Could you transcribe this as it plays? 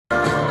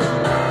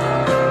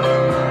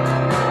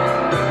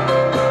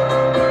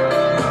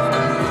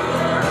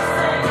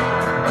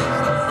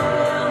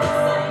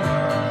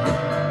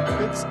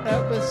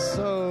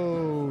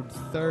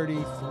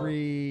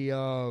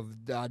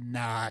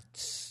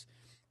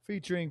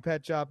featuring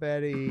Pet Shop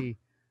Eddie,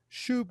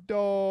 Shoop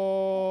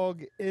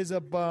Dog is a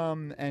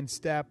bum, and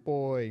Stat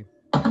Boy.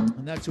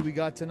 And that's who we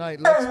got tonight.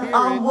 Let's hear it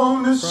from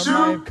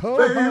my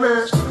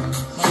co-host,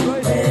 my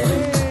right-hand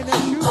man,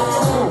 and Shoop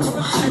Dog,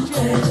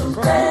 coming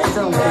at you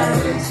from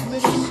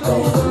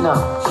Minnesota.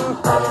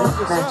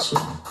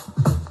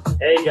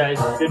 Hey guys,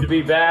 good to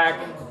be back.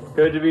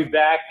 Good to be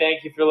back.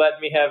 Thank you for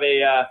letting me have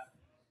a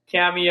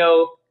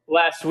cameo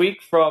last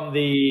week from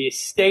the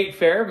State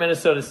Fair,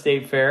 Minnesota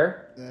State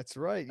Fair. That's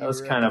right. That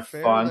was kind of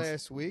fun.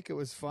 Last week it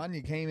was fun.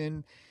 You came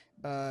in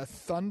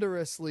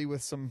thunderously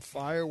with some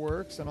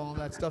fireworks and all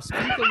that stuff. Speak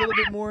a little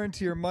bit more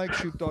into your mic,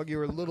 Shoop Dog. You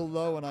were a little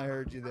low when I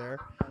heard you there.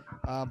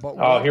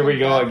 But here we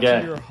go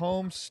again. To your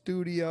home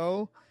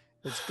studio.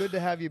 It's good to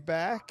have you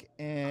back.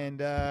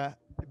 And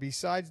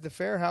besides the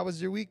fair, how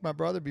was your week, my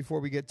brother, before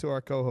we get to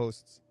our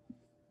co-hosts?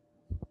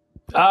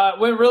 It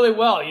went really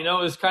well. You know,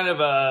 it was kind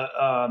of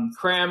a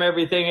cram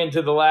everything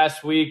into the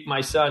last week. My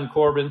son,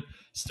 Corbin,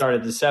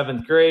 started the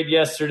 7th grade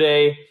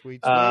yesterday.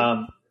 Sweet.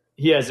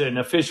 He has an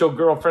official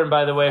girlfriend,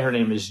 by the way. Her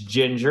name is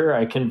Ginger.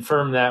 I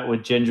confirmed that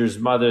with Ginger's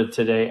mother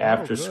today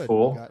after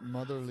school. You got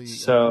motherly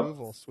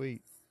approval.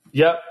 Sweet.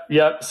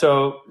 Yep.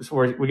 So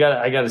I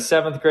got a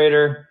 7th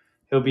grader.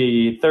 He'll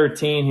be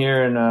 13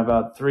 here in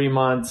about 3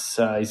 months.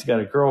 He's got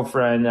a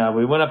girlfriend.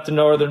 We went up to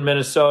northern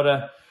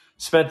Minnesota,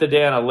 spent the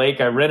day on a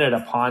lake. I rented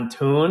a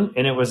pontoon,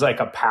 and it was like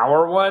a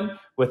power one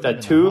with a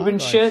tube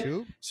and shit.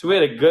 So we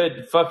had a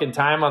good fucking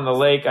time on the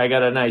lake. I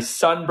got a nice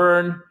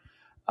sunburn.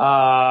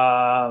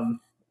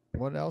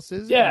 What else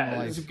is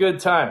it was a good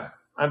time.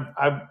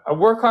 I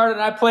work hard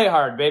and I play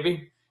hard,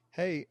 baby.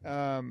 Hey,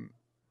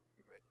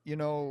 you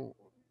know,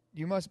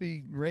 you must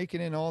be raking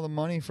in all the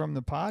money from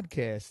the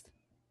podcast.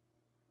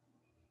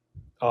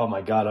 Oh,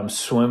 my God, I'm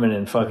swimming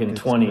in fucking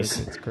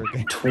 20s. It's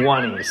crooked.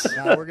 20s.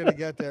 Nah, we're going to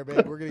get there,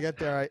 babe. We're going to get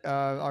there.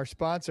 Our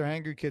sponsor,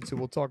 Hangry Kids, who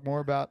we'll talk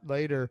more about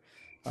later,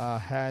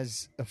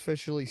 has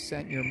officially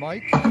sent your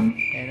mic,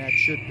 and that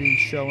should be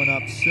showing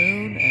up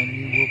soon, and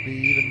you will be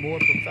even more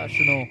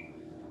professional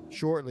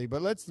shortly.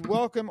 But let's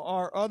welcome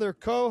our other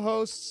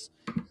co-hosts.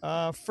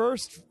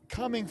 First,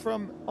 coming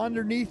from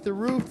underneath the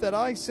roof that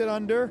I sit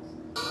under,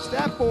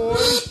 Stat Boy.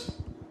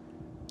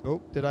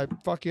 Oh, did I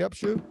fuck you up,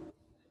 Shoe?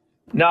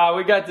 No,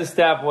 we got the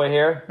Stat Boy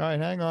here. All right,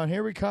 hang on.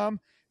 Here we come.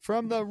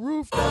 From the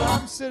roof that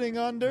I'm sitting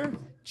under,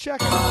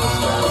 checking out the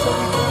stats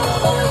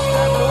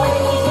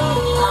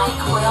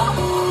that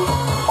we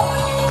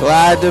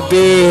Glad to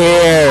be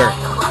here.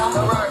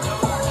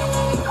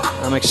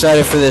 I'm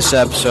excited for this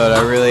episode.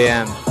 I really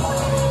am.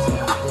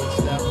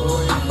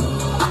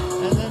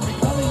 And then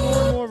becoming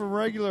more and more of a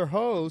regular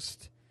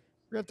host,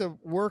 we're going to have to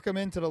work him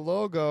into the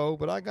logo,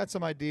 but I got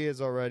some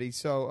ideas already.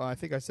 So I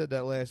think I said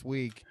that last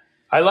week.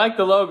 I like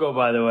the logo,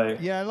 by the way.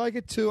 Yeah, I like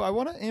it too. I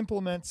want to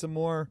implement some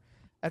more.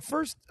 At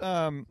first,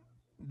 the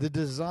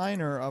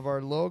designer of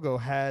our logo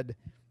had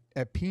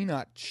a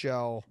peanut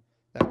shell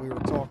that we were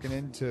talking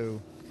into,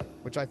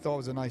 which I thought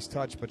was a nice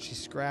touch, but she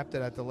scrapped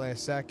it at the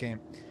last second.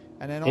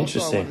 And then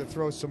also I wanted to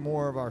throw some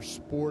more of our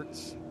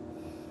sports,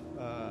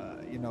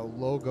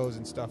 logos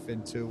and stuff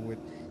into.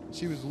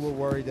 She was a little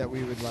worried that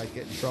we would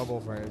get in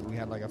trouble for it. We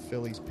had a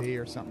Phillies P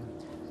or something.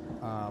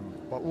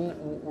 But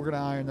we're going to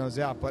iron those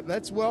out. But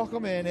let's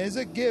welcome in, is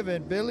a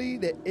given, Billy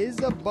the Is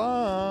a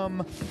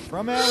Bum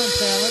from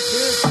Allentown.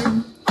 Let's hear it.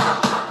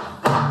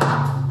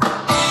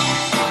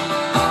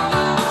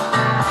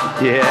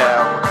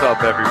 Yeah, what's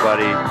up,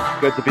 everybody?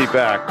 Good to be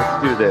back.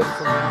 Let's do this.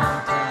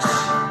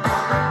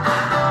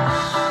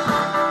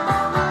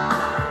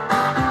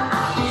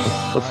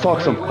 Let's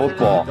talk some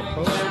football. 3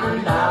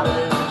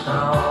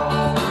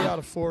 out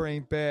of 4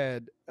 ain't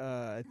bad.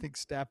 I think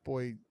Stat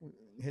Boy,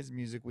 his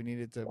music, we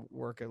needed to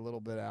work a little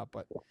bit out.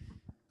 But,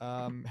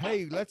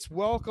 hey, let's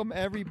welcome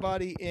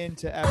everybody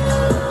into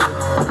episode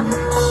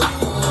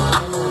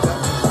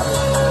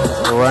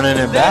 38. We're running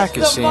it back,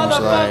 it seems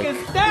like.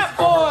 Stat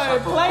Boy,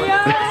 player!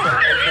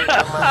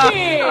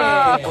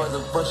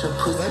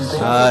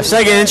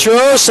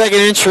 Second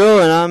intro,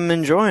 and I'm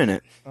enjoying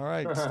it. All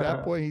right,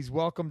 Stat Boy, he's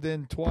welcomed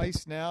in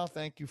twice now.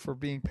 Thank you for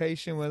being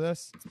patient with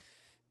us.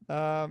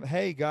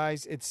 Hey,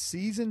 guys, it's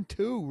season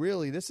 2,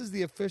 really. This is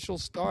the official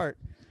start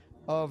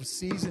of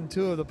season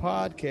 2 of the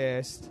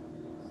podcast,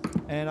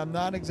 and I'm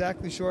not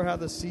exactly sure how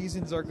the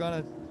seasons are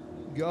going to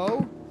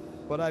go,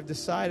 but I've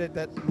decided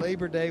that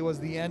Labor Day was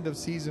the end of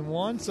season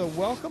 1, so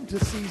welcome to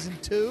season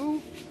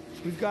 2.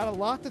 We've got a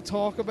lot to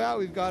talk about.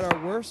 We've got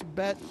our worst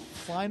bet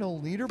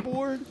final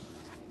leaderboard,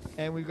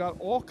 and we've got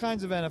all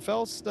kinds of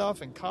NFL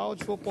stuff and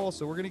college football,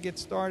 so we're going to get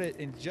started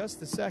in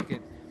just a second.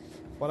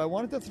 But I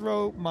wanted to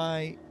throw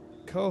my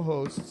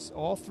co-hosts,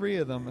 all 3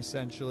 of them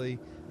essentially,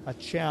 a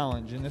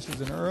challenge, and this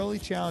was an early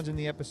challenge in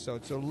the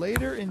episode. So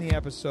later in the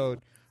episode,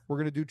 we're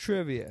going to do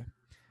trivia,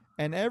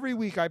 and every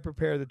week I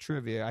prepare the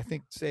trivia. I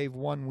think save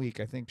 1 week.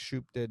 I think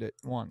Shoop did it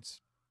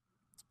once.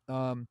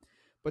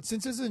 But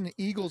since this is an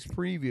Eagles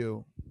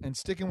preview, and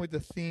sticking with the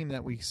theme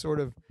that we sort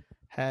of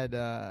had,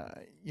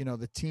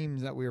 the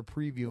teams that we were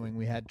previewing,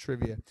 we had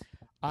trivia.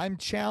 I'm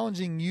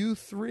challenging you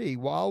 3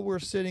 while we're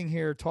sitting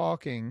here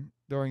talking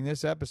during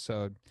this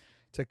episode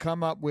to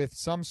come up with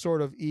some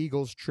sort of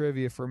Eagles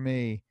trivia for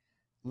me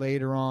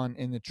later on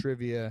in the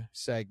trivia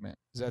segment.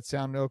 Does that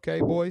sound okay,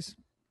 boys?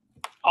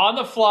 On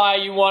the fly,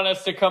 you want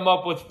us to come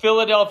up with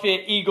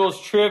Philadelphia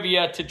Eagles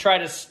trivia to try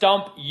to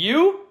stump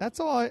you? That's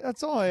all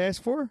I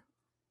asked for.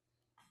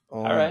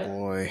 Oh, All right.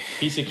 boy.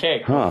 Piece of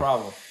cake, no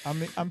problem.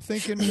 I'm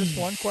thinking just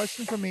one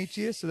question from each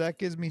of you, so that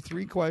gives me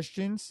 3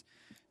 questions.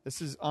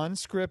 This is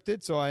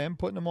unscripted, so I am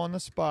putting them on the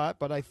spot,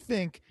 but I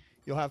think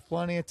you'll have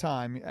plenty of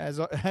time.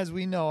 As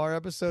we know, our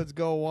episodes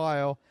go a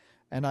while,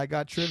 and I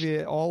got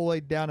trivia all the way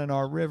down in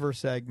our river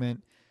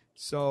segment,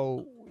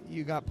 so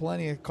you got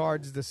plenty of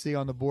cards to see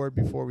on the board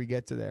before we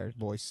get to there,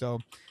 boys. So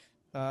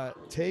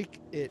take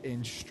it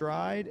in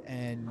stride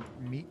and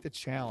meet the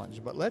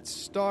challenge. But let's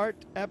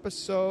start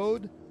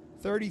episode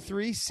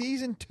 33,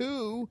 season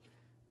 2,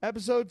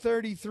 episode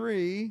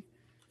 33.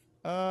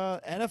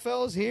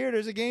 NFL is here.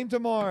 There's a game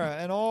tomorrow,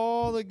 and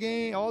all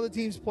the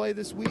teams play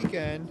this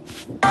weekend.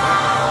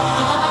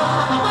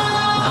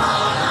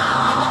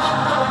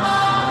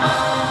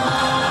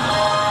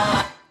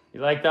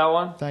 You like that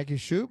one? Thank you,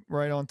 Shoop.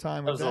 Right on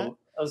time with that.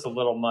 That was a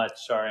little much.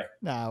 Sorry.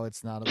 No,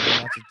 it's not a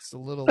little much. It's a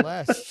little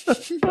less.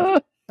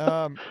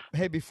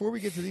 Hey, before we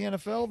get to the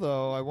NFL,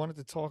 though, I wanted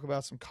to talk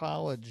about some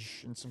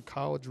college and some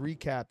college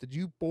recap. Did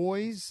you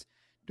boys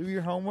do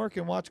your homework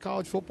and watch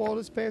college football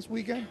this past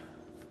weekend?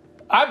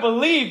 I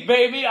believe,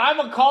 baby. I'm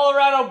a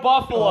Colorado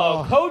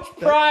Buffalo. Coach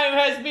Prime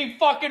has me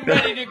fucking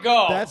ready to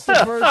go. That's the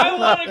first. I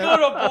want to go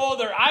to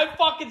Boulder. I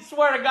fucking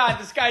swear to God,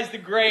 this guy's the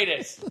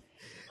greatest.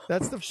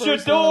 That's the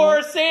first.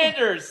 Shador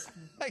Sanders.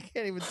 I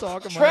can't even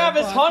talk about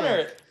Travis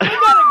Hunter. They got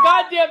a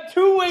goddamn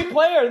two-way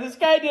player. This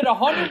guy did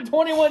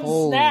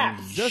 121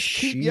 snaps. Just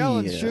keep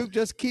yelling, Shoop.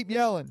 Just keep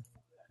yelling.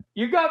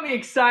 You got me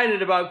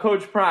excited about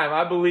Coach Prime.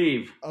 I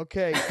believe.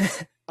 Okay.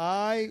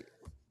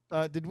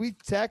 Did we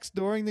text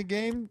during the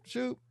game,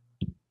 Shoop?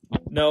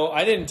 No,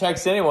 I didn't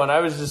text anyone. I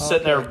was just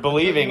sitting there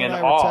believing in awe.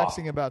 We were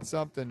texting about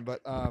something, but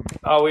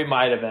we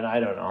might have been. I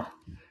don't know.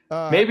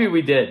 Maybe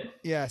we did.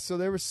 Yeah, so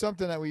there was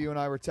something that you and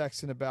I were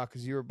texting about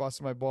because you were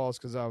busting my balls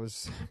because I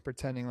was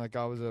pretending like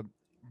I was a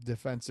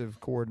defensive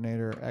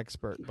coordinator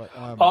expert. But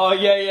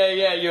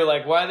yeah. You're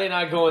like, why are they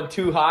not going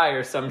too high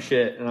or some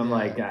shit? And I'm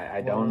like,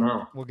 I don't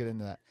know. We'll get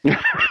into that.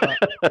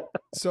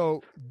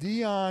 So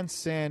Deion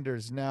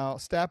Sanders. Now,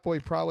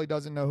 Statboy probably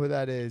doesn't know who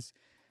that is,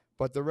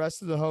 but the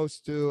rest of the hosts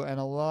do, and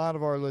a lot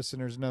of our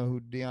listeners know who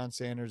Deion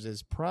Sanders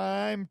is.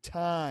 Prime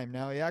time.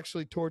 Now, he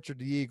actually tortured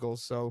the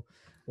Eagles, so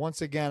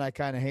once again, I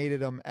kind of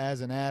hated him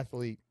as an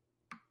athlete.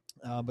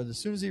 But as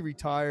soon as he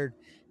retired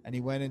and he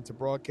went into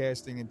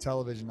broadcasting and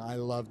television, I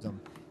loved him.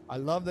 I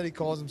love that he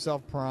calls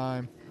himself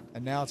Prime,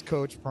 and now it's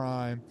Coach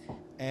Prime.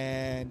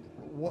 And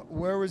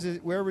where was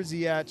it? Where was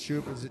he at,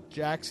 Shoop? Was it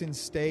Jackson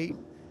State?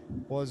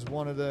 Was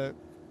one of the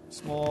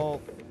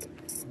small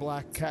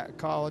black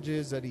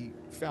colleges that he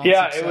found?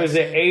 Yeah, it was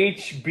at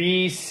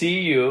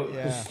HBCU,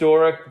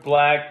 Historic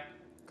Black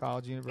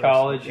College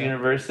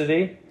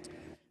University.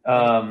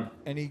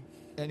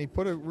 And he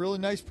put a really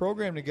nice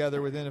program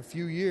together within a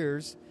few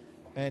years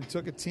and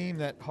took a team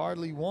that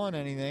hardly won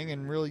anything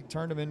and really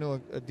turned them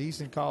into a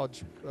decent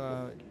college,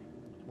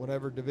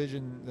 whatever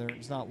division,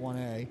 it's not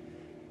 1A,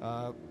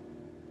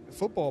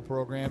 football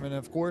program. And,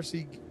 of course,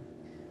 he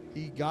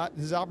got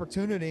his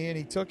opportunity and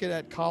he took it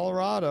at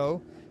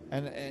Colorado.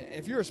 And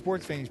if you're a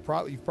sports fan,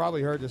 you've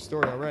probably heard this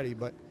story already,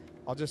 but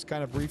I'll just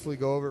kind of briefly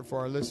go over it for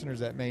our listeners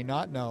that may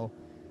not know.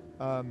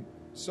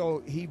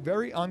 So he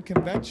very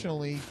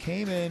unconventionally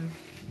came in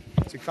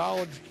to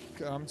college,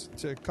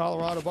 to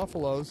Colorado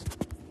Buffaloes,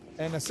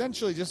 and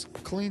essentially just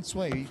clean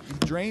swing.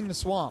 He drained the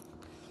swamp.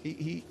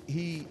 He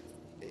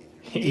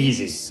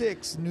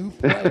 86 new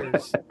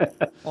players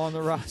on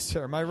the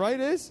roster. Am I right,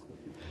 Iz?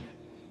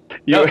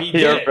 You're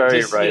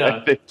very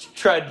right.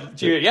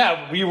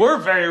 We were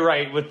very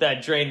right with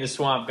that drain the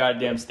swamp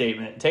goddamn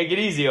statement. Take it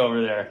easy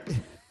over there.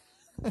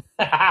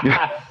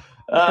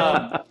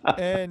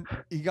 And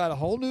he got a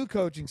whole new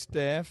coaching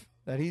staff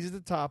that he's at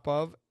the top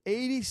of,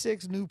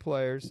 86 new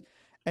players.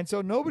 And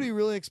so nobody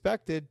really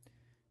expected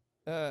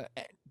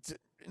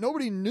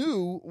nobody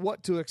knew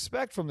what to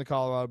expect from the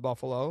Colorado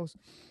Buffaloes.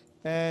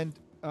 And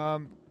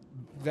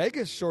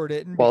Vegas sure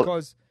didn't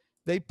because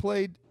they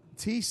played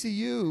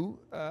TCU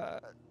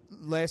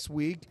last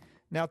week.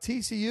 Now,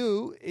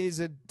 TCU is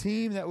a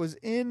team that was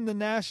in the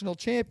national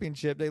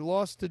championship. They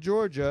lost to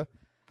Georgia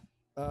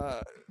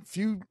a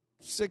few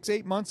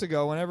 6-8 months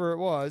ago, whenever it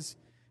was.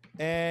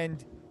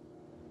 And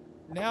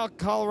now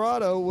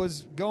Colorado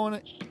was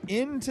going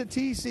into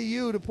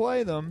TCU to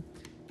play them,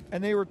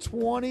 and they were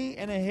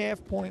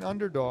 20.5-point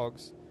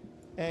underdogs.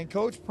 And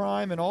Coach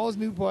Prime and all his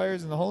new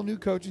players and the whole new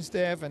coaching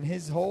staff and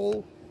his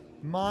whole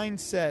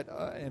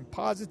mindset and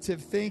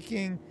positive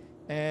thinking,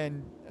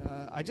 and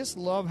I just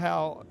love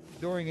how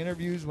during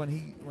interviews when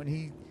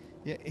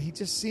he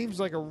just seems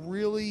like a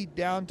really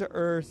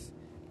down-to-earth,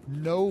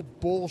 no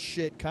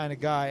bullshit kind of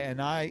guy, and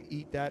I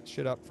eat that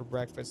shit up for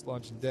breakfast,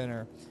 lunch, and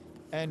dinner.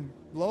 And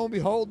lo and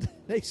behold,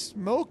 they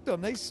smoked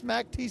them. They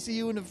smacked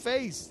TCU in the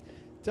face.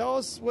 Tell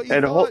us what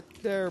you thought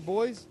there,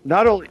 boys.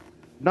 Not only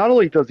not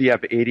only does he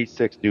have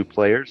 86 new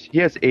players, he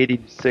has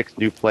 86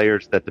 new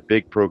players that the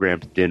big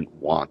programs didn't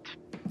want.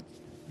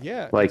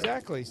 Yeah, Like,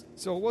 exactly.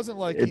 So it wasn't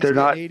like he's they're getting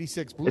not.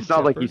 86 blue It's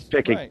not like he's chippers.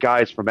 picking Right.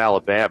 guys from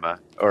Alabama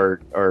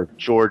or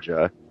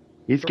Georgia.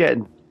 He's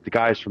getting the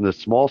guys from the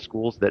small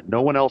schools that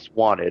no one else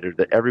wanted or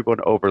that everyone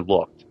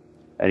overlooked,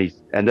 and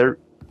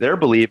they're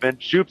believing.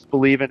 Shoop's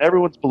believing.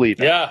 Everyone's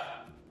believing. Yeah.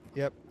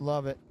 Yep,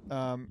 love it.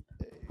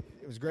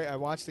 It was great. I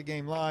watched the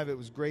game live. It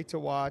was great to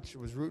watch. I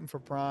was rooting for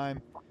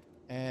Prime,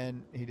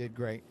 and he did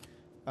great.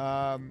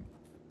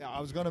 I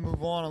was going to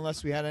move on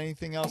unless we had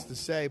anything else to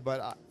say,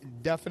 but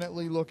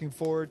definitely looking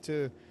forward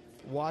to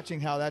watching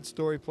how that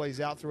story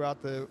plays out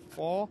throughout the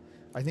fall.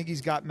 I think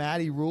he's got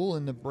Matty Rule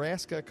in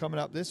Nebraska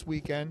coming up this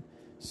weekend,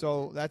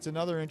 so that's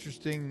another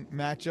interesting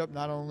matchup,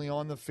 not only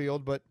on the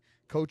field but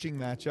coaching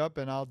matchup,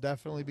 and I'll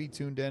definitely be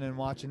tuned in and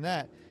watching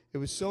that. It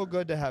was so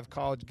good to have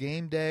College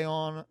Game Day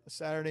on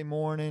Saturday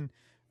morning,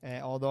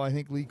 although I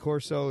think Lee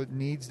Corso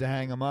needs to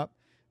hang him up.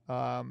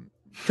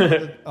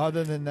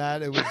 Other than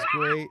that, it was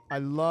great. I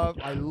love.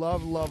 I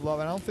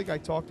don't think I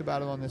talked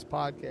about it on this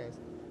podcast,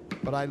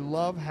 but I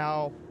love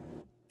how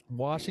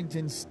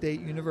Washington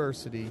State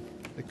University,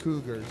 the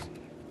Cougars,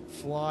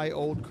 fly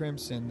Old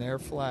Crimson, their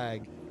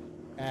flag,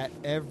 at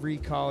every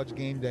College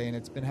Game Day, and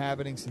it's been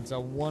happening since I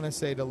want to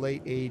say the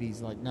late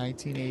 '80s, like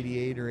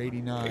 1988 or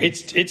 '89.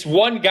 It's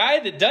one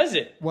guy that does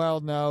it. Well,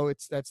 no,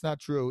 that's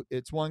not true.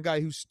 It's one guy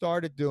who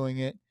started doing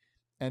it.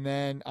 And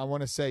then I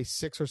want to say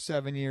 6 or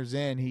 7 years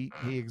in, he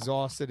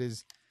exhausted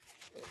his,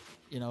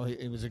 he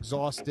was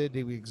exhausted.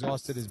 He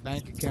exhausted his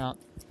bank account,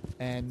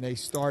 and they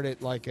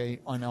started like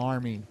an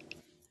army.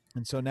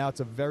 And so now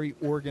it's a very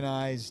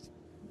organized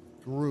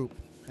group,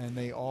 and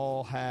they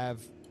all have,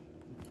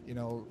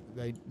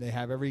 they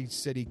have every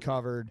city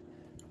covered.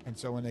 And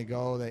so when they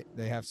go,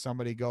 they have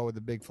somebody go with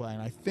the big flag.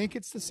 And I think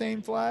it's the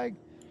same flag,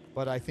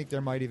 but I think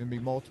there might even be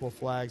multiple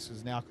flags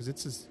because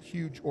it's this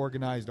huge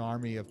organized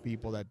army of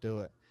people that do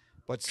it.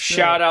 But still,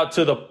 shout out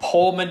to the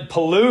Pullman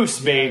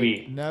Palouse,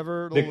 baby.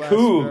 Nevertheless, the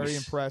Cougs. Very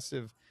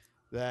impressive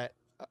that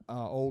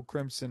Old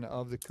Crimson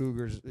of the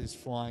Cougars is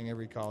flying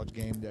every College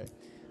Game Day.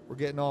 We're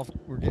getting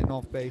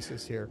off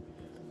basis here.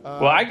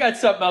 Well, I got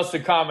something else to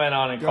comment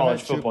on in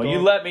college football. You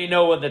let me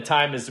know when the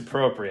time is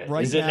appropriate.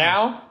 Is it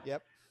now?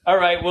 Yep. All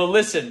right. Well,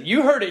 listen,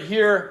 you heard it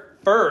here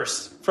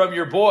first from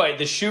your boy,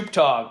 the Shoop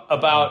Dog,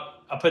 about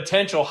a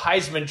potential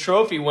Heisman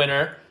Trophy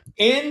winner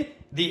in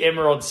the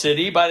Emerald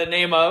City by the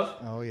name of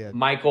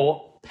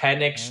Michael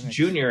Penix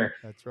Jr.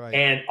 That's right.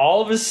 And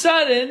all of a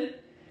sudden,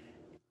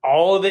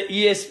 all of the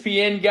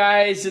ESPN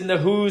guys and the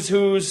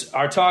who's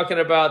are talking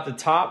about the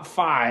top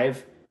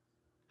 5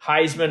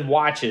 Heisman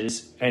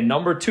watches, and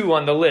number 2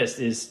 on the list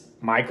is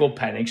Michael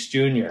Penix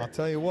Jr. I'll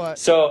tell you what.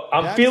 So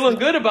I'm feeling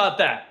good about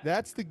that.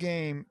 That's the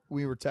game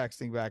we were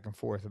texting back and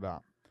forth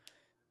about,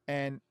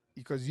 and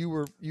because you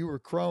were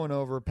crowing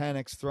over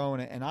Penix throwing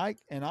it, and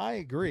I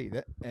agree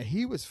that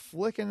he was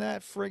flicking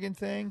that friggin'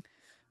 thing,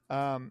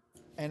 and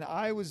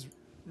I was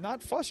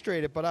not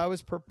frustrated, but I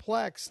was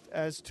perplexed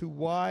as to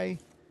why.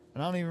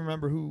 And I don't even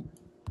remember who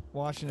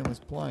Washington was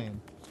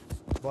playing,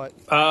 but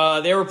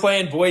they were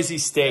playing Boise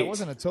State. It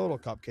wasn't a total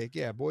cupcake,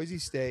 yeah, Boise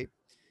State,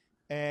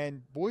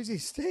 and Boise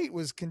State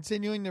was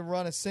continuing to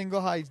run a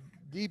single high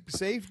deep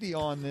safety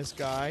on this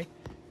guy,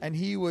 and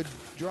he would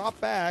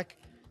drop back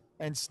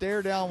and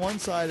stare down one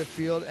side of the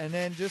field and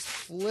then just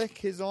flick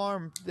his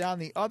arm down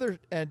the other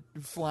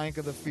flank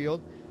of the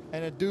field,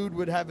 and a dude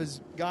would have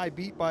his guy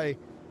beat by,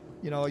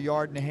 a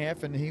yard and a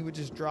half, and he would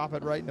just drop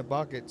it right in the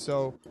bucket.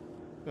 So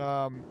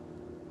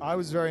I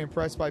was very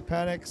impressed by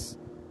Penix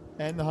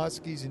and the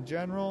Huskies in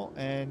general,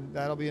 and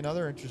that'll be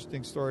another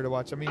interesting story to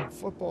watch. I mean,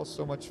 football is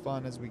so much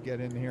fun as we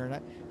get in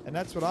here, and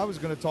that's what I was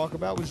going to talk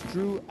about was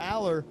Drew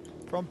Aller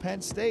from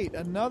Penn State,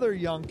 another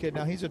young kid.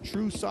 Now, he's a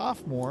true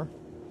sophomore,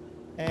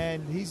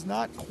 and he's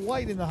not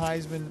quite in the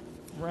Heisman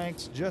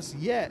ranks just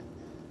yet,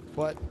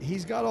 but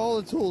he's got all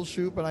the tools,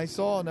 Shoop. And I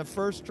saw in the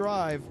first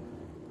drive,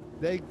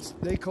 they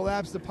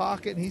collapsed the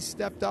pocket, and he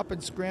stepped up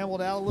and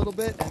scrambled out a little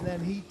bit, and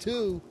then he,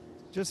 too,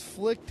 just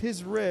flicked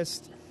his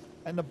wrist,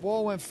 and the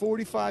ball went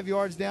 45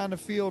 yards down the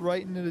field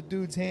right into the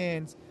dude's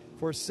hands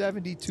for a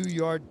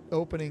 72-yard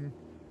opening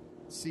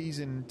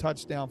season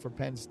touchdown for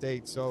Penn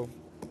State. So,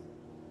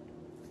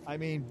 I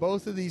mean,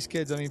 both of these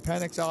kids,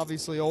 Penix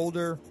obviously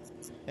older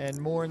and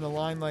more in the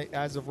limelight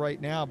as of right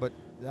now, but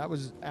that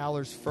was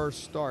Aller's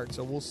first start,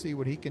 so we'll see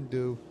what he can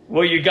do.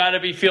 Well, you got to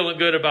be feeling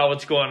good about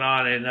what's going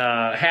on in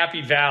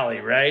Happy Valley,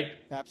 right?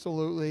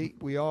 Absolutely,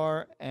 we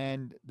are,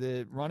 and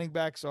the running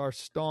backs are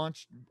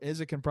staunch.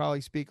 Izza can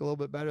probably speak a little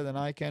bit better than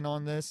I can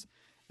on this,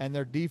 and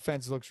their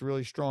defense looks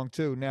really strong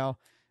too. Now,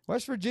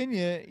 West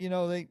Virginia,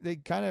 they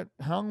kind of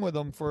hung with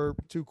them for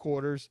 2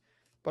 quarters,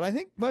 but I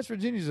think West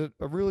Virginia is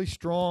a really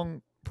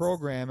strong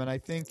program, and I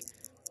think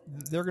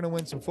they're going to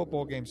win some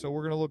football games. So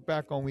we're going to look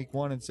back on week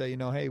 1 and say,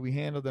 hey, we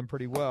handled them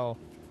pretty well.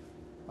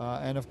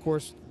 And, of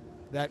course,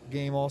 that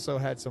game also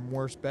had some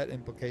worse bet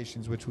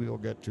implications, which we will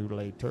get to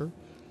later.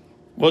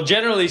 Well,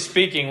 generally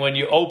speaking, when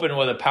you open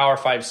with a Power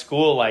 5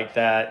 school like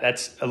that,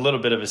 that's a little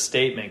bit of a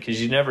statement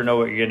because you never know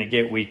what you're going to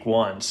get week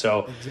one.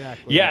 So,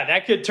 Exactly. yeah,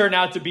 that could turn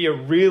out to be a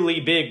really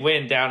big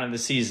win down in the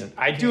season.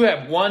 I do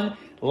have one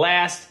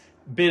last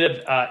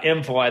bit of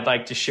info I'd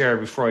like to share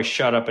before I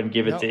shut up and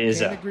give it to Izza.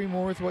 Can't agree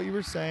more with what you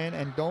were saying,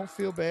 and don't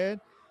feel bad.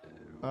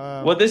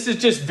 Well, this is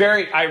just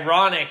very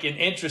ironic and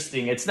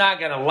interesting. It's not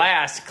going to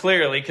last,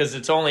 clearly, because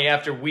it's only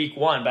after week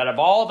one. But of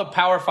all the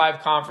Power 5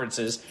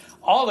 conferences,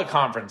 all the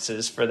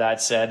conferences, for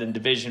that said, in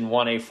Division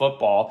 1A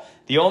football,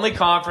 the only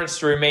conference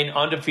to remain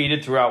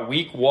undefeated throughout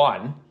week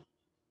one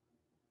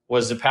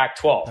was the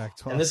Pac-12.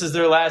 Pac-12. And this is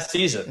their last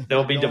season.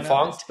 They'll be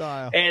defunct.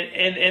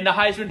 And the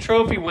Heisman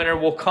Trophy winner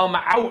will come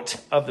out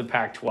of the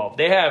Pac-12.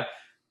 They have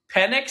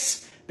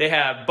Penix, they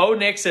have Bo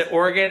Nix at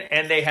Oregon,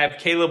 and they have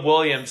Caleb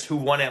Williams, who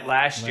won it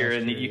last year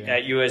at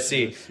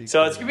USC.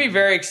 So it's going to be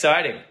very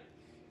exciting.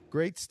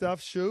 Great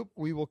stuff, Shoop.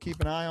 We will keep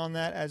an eye on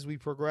that as we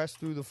progress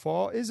through the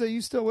fall. Izza,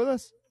 you still with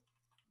us?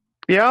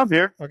 Yeah, I'm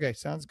here. Okay,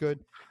 sounds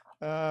good.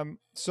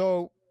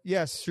 So,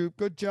 yes, Shoop,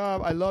 good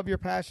job. I love your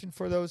passion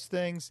for those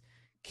things.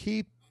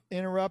 Keep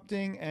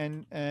interrupting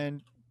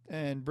and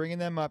bringing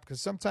them up, because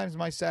sometimes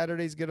my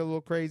Saturdays get a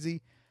little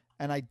crazy,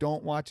 and I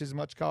don't watch as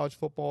much college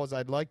football as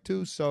I'd like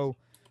to. So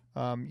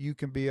you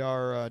can be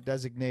our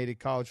designated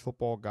college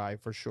football guy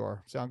for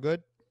sure. Sound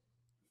good?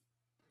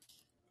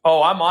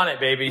 Oh, I'm on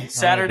it, baby.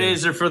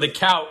 Saturdays are for the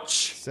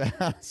couch.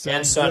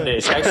 And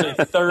Sundays. Good.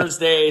 Actually,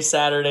 Thursday,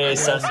 Saturday,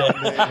 Sunday.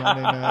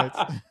 Monday nights.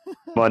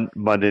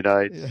 Monday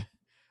nights. Yeah.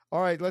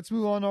 All right, let's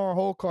move on to our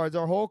whole cards.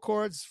 Our whole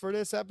cards for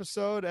this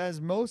episode, as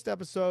most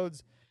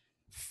episodes,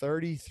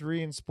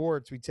 33 in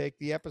sports. We take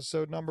the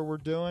episode number we're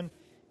doing,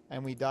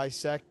 and we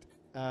dissect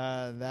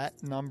that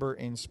number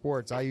in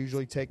sports. I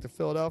usually take the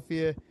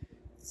Philadelphia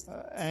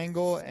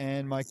angle,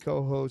 and my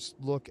co-hosts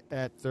look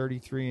at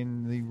 33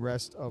 in the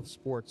rest of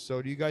sports.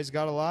 So do you guys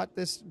got a lot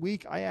this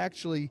week? I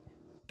actually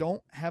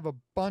don't have a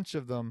bunch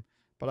of them,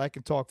 but I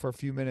can talk for a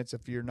few minutes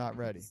if you're not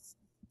ready.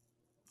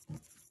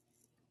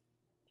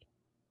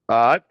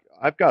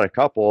 I've got a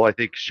couple. I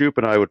think Shoop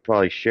and I would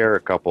probably share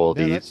a couple of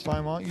these. That's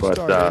fine. Why don't you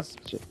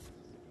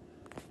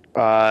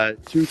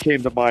start? Two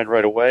came to mind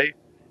right away.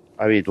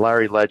 I mean,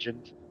 Larry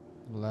Legend.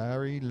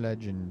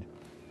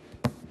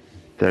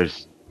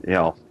 There's,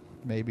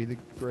 maybe the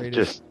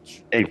greatest.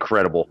 Just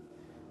incredible.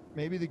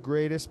 Maybe the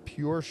greatest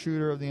pure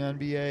shooter of the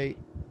NBA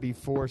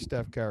before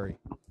Steph Curry.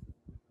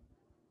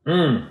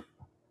 Don't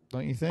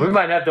you think? We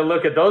might have to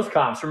look at those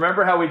comps.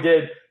 Remember how we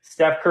did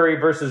Steph Curry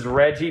versus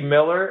Reggie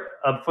Miller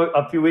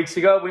a few weeks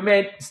ago? We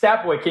made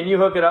Statboy. Can you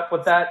hook it up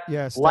with that?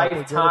 Yes. Yeah,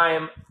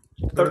 lifetime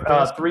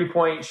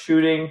three-point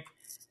shooting.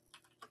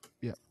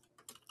 Yeah.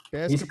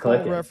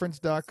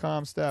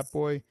 Basketballreference.com,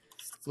 Statboy.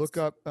 Look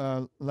up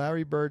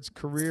Larry Bird's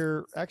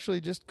career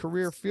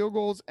field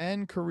goals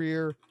and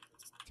career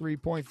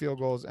three-point field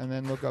goals, and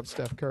then look up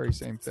Steph Curry,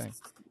 same thing,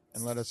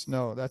 and let us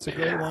know. That's a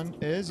great one.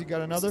 You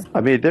got another? I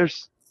mean,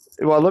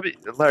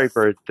 Larry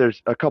Bird,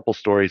 there's a couple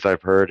stories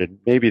I've heard, and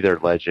maybe they're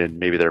legend,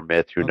 maybe they're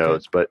myth, who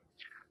knows, but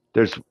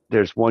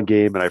there's one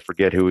game, and I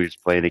forget who he was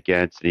playing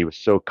against, and he was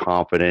so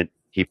confident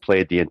he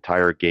played the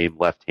entire game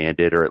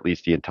left-handed, or at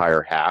least the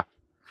entire half.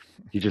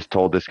 He just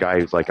told this guy,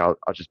 he was like, I'll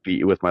just beat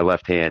you with my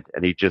left hand.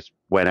 And he just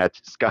went at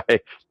this guy.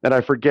 And I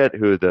forget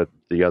who the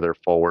other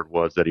forward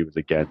was that he was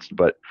against,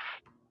 but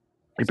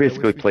he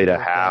basically played a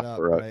half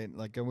or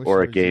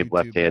a game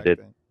left-handed.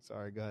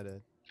 Sorry, go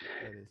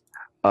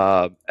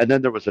ahead. And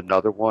then there was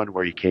another one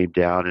where he came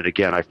down, and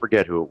again, I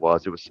forget who it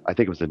was. I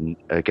think it was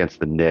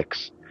against the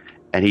Knicks.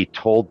 And he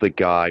told the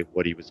guy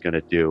what he was going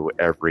to do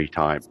every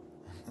time.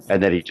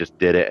 And then he just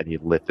did it, and he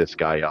lit this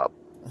guy up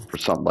for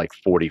something like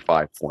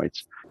 45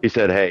 points. He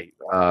said, hey,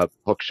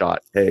 hook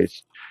shot, hey,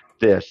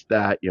 this,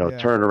 that,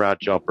 turn around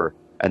jumper.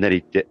 And then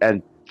he did,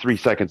 and 3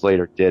 seconds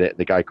later did it, and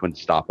the guy couldn't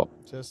stop him.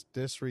 Just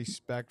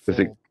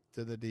disrespectful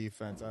to the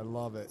defense. I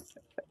love it.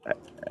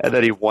 And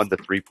then he won the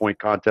 3-point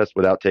contest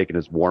without taking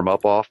his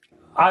warm-up off.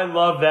 I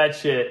love that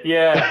shit.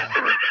 Yeah.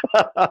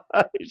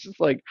 He's just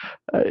like,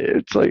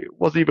 it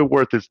wasn't even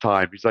worth his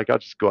time. He's like, I'll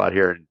just go out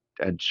here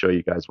and show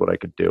you guys what I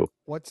could do.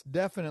 What's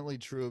definitely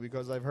true,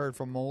 because I've heard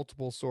from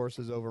multiple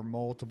sources over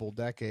multiple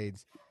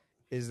decades,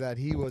 is that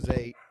he was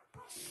a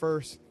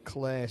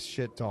first-class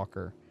shit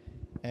talker,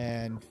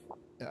 and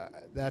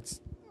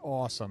that's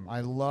awesome. I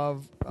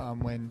love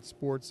when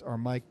sports are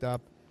mic'd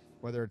up,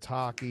 whether it's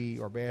hockey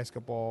or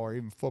basketball or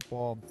even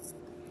football,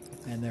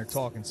 and they're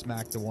talking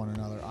smack to one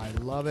another. I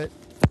love it,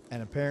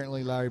 and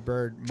apparently Larry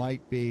Bird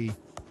might be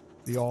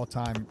the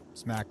all-time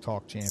smack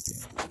talk champion.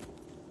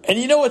 And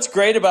you know what's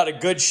great about a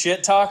good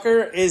shit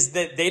talker is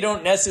that they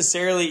don't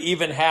necessarily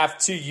even have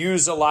to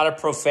use a lot of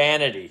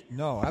profanity.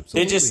 No,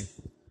 absolutely.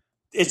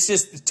 It's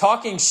just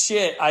talking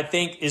shit, I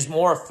think, is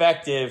more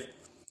effective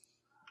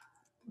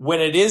when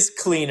it is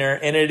cleaner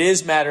and it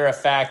is matter of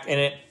fact and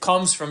it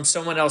comes from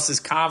someone else's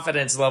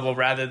confidence level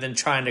rather than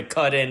trying to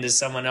cut into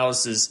someone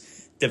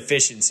else's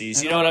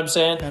deficiencies. You know what I'm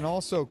saying? And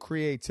also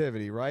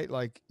creativity, right?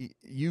 Like,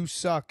 you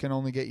suck can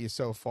only get you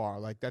so far.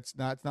 Like, that's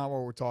not what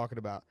we're talking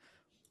about.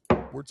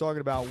 We're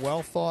talking about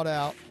well thought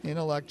out,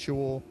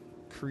 intellectual,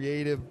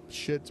 creative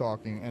shit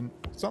talking. And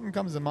something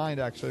comes to mind,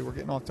 actually. We're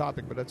getting off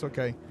topic, but that's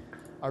okay.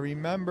 I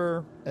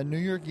remember a New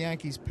York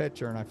Yankees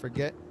pitcher, and I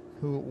forget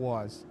who it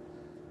was,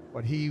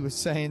 but he was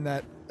saying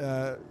that,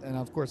 and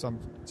of course I'm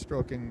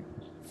stroking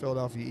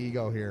Philadelphia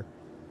ego here,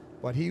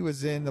 but he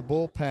was in the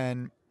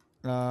bullpen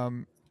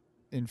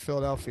in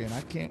Philadelphia,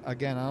 and I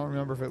don't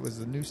remember if it was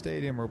the new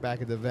stadium or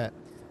back at the vet,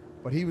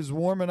 but he was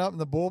warming up in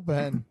the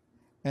bullpen,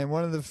 and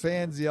one of the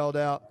fans yelled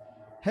out,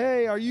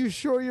 "Hey, are you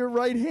sure you're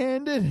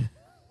right-handed?"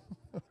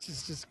 Which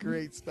is just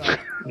great stuff.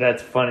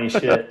 That's funny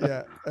shit.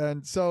 Yeah,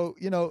 and so,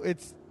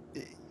 it's,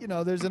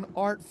 there's an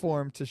art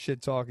form to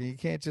shit talking. You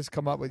can't just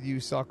come up with "you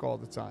suck" all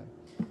the time.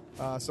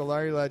 So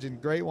Larry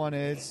Legend, great one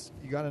is.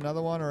 You got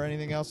another one or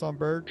anything else on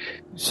Bird?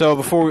 So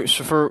before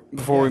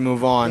we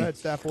move on, Go ahead,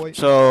 Staff Boy.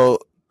 so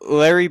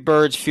Larry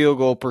Bird's field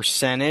goal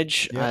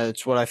percentage, Yeah.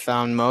 that's what I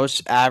found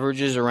most,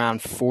 averages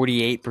around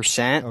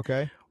 48%,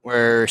 Okay.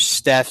 where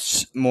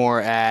Steph's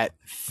more at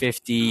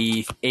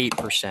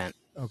 58%.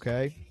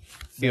 Okay.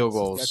 Field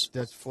goals.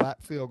 That's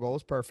flat field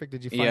goals. Perfect.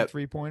 Did you find Yep.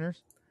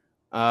 3-pointers?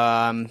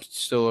 I'm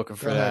still looking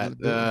for Go ahead.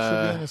 that. It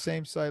should be on the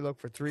same site. Look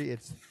for 3.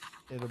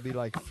 It'll be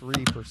like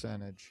 3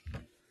 percentage.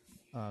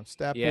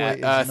 Stat Boy is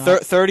not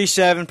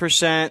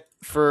 37%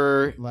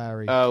 for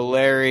Larry.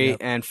 Larry Yep.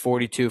 and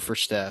 42 for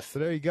Steph. So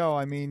there you go.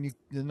 I mean,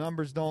 the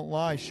numbers don't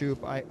lie,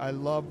 Shoop. I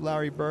love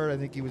Larry Bird. I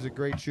think he was a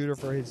great shooter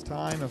for his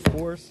time, of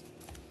course.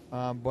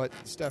 But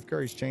Steph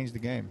Curry's changed the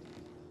game.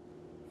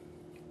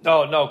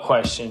 Oh, no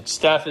question.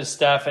 Steph is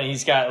Steph, and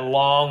he's got a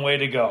long way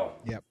to go.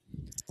 Yep.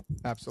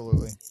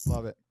 Absolutely.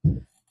 Love it.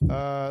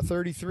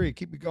 33.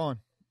 Keep it going.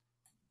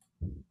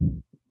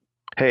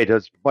 Hey,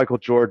 does Michael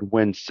Jordan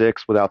win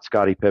 6 without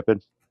Scottie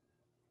Pippen?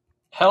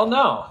 Hell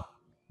no.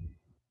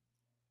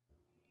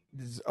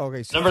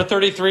 Okay. So Number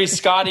 33,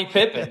 Scottie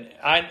Pippen.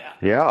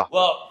 Yeah.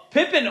 Well,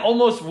 Pippen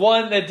almost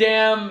won the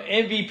damn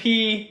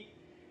MVP.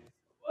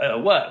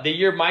 The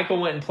year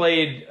Michael went and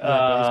played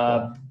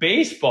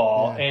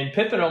baseball, Yeah. and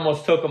Pippen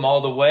almost took him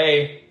all the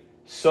way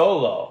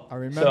solo. I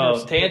remember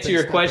So to answer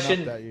your Pippen stepping up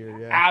question, that year,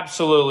 yeah.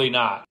 absolutely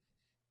not.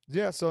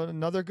 Yeah, so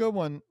another good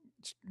one.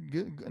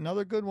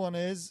 Another good one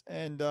is,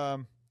 and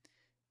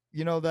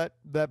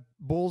that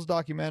Bulls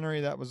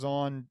documentary that was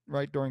on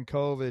right during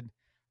COVID,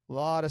 a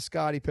lot of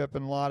Scottie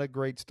Pippen, a lot of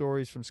great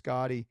stories from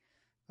Scottie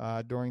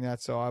during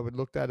that. So I would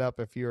look that up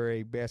if you're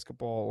a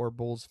basketball or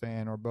Bulls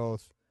fan or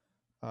both.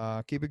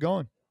 Keep it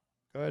going.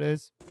 Go ahead,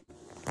 Iz.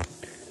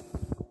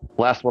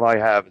 Last one I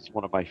have is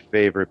one of my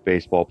favorite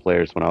baseball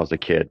players when I was a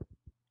kid.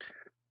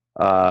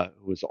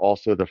 Who was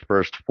also the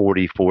first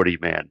 40-40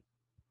 man.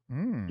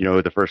 You know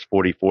who the first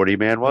 40-40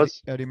 man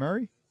was? Eddie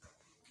Murray?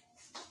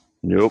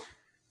 Nope.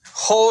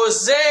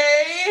 Jose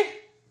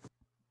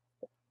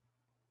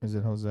Is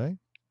it Jose?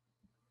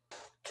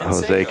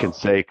 Jose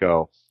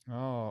Canseco.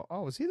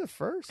 Oh, was he the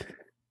first?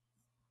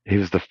 He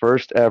was the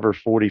first ever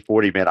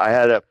 40-40 man. I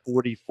had a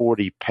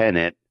 40-40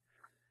 pennant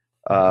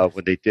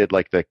when they did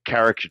like the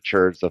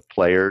caricatures of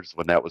players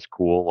when that was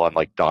cool on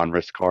like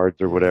Donruss cards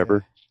or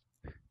whatever.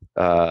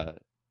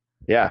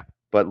 Yeah.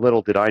 But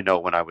little did I know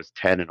when I was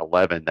 10 and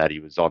 11 that he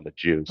was on the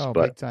juice. Oh,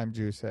 but big time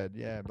juice head.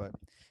 Yeah, but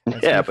you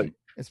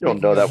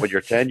don't know that when you're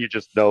 10. You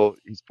just know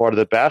he's part of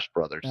the Bash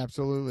Brothers.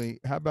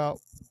 Absolutely. How about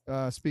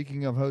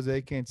speaking of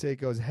Jose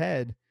Canseco's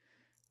head?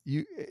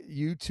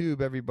 YouTube,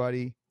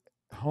 everybody,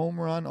 home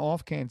run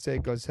off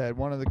Canseco's head.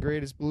 One of the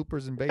greatest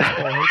bloopers in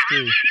baseball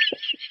history.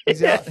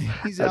 He's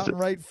out in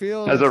right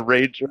field as a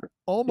Ranger.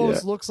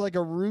 Almost looks like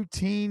a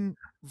routine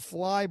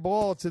fly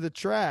ball to the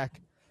track,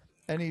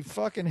 and he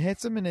fucking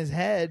hits him in his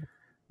head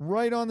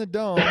right on the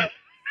dome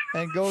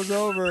and goes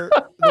over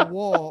the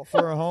wall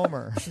for a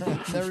homer.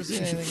 Never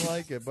seen anything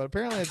like it, but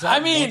apparently it's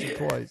happened once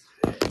or twice.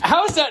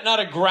 How is that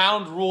not a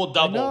ground rule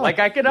double? Like,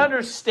 I can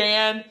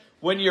understand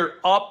when you're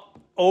up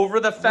over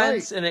the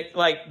fence and it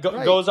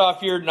goes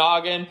off your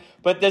noggin,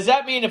 but does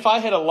that mean if I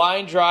hit a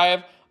line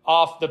drive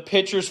off the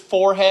pitcher's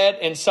forehead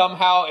and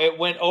somehow it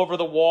went over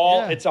the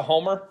wall, it's a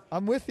homer?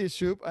 I'm with you,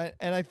 Shoop.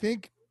 And I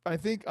think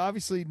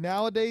obviously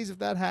nowadays if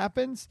that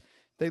happens,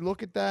 they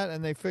look at that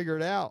and they figure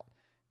it out.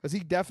 Because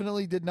he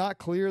definitely did not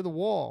clear the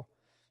wall.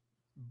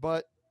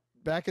 But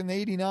back in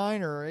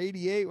 89 or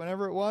 88,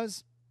 whenever it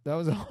was, that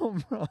was a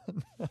home run.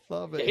 I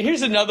love it.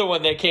 Here's another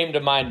one that came to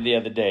mind the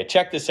other day.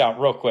 Check this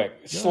out real quick.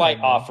 Slight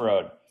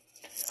off-road.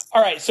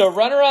 All right, so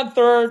runner on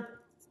third,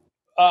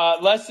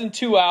 less than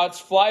 2 outs,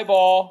 fly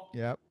ball.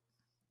 Yep.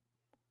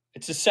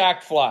 It's a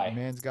sac fly.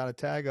 Man's got a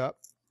tag up.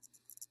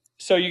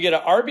 So you get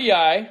an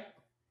RBI.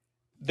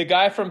 The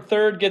guy from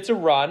third gets a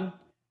run.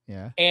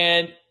 Yeah.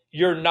 And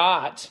you're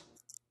not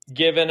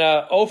given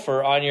a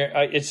offer on your.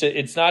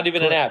 It's not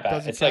even an at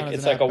bat. It's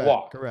like a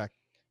walk. Correct.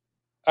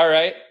 All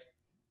right.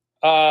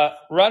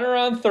 Runner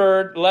on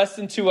third, less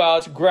than 2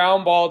 outs,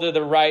 ground ball to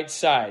the right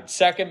side.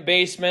 Second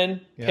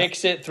baseman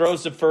picks it,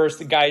 throws to first.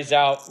 The guy's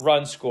out.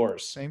 Run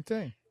scores. Same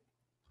thing.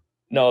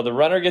 No, the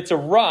runner gets a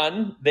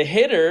run. The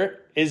hitter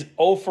is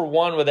 0 for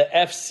 1 with an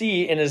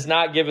FC and is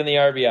not given the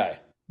RBI.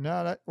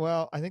 No,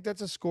 I think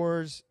that's a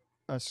scorer's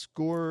a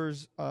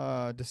scorer's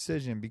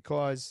decision,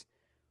 because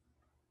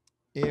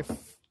if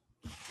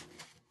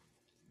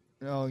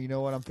you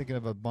know what, I'm thinking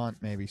of a bunt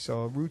maybe.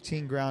 So a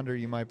routine grounder,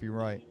 you might be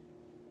right.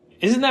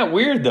 Isn't that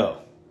weird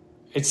though?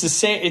 It's the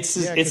same. It's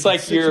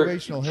like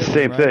situational hitting,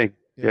 Same right? thing.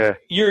 Yeah.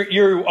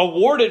 you're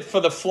awarded for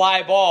the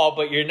fly ball,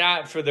 but you're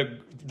not for the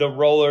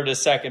roller to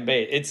second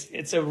base.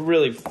 It's a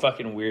really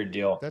fucking weird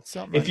deal. That's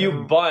something. If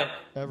you bunt,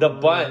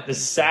 the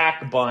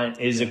sack bunt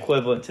is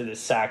equivalent to the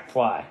sack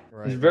fly.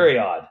 Right, it's very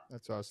odd.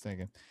 That's what I was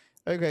thinking.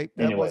 Okay,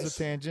 that was a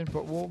tangent,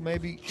 but we'll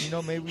maybe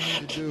we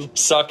need to do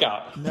suck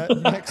out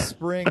next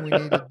spring. We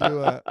need to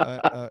do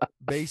a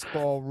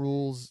baseball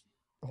rules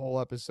whole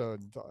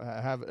episode.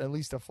 Have at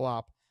least a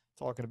flop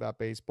talking about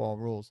baseball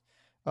rules.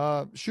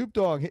 Shoop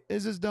Dog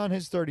is done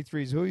his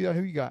 33s. Who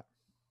you got?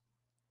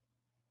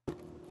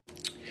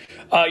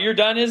 You're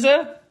done, is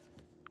it?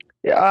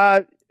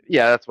 Yeah,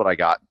 that's what I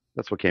got.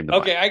 That's what came to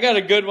mind. Okay, I got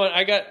a good one.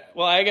 I got a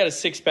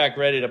 6-pack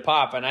ready to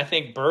pop, and I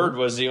think Bird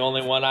was the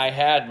only one I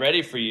had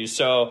ready for you.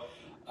 So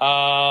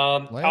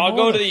I'll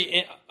go to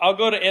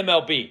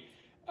MLB.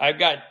 I've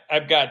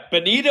got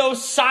Benito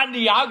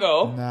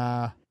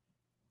Santiago.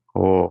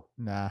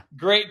 Nah.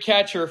 Great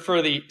catcher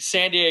for the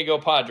San Diego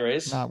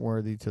Padres. Not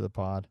worthy to the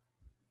pod.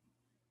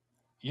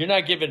 You're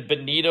not giving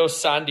Benito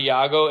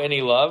Santiago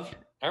any love?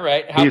 All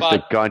right. He used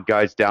to gun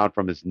guys down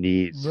from his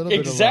knees.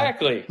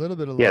 Exactly. A little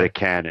bit of love. He had a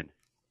cannon.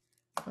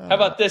 How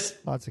about this?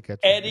 Lots of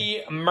catchers.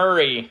 Eddie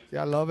Murray.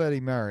 Yeah, I love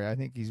Eddie Murray. I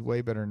think he's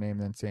way better named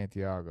than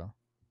Santiago.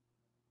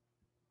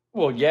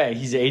 Well, yeah,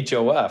 he's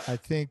HOF. I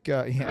think,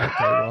 okay,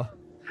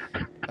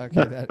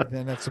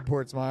 then that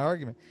supports my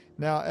argument.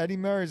 Now, Eddie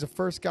Murray is the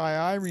first guy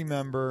I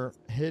remember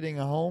hitting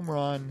a home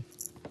run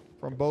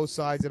from both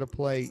sides of the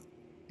plate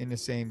in the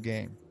same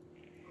game.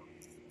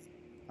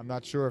 I'm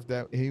not sure if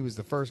he was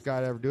the first guy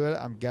to ever do it.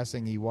 I'm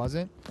guessing he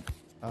wasn't.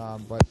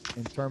 But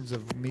in terms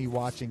of me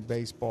watching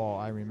baseball,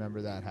 I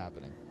remember that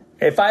happening.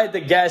 If I had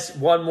to guess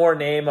one more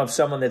name of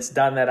someone that's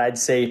done that, I'd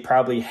say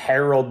probably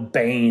Harold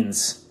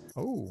Baines.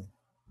 Oh,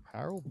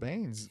 Harold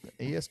Baines,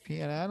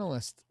 ESPN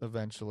analyst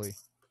eventually.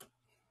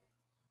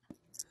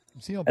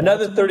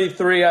 Another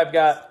 33, I've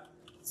got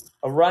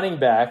a running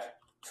back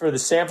for the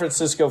San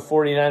Francisco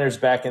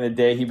 49ers back in the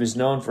day. He was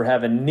known for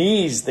having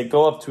knees that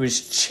go up to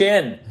his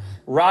chin.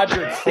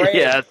 Roger Craig.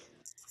 Yes.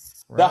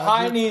 The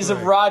high knees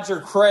of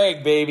Roger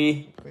Craig,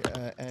 baby.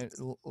 And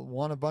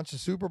won a bunch of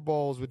Super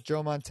Bowls with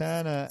Joe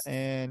Montana,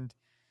 and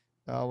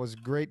was a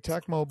great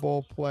Tecmo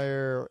Bowl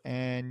player.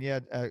 And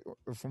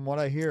from what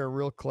I hear, a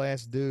real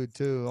class dude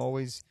too.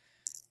 Always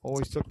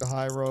took the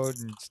high road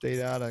and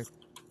stayed out of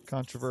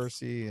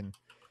controversy. And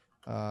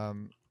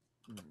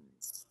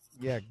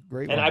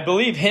great. And I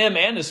believe him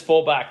and his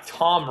fullback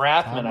Tom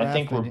Rathman, I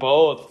think, were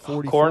both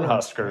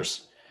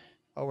Cornhuskers.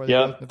 Oh, were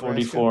they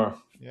 44.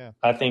 Yeah,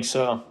 I think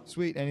so.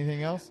 Sweet.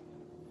 Anything else?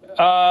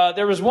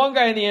 There was one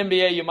guy in the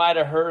NBA, you might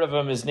have heard of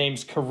him. His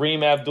name's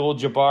Kareem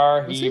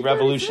Abdul-Jabbar. He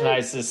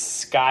revolutionized this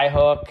sky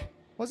hook.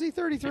 Was he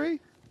 33?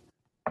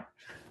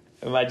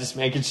 Am I just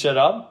making shit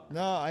up?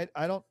 No, I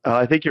don't.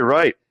 I think you're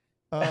right.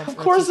 Of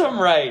course I'm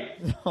right.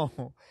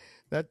 No,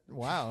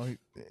 wow.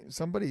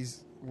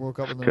 Somebody's woke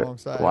up on the wrong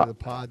side of the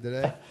pod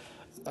today.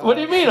 What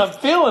do you mean? I'm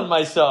feeling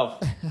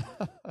myself.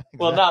 Exactly.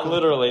 Well, not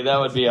literally. That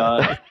would be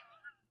odd.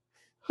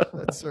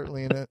 That's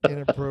certainly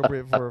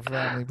inappropriate for a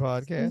family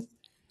podcast.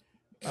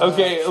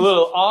 Okay, a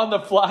little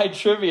on-the-fly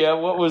trivia.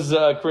 What was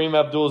Kareem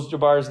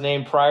Abdul-Jabbar's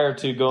name prior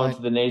to going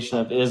to the Nation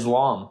of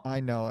Islam?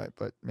 I know it,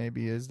 but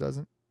maybe his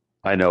doesn't.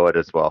 I know it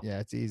as well. Yeah,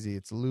 it's easy.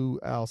 It's Lou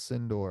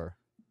Alcindor.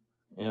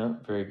 Yeah,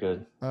 very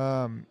good.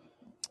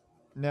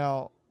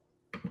 Now,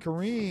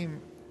 Kareem,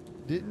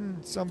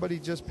 didn't somebody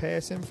just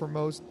pass him for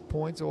most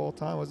points of all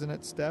time? Wasn't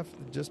it Steph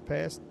that just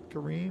passed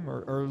Kareem?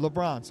 Or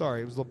LeBron?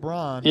 Sorry, it was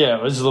LeBron. Yeah,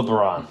 it was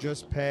LeBron.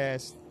 Just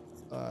passed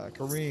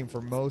Kareem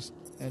for most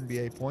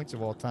NBA points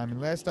of all time.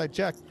 And last I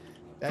checked,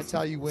 that's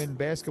how you win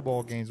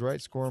basketball games,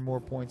 right? Scoring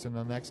more points than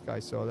the next guy.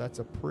 So that's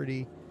a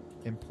pretty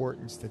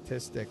important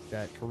statistic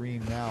that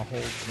Kareem now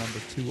holds number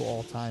 2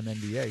 all-time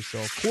NBA. So,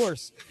 of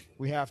course,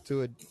 we have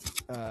to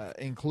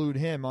include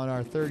him on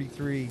our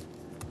 33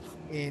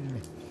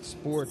 in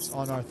sports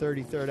on our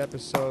 33rd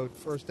episode,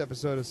 first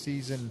episode of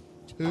season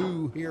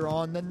 2 here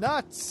on The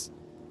Nuts.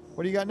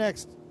 What do you got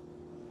next?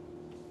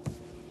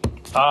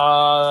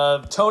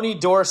 Tony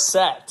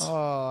Dorsett.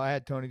 Oh, I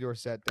had Tony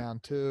Dorsett down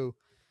too.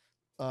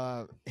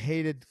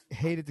 Hated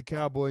the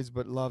Cowboys,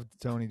 but loved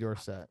Tony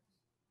Dorsett.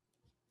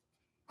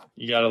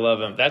 You gotta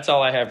love him. That's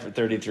all I have for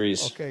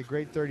 33s. Okay,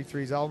 great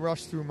 33s. I'll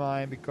rush through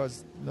mine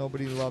because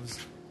nobody loves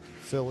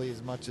Philly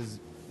as much as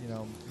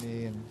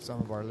me and some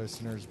of our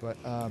listeners. But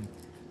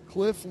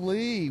Cliff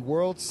Lee,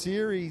 World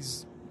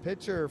Series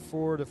pitcher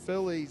for the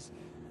Phillies.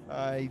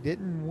 He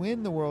didn't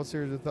win the World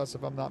Series with us,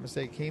 if I'm not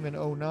mistaken. Came in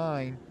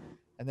 2009.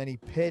 And then he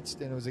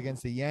pitched, and it was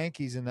against the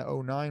Yankees in the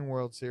 2009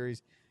 World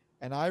Series.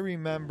 And I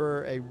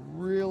remember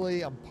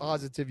I'm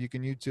positive you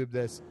can YouTube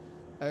this,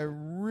 a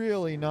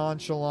really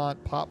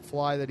nonchalant pop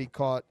fly that he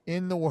caught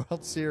in the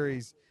World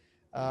Series.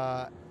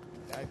 I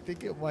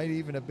think it might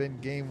even have been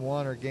Game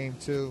 1 or Game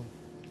 2.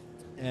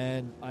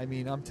 And I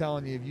mean, I'm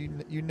telling you, if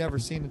you never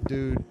seen a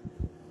dude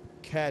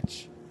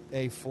catch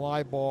a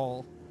fly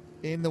ball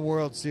in the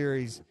World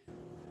Series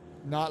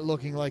not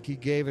looking like he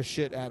gave a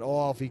shit at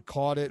all if he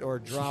caught it or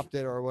dropped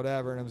it or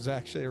whatever. And it was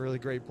actually a really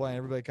great play. And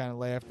everybody kind of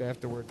laughed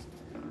afterwards.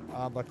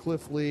 But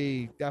Cliff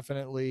Lee,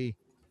 definitely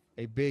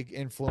a big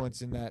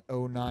influence in that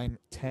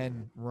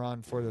 09-10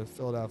 run for the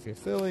Philadelphia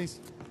Phillies.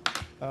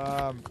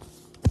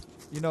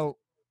 You know,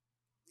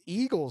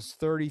 Eagles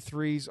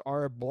 33s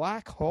are a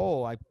black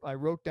hole. I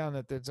wrote down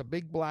that there's a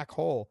big black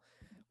hole.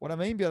 What I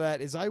mean by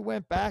that is I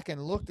went back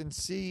and looked and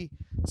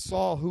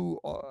saw who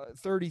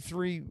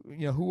 33,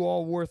 who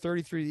all wore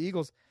 33 the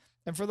Eagles.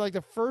 And for like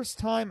the first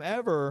time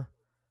ever,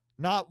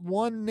 not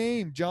one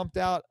name jumped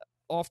out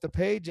off the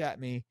page at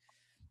me.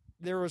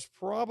 There was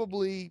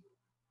probably,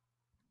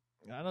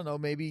 I don't know,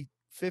 maybe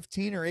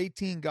 15 or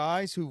 18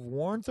 guys who've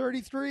worn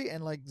 33,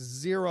 and like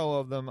zero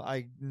of them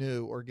I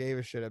knew or gave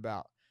a shit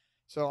about.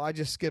 So I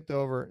just skipped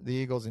over the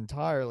Eagles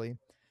entirely.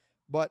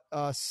 But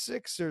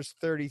Sixers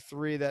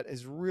 33 that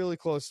is really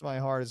close to my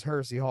heart is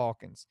Hersey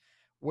Hawkins.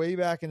 Way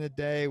back in the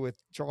day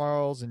with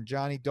Charles and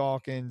Johnny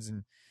Dawkins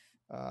and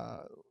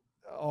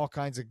all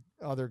kinds of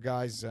other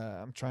guys.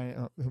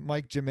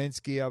 Mike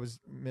Jaminski I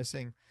was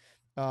missing.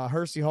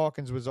 Hersey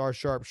Hawkins was our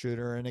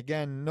sharpshooter. And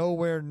again,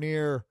 nowhere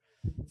near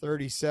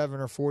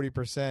 37 or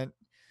 40%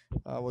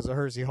 was a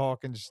Hersey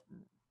Hawkins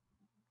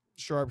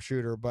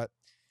sharpshooter. But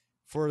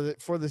for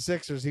the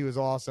Sixers, he was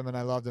awesome, and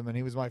I loved him, and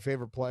he was my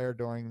favorite player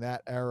during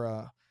that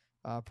era.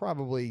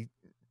 Probably,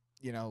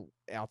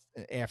 out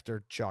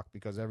after Chuck,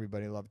 because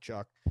everybody loved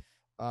Chuck.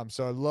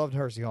 So I loved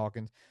Hersey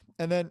Hawkins.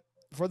 And then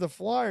for the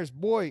Flyers,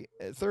 boy,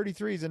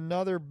 33 is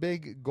another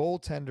big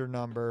goaltender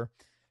number.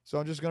 So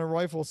I'm just going to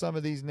rifle some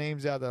of these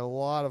names out that a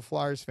lot of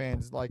Flyers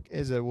fans like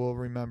Izza will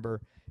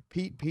remember.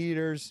 Pete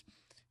Peters,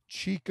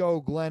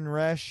 Chico Glenn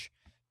Resch,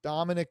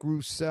 Dominic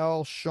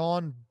Roussel,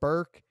 Sean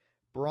Burke,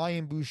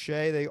 Brian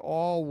Boucher, they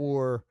all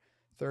wore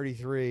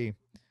 33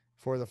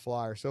 for the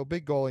Flyers. So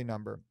big goalie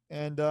number.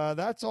 And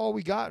that's all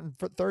we got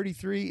for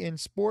 33 in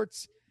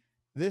sports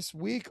this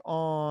week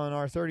on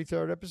our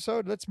 33rd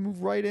episode. Let's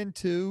move right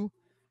into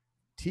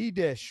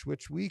TDISH,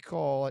 which we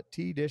call it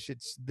TDISH.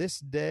 It's this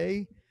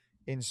day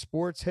in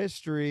sports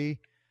history.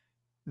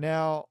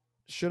 Now,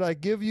 should I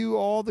give you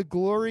all the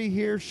glory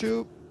here,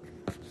 Shoop?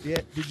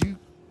 Yeah,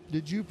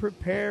 did you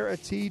prepare a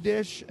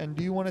TDISH, and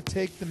do you want to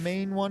take the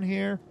main one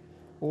here?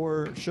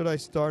 Or should I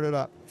start it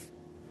up?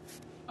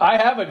 I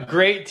have a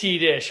great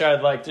TDISH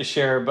I'd like to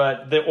share,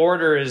 but the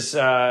order is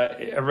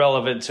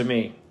irrelevant to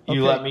me.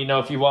 You let me know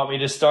if you want me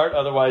to start.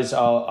 Otherwise,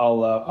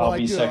 I'll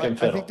be second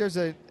fiddle. I think there's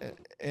an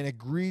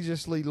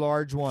egregiously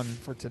large one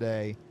for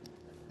today,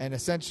 and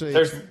essentially,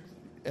 it's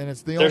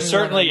the only. There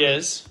certainly one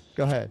is.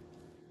 Go ahead.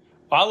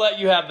 I'll let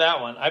you have that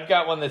one. I've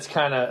got one that's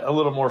kind of a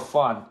little more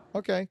fun.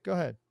 Okay, go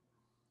ahead.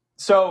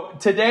 So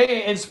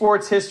today in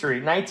sports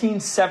history,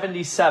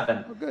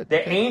 1977,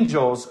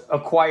 Angels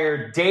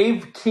acquired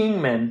Dave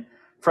Kingman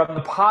from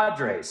the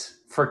Padres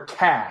for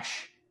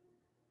cash.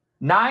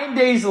 9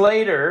 days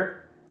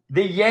later,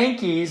 the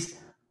Yankees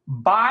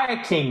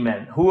buy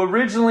Kingman, who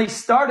originally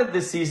started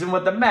the season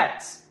with the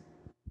Mets.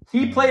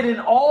 He played in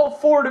all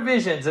four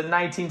divisions in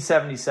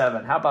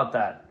 1977. How about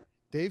that?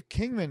 Dave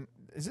Kingman.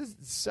 Is this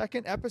the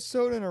second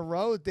episode in a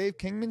row that Dave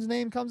Kingman's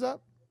name comes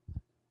up?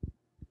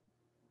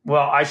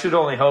 Well, I should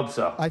only hope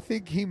so. I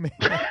think he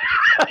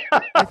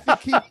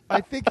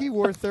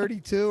wore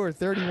 32 or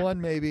 31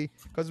 maybe,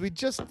 because we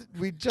just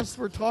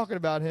were talking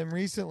about him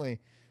recently.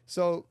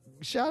 So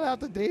shout out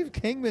to Dave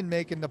Kingman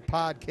making the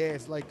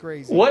podcast like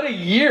crazy. What a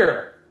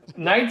year.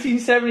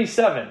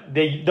 1977.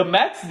 The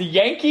Mets, the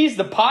Yankees,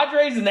 the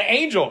Padres, and the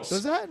Angels.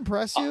 Does that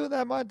impress you?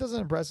 That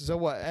doesn't impress you. So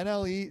what?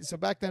 NLE. So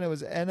back then it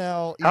was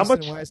NL East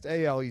and West,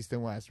 AL East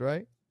and West,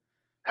 right?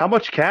 How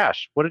much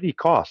cash? What did he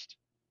cost?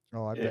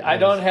 Oh, I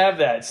don't have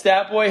that.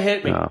 Stat Boy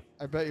hit me. No.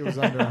 I bet it was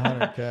under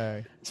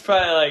 $100K. It's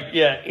probably like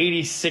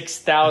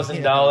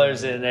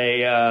 $86,000 in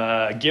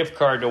a gift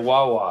card to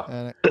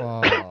Wawa.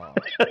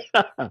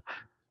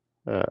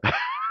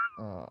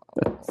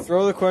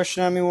 Throw the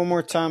question at me one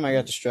more time. I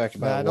got distracted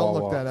by don't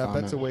look that up.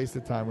 That's a waste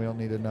of time. We don't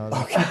need to know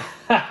that. Okay.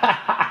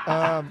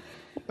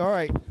 All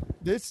right.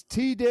 This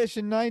TDISH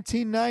in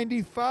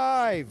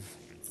 1995.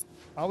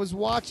 I was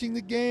watching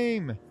the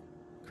game.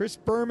 Chris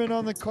Berman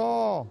on the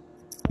call.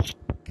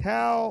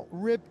 Cal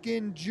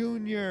Ripken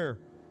Jr.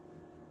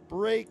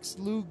 breaks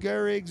Lou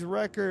Gehrig's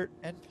record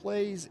and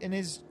plays in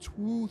his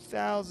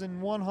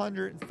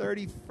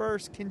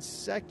 2,131st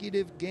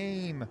consecutive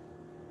game.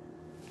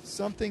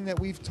 Something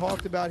that we've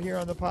talked about here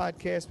on the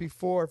podcast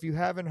before. If you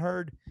haven't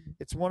heard,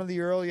 it's one of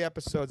the early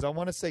episodes. I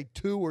want to say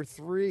 2 or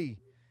 3.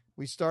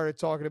 We started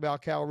talking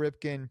about Cal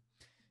Ripken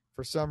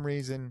for some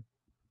reason.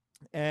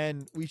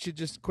 And we should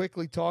just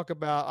quickly talk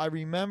about, I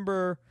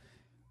remember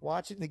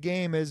watching the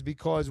game is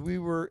because we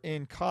were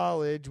in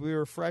college. We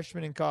were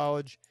freshmen in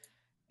college.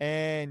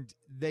 And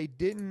they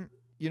didn't,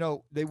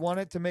 they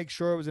wanted to make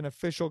sure it was an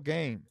official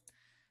game.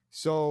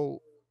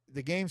 So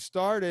the game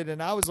started,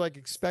 and I was like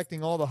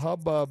expecting all the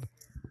hubbub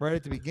right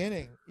at the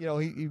beginning,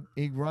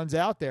 he runs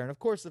out there, and of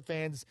course the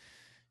fans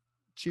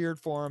cheered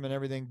for him and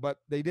everything, but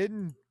they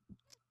didn't,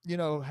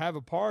 have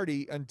a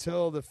party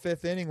until the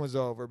 5th inning was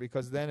over,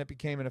 because then it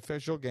became an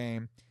official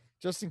game,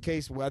 just in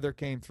case weather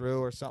came through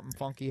or something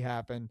funky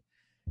happened.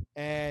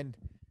 And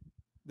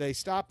they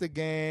stopped the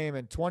game,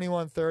 and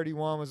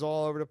 21-31 was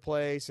all over the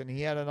place, and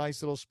he had a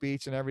nice little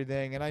speech and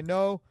everything. And I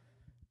know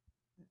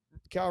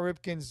Cal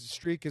Ripken's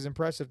streak is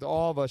impressive to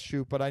all of us,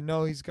 Shoot, but I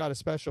know he's got a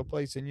special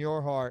place in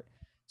your heart.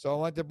 So I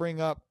want to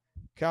bring up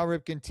Cal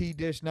Ripken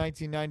TDISH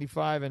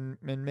 1995 and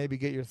maybe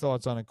get your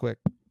thoughts on it quick,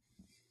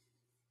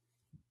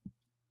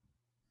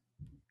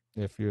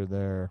 if you're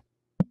there.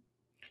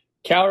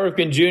 Cal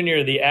Ripken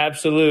Jr., the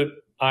absolute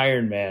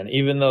Iron Man,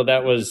 even though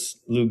that was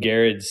Lou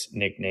Gehrig's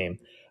nickname.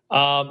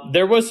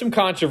 There was some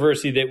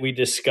controversy that we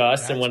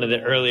discussed in one of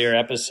the earlier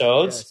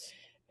episodes, Yes.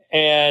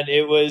 and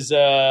it was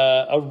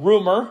a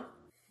rumor.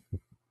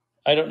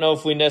 I don't know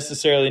if we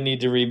necessarily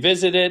need to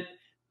revisit it,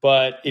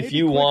 but if Maybe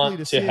you quickly want to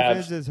to see have,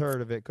 if Iz has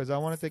heard of it, because I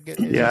wanted to get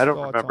his Yeah, I don't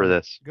thoughts remember on it.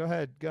 this. Go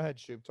ahead,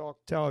 Shoop.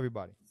 Tell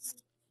everybody.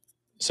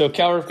 so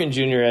Cal Ripken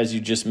Jr., as you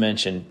just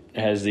mentioned,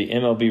 has the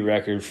MLB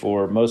record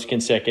for most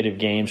consecutive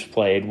games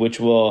played, which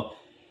will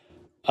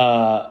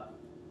probably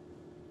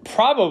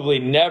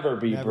never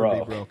be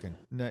broken.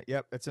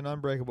 Yep, it's an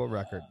unbreakable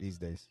record these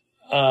days.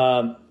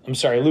 I'm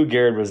sorry, Lou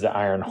Gehrig was the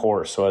Iron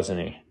Horse,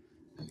 wasn't he?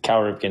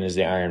 Cal Ripken is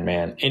the Iron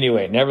Man.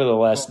 Anyway,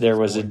 nevertheless, there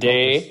was a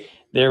day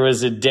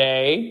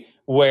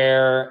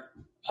where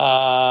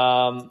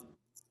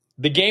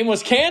the game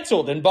was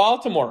canceled in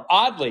Baltimore,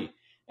 oddly,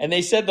 and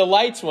they said the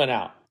lights went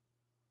out.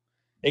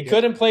 They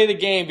couldn't play the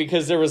game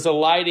because there was a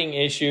lighting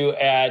issue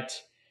at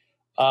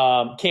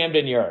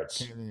Camden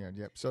Yards.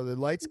 Yep. So the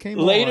lights came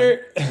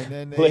later, on, and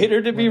then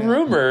later to be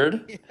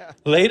rumored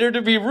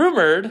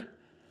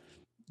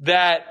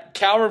that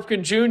Cal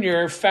Ripken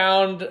Jr.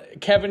 found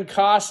Kevin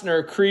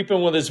Costner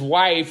creeping with his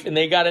wife, and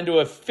they got into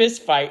a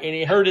fist fight, and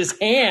he hurt his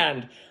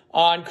hand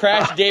on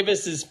Crash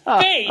Davis's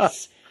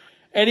face,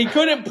 and he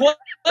couldn't play,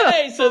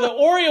 so the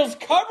Orioles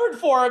covered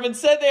for him and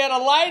said they had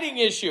a lighting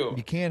issue.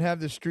 You can't have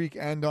the streak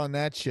end on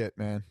that shit,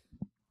 man.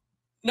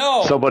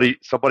 No. Somebody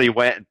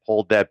went and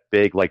pulled that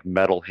big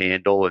metal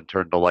handle and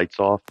turned the lights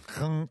off.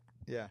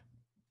 Yeah.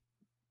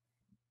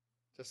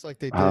 Just like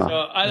they did.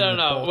 So I don't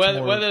know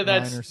whether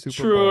that's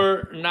true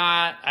or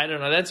not. I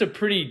don't know. That's a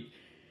pretty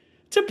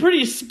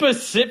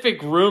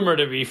specific rumor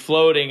to be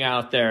floating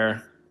out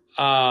there.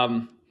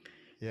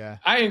 Yeah.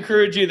 I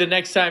encourage you the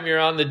next time you're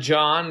on the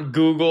John,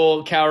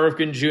 Google Cal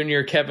Ripken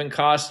Jr. Kevin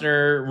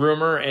Costner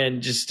rumor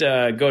and just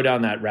go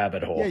down that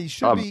rabbit hole. Yeah, you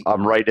should be.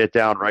 I'm writing it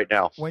down right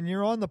now. When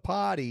you're on the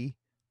potty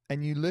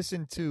and you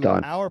listen to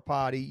our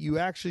potty, you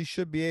actually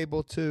should be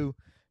able to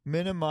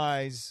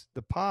minimize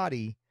the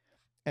potty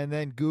and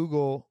then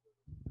Google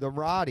the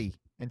Roddy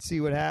and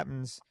see what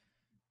happens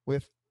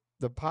with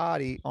the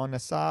potty on the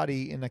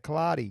Sadi and the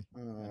Kaladi. I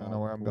don't know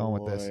where I'm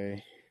going with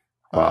this.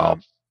 Wow.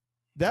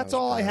 That's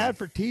all I had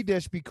for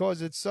T-Dish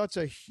because it's such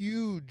a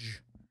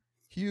huge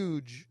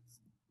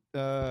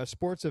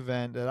sports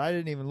event that I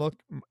didn't even look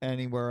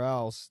anywhere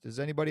else. Does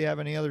anybody have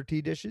any other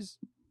T-Dishes?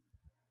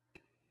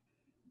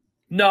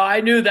 No, I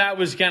knew that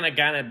was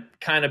gonna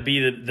kind of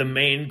be the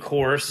main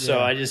course, so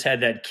I just had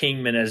that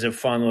Kingman as a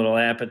fun little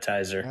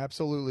appetizer.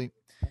 Absolutely.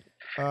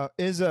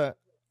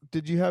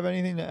 Did you have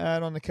anything to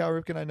add on the Cal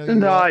Ripken? I know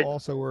you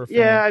also were a fan.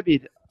 Yeah, I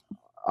mean,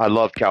 I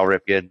love Cal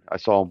Ripken. I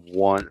saw him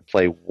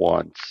play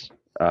once.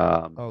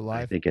 Live?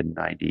 I think in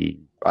 '90.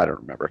 I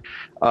don't remember.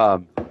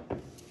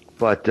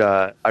 But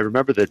I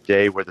remember the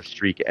day where the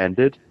streak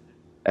ended,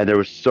 and there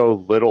was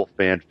so little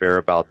fanfare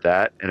about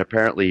that. And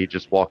apparently, he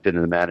just walked into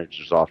the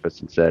manager's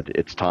office and said,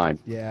 "It's time."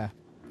 Yeah,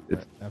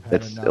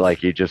 it's like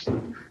he just.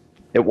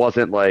 It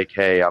wasn't like,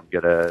 "Hey, I'm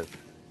gonna,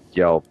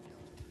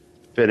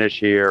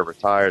 finish here,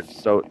 retire."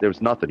 So there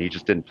was nothing. He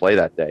just didn't play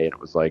that day, and it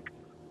was like,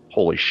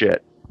 holy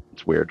shit,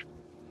 it's weird.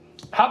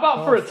 How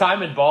about for a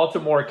time in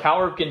Baltimore, Cal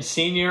Ripken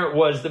Sr.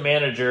 was the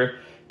manager,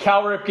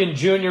 Cal Ripken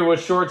Jr.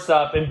 was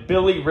shortstop, and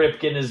Billy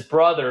Ripken, his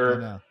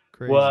brother,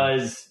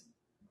 was...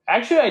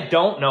 Actually, I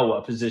don't know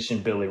what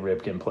position Billy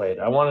Ripken played.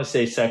 I want to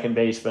say second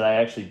base, but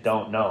I actually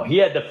don't know. He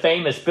had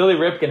Billy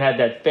Ripken had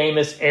that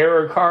famous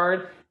error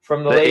card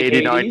from the late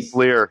 89 80s.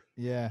 Fleer.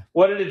 Yeah.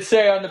 What did it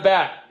say on the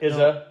back,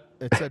 Izza?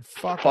 It said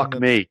fuck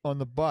me on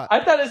the butt. I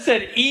thought it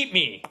said eat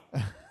me.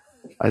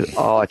 I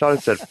thought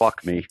it said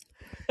fuck me.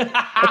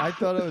 I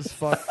thought it was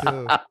fuck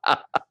too.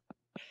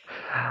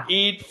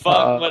 Eat,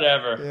 fuck,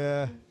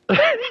 whatever. Yeah.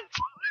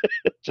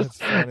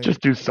 just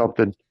do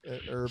something.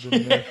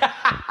 Urban myth.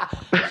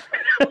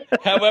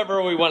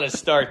 However we want to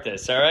start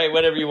this, all right?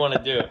 Whatever you want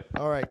to do.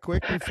 All right,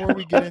 quick before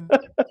we get into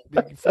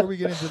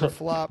the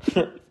flop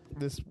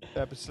this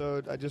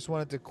episode, I just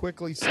wanted to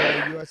quickly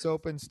say U.S.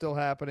 Open still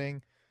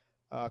happening.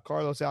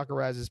 Carlos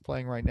Alcaraz is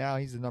playing right now.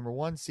 He's the number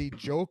 1 seed.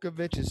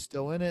 Djokovic is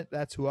still in it.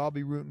 That's who I'll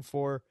be rooting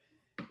for.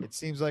 It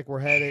seems like we're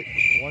headed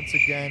once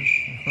again.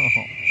 Oh,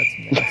 that's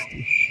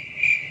nasty.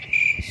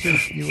 Shoot,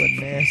 you a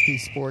nasty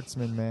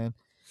sportsman, man.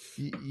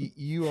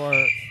 You are.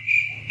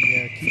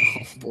 Yeah,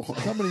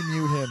 somebody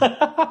mute him.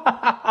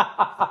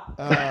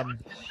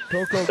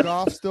 Coco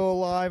Gauff's still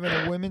alive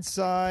in the women's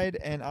side,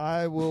 and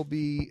I will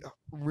be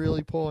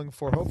really pulling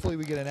for. Hopefully,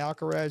 we get an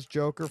Alcaraz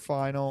Joker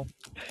final.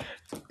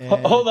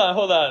 And, hold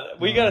on.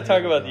 We got to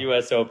talk about the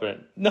U.S.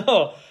 Open.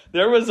 No,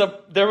 there was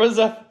a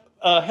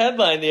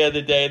headline the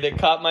other day that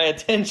caught my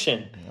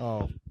attention.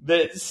 Oh,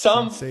 that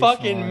some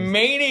fucking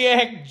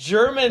maniac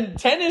German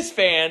tennis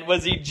fan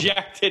was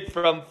ejected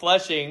from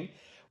Flushing.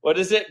 What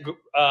is it?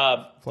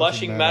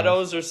 Flushing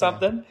Meadows or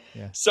something.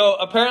 Yeah. So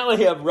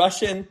apparently a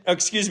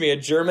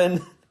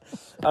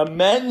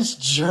men's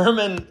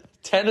German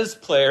tennis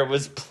player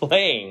was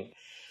playing,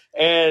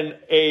 and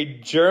a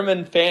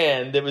German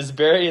fan that was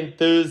very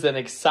enthused and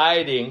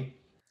excited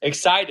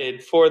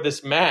for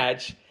this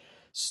match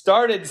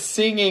started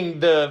singing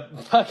the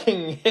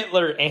fucking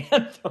Hitler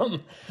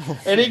anthem,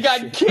 and he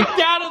got kicked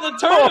out of the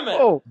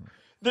tournament.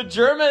 The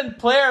German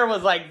player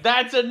was like,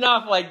 "That's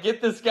enough! Like,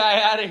 get this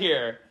guy out of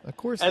here." Of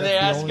course, and that's they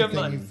the asked only him,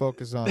 thing you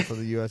focus on for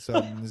the U.S.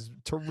 Open is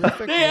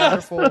terrific,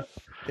 wonderful,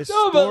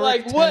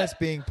 historic tennis what?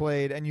 being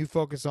played, and you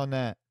focus on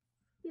that.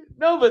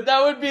 No, but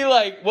that would be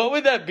like, what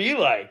would that be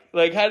like?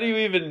 Like, how do you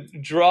even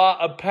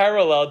draw a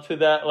parallel to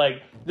that?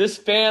 Like, this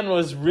fan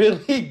was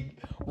really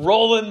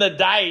rolling the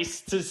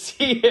dice to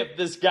see if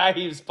this guy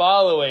he was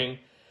following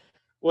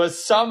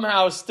was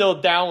somehow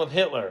still down with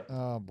Hitler.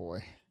 Oh,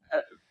 boy.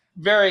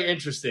 Very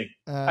interesting.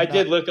 I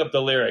did look up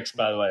the lyrics,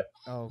 by the way.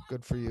 Oh,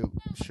 good for you,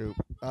 Shoop.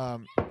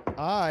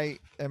 I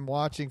am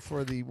watching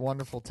for the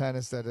wonderful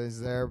tennis that is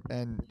there,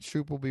 and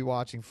Shoop will be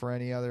watching for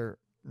any other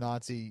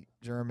Nazi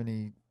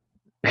Germany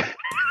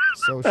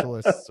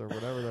socialists or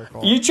whatever they're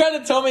called. You trying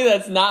to tell me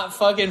that's not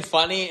fucking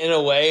funny in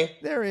a way?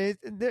 There is.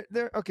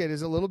 Okay,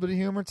 there's a little bit of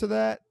humor to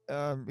that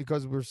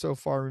because we're so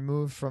far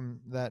removed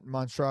from that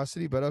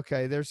monstrosity. But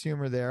okay, there's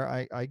humor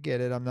there. I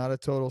get it. I'm not a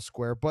total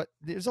square. But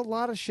there's a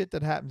lot of shit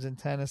that happens in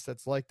tennis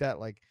that's like that.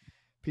 Like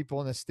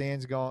people in the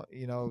stands going,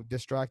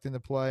 distracting the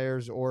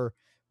players. Or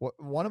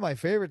one of my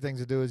favorite things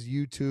to do is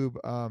YouTube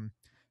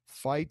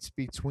fights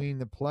between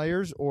the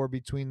players or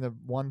between the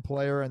one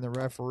player and the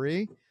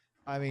referee.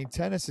 I mean,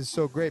 tennis is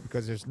so great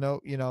because there's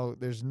no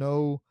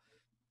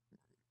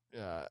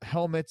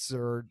helmets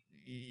or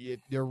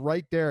they're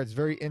right there. It's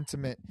very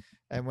intimate.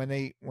 And when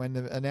the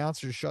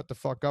announcers shut the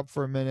fuck up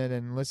for a minute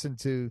and listen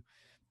to,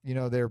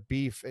 their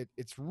beef,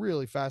 it's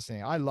really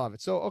fascinating. I love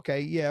it. So,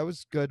 okay. Yeah, it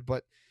was good.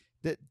 But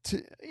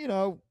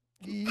you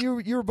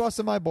were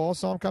busting my ball.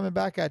 So I'm coming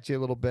back at you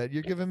a little bit.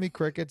 You're giving me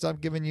crickets. I'm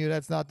giving you,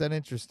 that's not that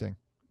interesting.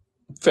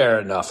 Fair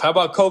enough. How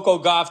about Coco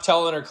Gauff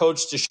telling her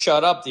coach to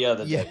shut up the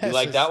other day? Yes, you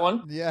like that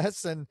one?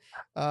 Yes. And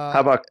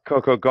how about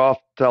Coco Gauff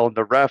telling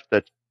the ref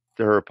that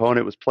her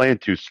opponent was playing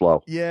too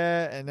slow?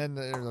 Yeah, and then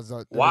there was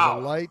a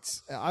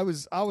lights. I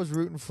was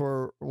rooting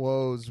for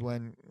Woes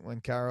when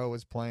Caro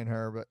was playing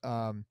her, but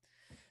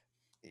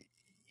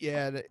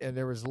yeah, and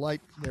there was a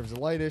light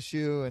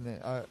issue, and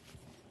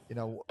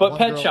But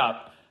Pet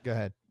Shop, go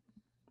ahead.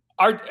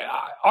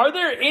 Are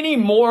there any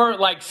more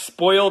like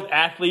spoiled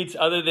athletes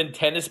other than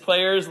tennis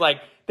players? Like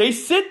they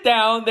sit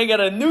down, they get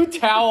a new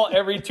towel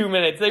every 2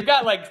 minutes. They've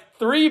got like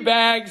 3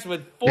 bags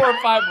with 4 or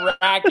 5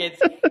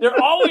 rackets.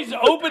 They're always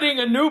opening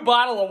a new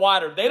bottle of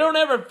water. They don't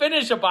ever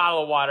finish a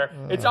bottle of water.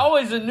 It's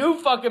always a new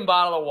fucking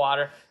bottle of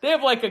water. They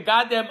have like a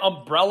goddamn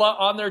umbrella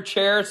on their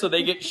chair so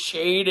they get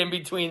shade in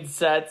between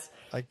sets.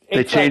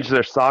 They change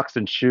their socks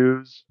and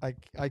shoes. I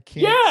can't.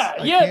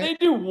 Yeah, they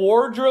do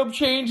wardrobe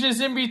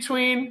changes in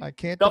between. I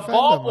can't. The defend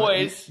ball them.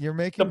 boys. You're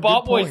making the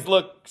ball good boys point.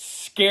 look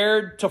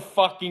scared to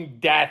fucking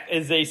death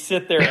as they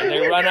sit there and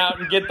they run out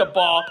and get the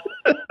ball.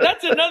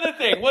 That's another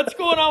thing. What's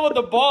going on with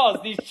the balls?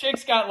 These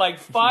chicks got like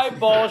 5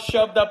 balls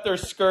shoved up their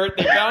skirt.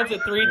 They bounce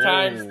it 3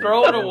 times,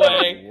 throw it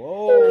away.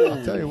 Whoa!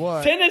 I'll tell you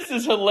what. Tennis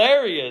is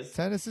hilarious.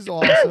 Tennis is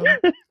awesome.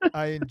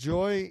 I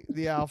enjoy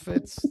the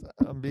outfits.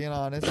 I'm being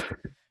honest.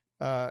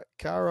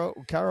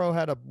 Caro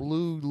had a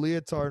blue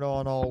leotard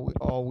on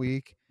all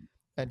week,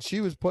 and she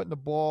was putting the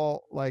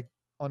ball like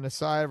on the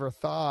side of her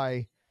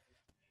thigh.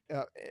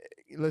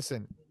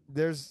 Listen,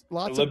 there's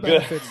lots of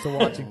benefits to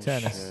watching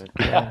tennis.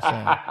 You know what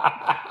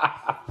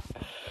I'm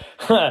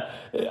saying?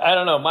 I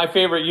don't know. My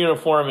favorite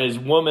uniform is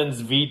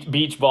women's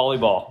beach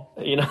volleyball.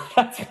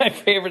 That's my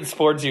favorite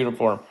sports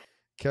uniform.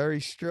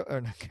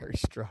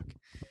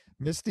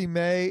 Misty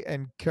May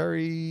and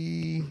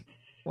Kerry.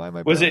 Why am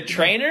I? Was it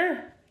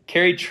Trainer?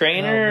 Carrie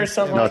Trainer or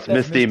something like that? No,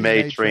 it's Misty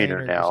May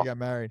Trainer now. She got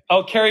married.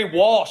 Oh, Carrie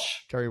Walsh.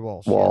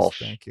 Yes,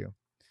 thank you.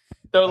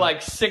 They're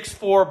like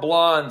 6'4"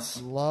 blondes.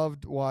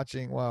 Loved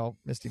watching. Well,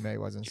 Misty May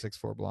wasn't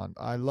 6'4" blonde.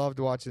 I loved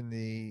watching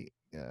the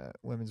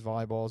women's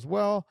volleyball as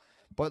well.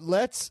 But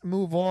let's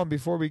move on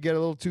before we get a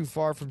little too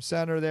far from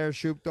center there,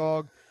 Shoop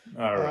Dog.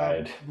 All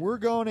right. We're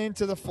going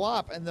into the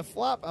flop. And the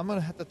flop, I'm going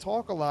to have to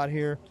talk a lot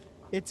here.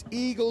 It's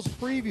Eagles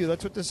preview.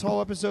 That's what this whole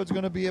episode is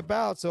going to be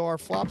about. So our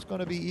flop's going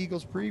to be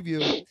Eagles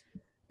preview.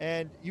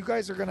 And you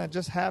guys are going to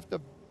just have to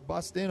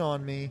bust in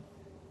on me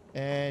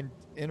and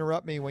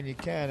interrupt me when you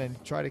can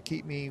and try to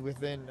keep me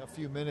within a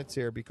few minutes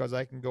here because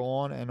I can go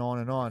on and on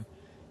and on.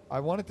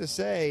 I wanted to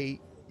say,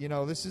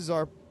 this is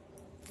our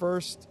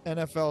first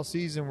NFL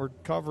season we're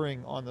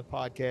covering on the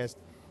podcast.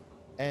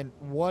 And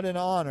what an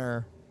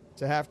honor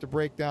to have to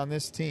break down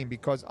this team,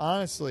 because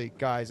honestly,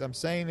 guys, I'm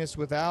saying this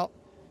without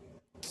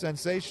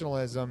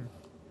sensationalism.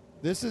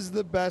 This is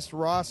the best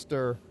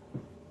roster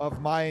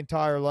of my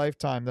entire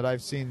lifetime that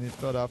I've seen the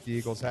Philadelphia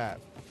Eagles have.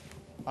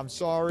 I'm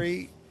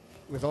sorry,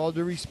 with all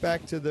due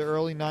respect to the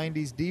early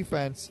 90s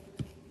defense,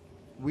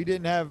 we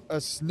didn't have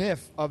a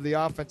sniff of the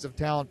offensive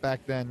talent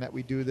back then that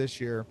we do this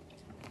year.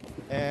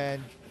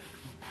 And,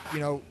 you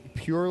know,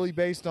 purely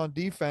based on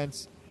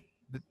defense,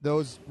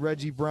 those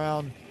Reggie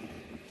White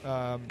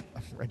and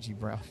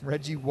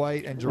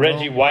Jerome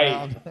Reggie White.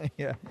 Brown,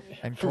 yeah,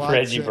 and Clyde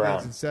Reggie Simmons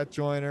Brown. and Seth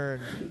Joyner,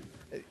 and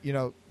you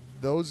know,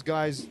 those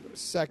guys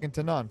second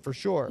to none for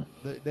sure.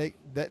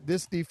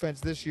 This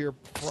defense this year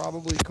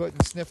probably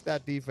couldn't sniff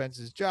that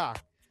defense's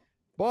jock.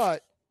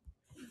 But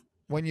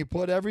when you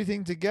put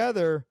everything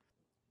together,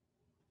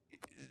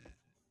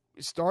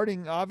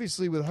 starting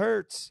obviously with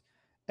Hurts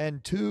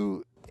and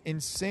two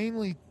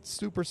insanely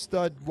super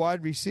stud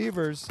wide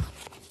receivers,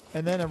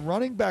 and then a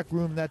running back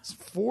room that's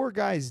four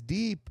guys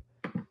deep.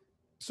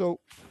 So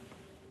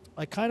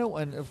I kind of,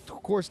 and of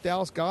course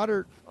Dallas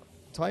Goedert,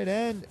 tight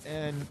end,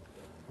 and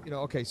you know,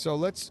 okay, so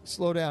let's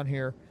slow down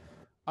here.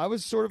 I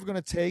was sort of going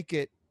to take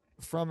it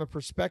from a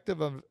perspective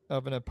of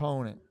an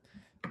opponent,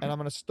 and I'm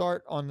going to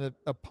start on the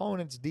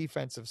opponent's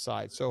defensive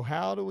side. So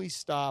how do we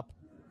stop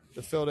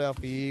the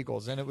Philadelphia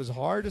Eagles? And it was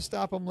hard to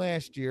stop them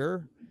last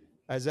year,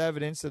 as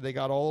evidence that they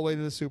got all the way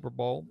to the Super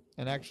Bowl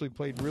and actually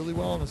played really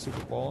well in the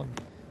Super Bowl,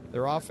 and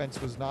their offense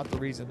was not the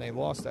reason they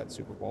lost that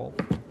Super Bowl.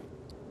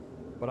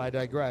 But I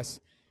digress.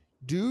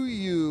 Do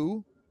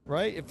you,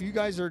 right, if you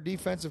guys are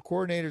defensive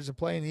coordinators and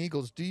playing the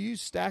Eagles, do you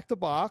stack the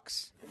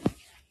box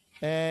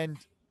and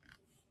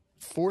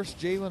force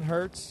Jalen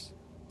Hurts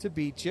to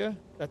beat you?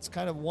 That's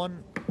kind of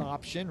one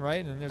option,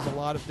 right? And there's a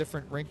lot of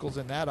different wrinkles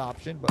in that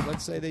option, but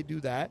let's say they do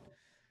that.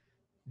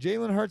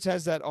 Jalen Hurts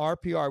has that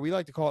RPR. We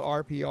like to call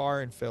it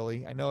RPR in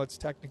Philly. I know it's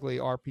technically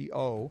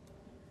RPO,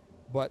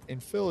 but in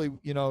Philly,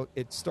 you know,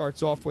 it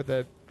starts off with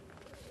an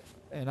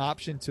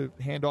option to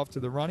hand off to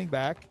the running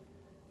back,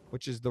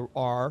 which is the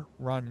R,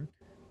 run,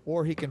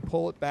 or he can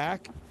pull it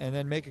back and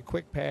then make a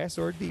quick pass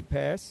or a deep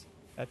pass.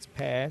 That's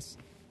pass.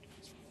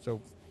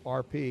 So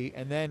RP.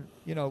 And then,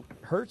 you know,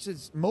 Hurts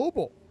is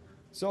mobile.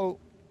 So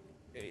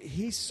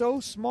he's so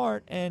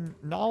smart and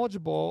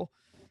knowledgeable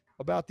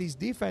about these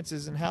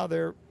defenses and how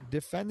they're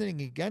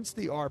defending against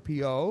the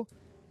RPO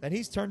that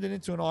he's turned it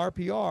into an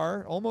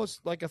RPR,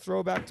 almost like a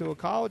throwback to a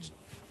college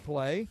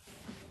play.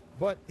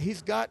 But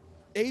he's got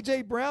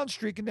A.J. Brown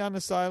streaking down the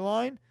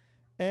sideline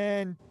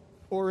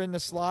or in the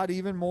slot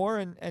even more,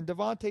 and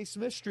Devontae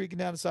Smith streaking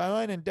down the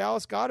sideline, and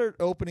Dallas Goedert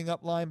opening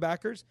up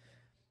linebackers.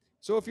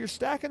 So if you're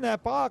stacking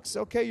that box,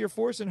 okay, you're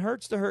forcing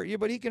Hurts to hurt you,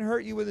 but he can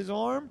hurt you with his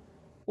arm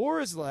or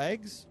his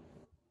legs.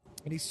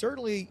 And he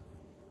certainly,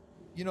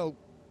 you know,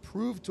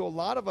 proved to a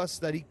lot of us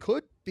that he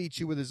could beat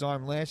you with his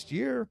arm last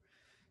year.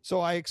 So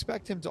I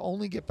expect him to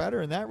only get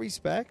better in that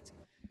respect.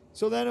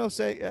 So then he'll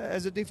say,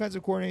 as a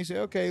defensive coordinator, say,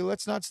 okay,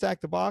 let's not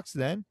stack the box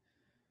then.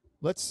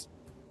 Let's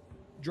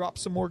drop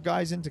some more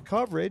guys into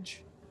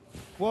coverage.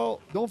 Well,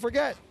 don't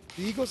forget,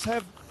 the Eagles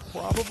have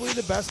probably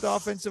the best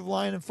offensive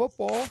line in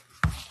football.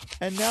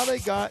 And now they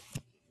got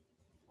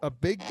a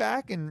big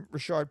back in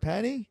Rashard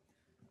Penny.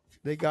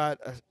 They got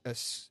a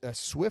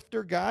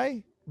swifter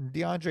guy,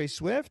 DeAndre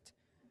Swift.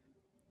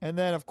 And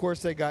then, of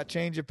course, they got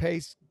change of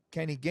pace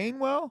Kenny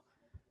Gainwell.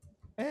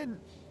 And,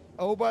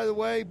 oh, by the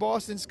way,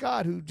 Boston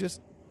Scott, who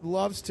just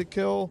loves to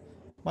kill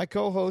my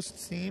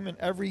co-host's team in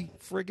every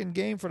friggin'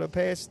 game for the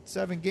past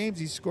 7 games.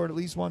 He's scored at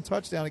least 1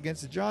 touchdown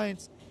against the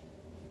Giants.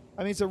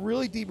 I mean, it's a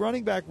really deep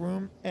running back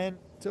room. And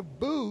to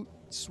boot,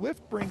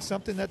 Swift brings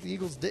something that the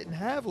Eagles didn't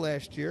have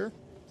last year.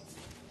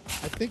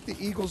 I think the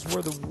Eagles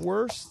were the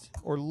worst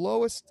or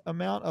lowest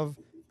amount of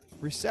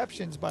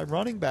receptions by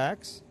running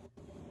backs.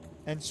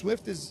 And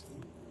Swift is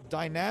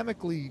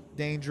dynamically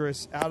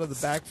dangerous out of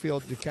the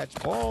backfield to catch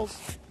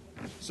balls.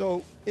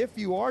 So if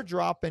you are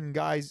dropping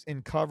guys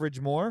in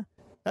coverage more,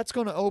 that's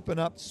going to open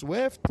up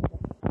Swift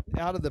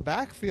out of the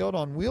backfield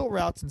on wheel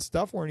routes and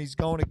stuff when he's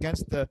going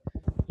against the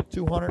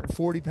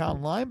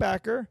 240-pound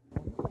linebacker.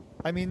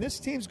 I mean, this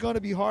team's going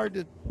to be hard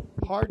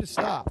to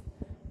stop.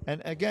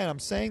 And again, I'm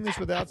saying this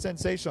without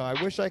sensation.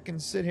 I wish I can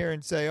sit here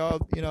and say, oh,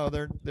 you know,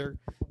 they're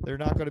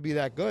not going to be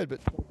that good. But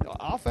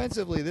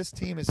offensively, this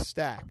team is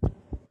stacked.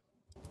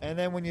 And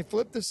then when you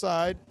flip the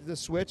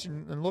switch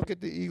and look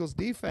at the Eagles'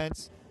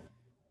 defense,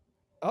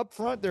 up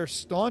front they're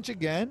staunch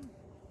again,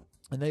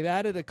 and they've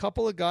added a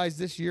couple of guys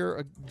this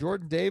year.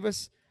 Jordan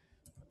Davis,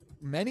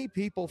 many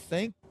people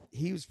think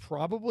he was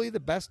probably the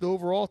best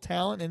overall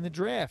talent in the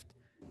draft.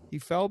 He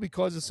fell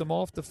because of some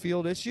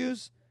off-the-field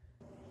issues,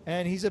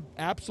 and he's an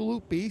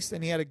absolute beast,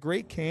 and he had a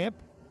great camp.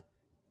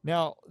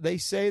 Now, they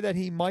say that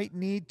he might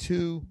need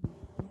to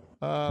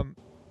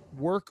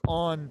work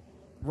on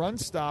run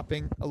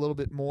stopping a little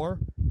bit more,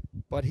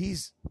 but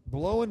he's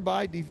blowing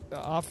by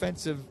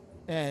offensive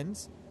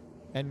ends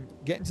and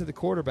getting to the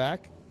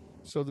quarterback,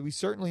 so that we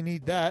certainly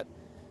need that.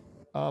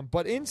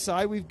 But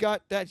inside, we've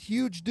got that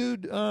huge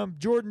dude,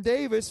 Jordan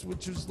Davis,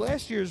 which was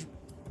last year's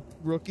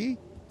rookie.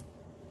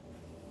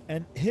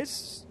 And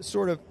his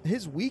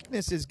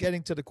weakness is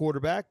getting to the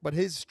quarterback, but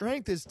his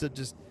strength is to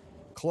just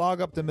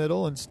clog up the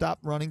middle and stop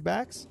running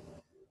backs.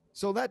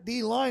 So that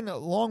D line,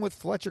 along with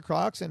Fletcher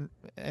Cox and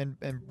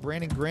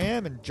Brandon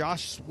Graham and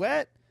Josh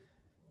Sweat,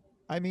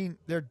 I mean,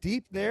 they're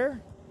deep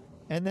there.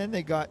 And then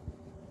they got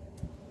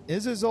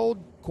Iz's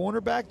old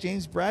cornerback,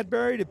 James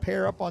Bradbury, to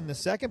pair up on the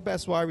second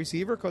best wide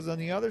receiver, because on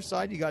the other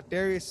side you got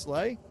Darius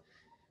Slay.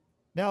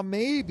 Now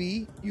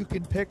maybe you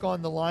can pick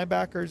on the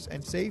linebackers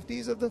and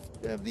safeties of the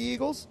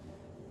Eagles,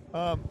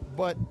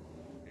 but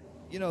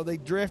they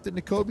drafted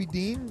Nakobe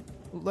Dean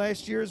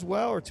last year as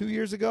well, or 2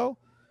 years ago,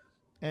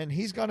 and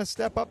he's going to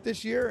step up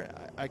this year.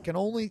 I can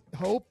only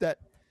hope that.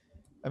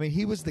 I mean,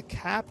 he was the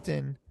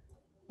captain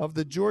of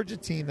the Georgia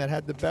team that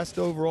had the best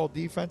overall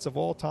defense of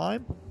all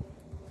time,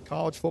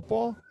 college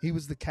football. He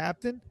was the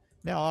captain.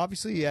 Now,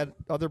 obviously, he had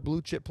other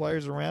blue chip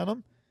players around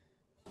him.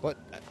 But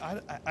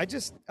I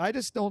just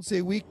don't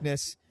see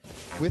weakness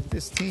with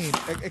this team,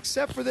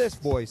 except for this,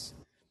 boys.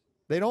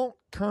 They don't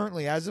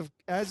currently, as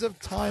of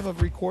time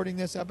of recording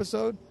this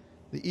episode,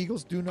 the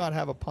Eagles do not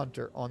have a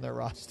punter on their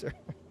roster.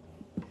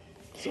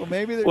 So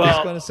maybe they're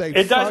just going to say,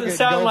 it doesn't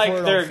sound like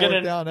they're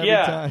going to.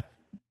 Yeah. Time.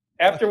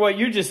 After what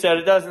you just said,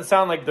 it doesn't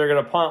sound like they're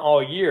going to punt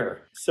all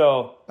year.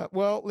 So,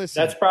 well,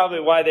 listen, that's probably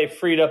why they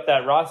freed up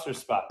that roster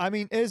spot. I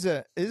mean,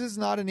 Iz's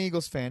not an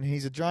Eagles fan.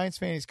 He's a Giants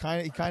fan. He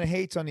kind of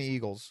hates on the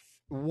Eagles.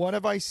 What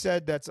have I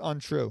said that's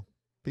untrue?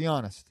 Be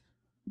honest.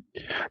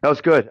 That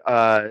was good.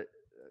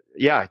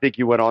 Yeah, I think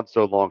you went on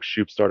so long,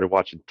 Shoop started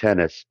watching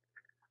tennis.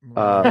 Dude,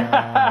 my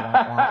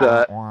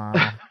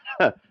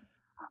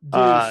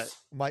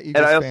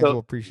Eagles fans will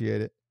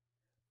appreciate it.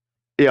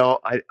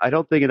 I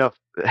don't think enough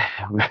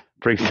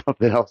bring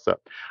something else up.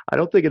 I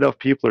don't think enough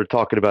people are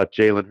talking about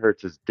Jalen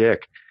Hurts'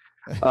 dick.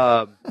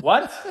 What?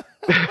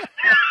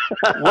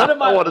 What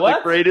am I? One of the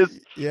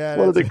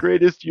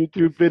greatest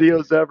YouTube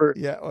videos ever.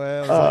 Yeah,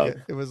 well,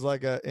 it was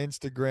like a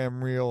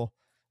Instagram reel.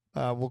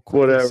 We'll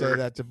quickly say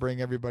that to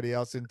bring everybody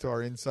else into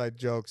our inside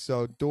joke.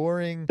 So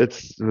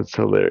it's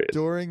hilarious.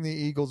 During the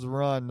Eagles'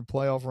 run, the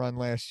playoff run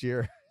last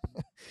year,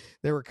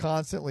 there were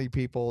constantly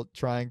people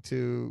trying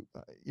to,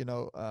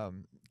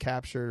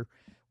 capture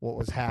what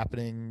was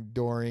happening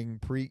during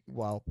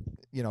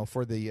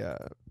for the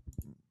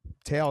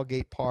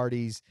tailgate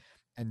parties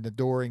and the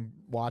during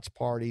watch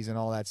parties and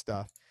all that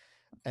stuff.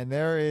 And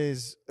there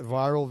is a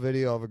viral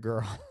video of a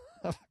girl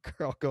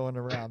going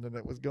around, and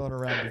it was going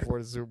around before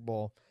the Super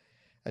Bowl.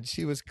 And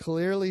she was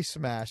clearly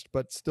smashed,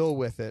 but still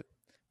with it,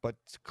 but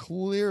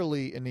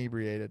clearly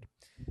inebriated.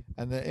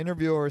 And the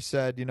interviewer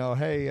said,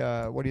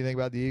 hey, what do you think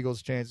about the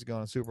Eagles' chance of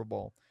going to Super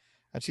Bowl?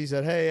 And she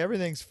said, hey,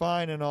 everything's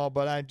fine and all,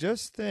 but I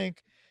just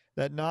think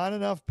that not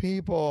enough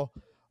people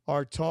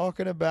are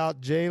talking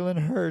about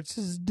Jalen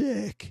Hurts'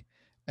 dick.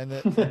 And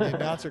the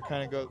announcer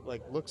kind of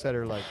looks at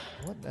her like,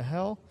 what the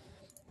hell?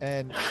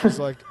 And she's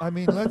like, I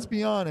mean, let's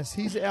be honest.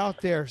 He's out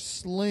there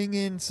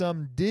slinging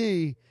some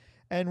D,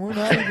 and we're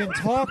not even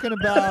talking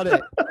about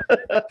it.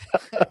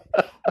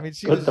 I mean,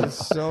 she was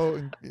just so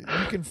 –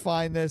 you can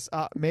find this.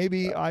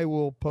 Maybe I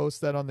will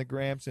post that on the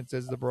gram since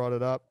Izza brought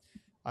it up.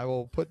 I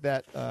will put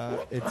that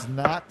it's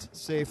not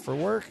safe for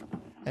work,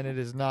 and it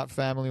is not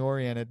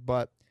family-oriented,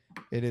 but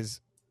it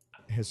is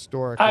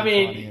historically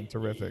funny and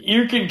terrific.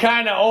 You can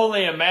kind of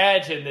only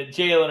imagine that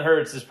Jalen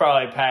Hurts is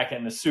probably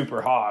packing the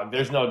super hog.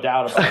 There's no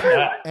doubt about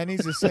that. And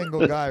he's a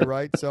single guy,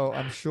 right? So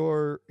I'm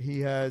sure he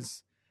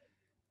has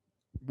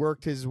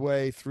worked his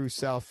way through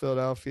South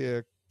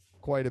Philadelphia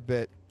quite a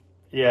bit.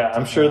 Yeah,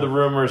 I'm sure the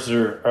rumors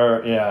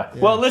are.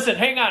 Well, listen,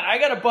 hang on. I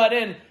got to butt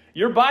in.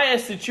 You're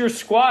biased. It's your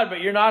squad,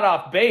 but you're not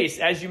off base.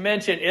 As you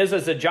mentioned,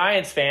 Izza's a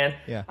Giants fan.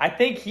 Yeah. I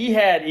think he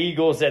had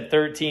Eagles at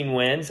 13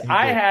 wins.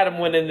 I had him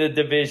winning the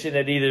division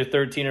at either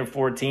 13 or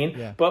 14.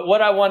 Yeah. But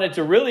what I wanted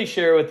to really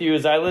share with you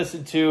is I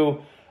listened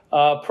to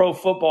Pro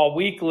Football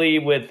Weekly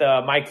with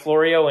Mike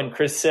Florio and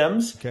Chris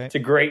Sims. Okay. It's a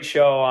great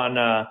show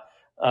on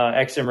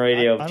XM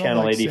Radio, I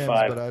Channel 85.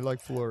 Sims, but I like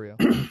Florio.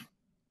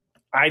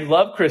 I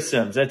love Chris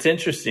Sims. That's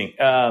interesting.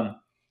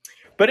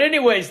 But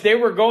anyways, they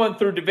were going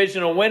through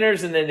divisional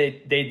winners, and then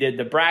they did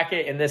the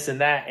bracket and this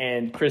and that,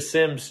 and Chris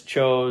Sims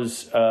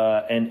chose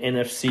an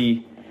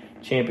NFC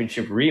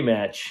championship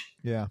rematch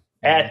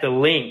at the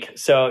Link.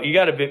 So you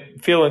got to be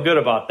feeling good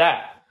about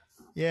that.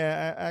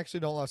 Yeah, I actually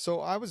don't love. So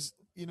I was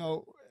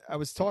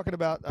talking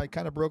about, I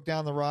kind of broke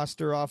down the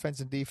roster, offense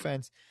and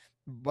defense,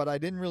 but I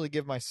didn't really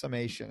give my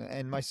summation.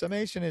 And my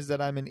summation is that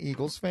I'm an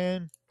Eagles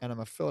fan and I'm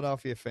a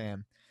Philadelphia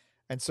fan.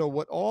 And so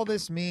what all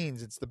this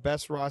means, it's the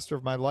best roster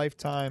of my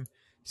lifetime,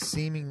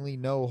 seemingly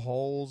no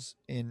holes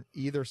in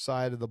either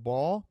side of the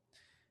ball,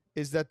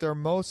 is that they're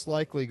most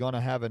likely going to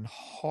have a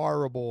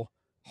horrible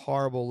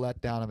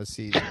letdown of a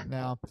season.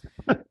 Now,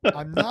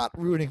 I'm not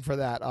rooting for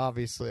that,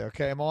 obviously,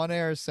 okay? I'm on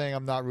air saying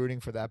I'm not rooting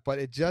for that, but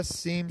it just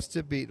seems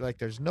to be like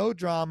there's no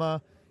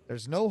drama,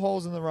 there's no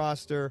holes in the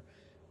roster.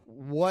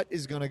 What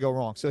is going to go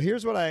wrong? So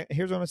here's what I'm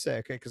going to say,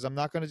 okay, because I'm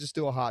not going to just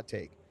do a hot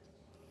take.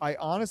 I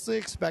honestly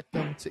expect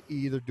them to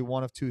either do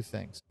one of two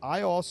things.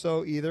 I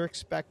also either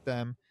expect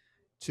them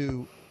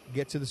to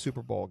get to the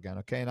Super Bowl again,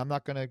 okay? And I'm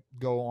not going to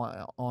go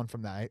on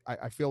from that.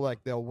 I feel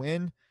like they'll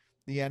win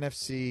the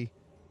NFC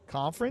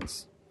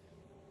conference,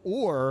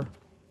 or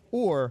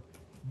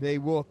they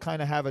will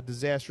kind of have a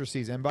disastrous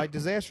season. And by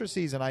disastrous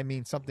season, I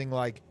mean something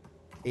like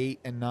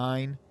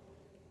 8-9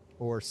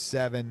 or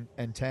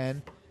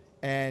 7-10,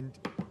 and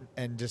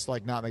just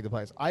like not make the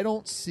playoffs. I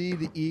don't see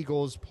the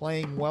Eagles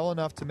playing well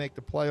enough to make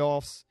the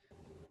playoffs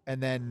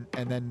and then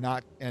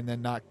not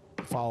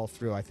follow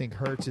through. I think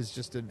Hurts is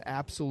just an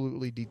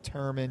absolutely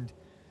determined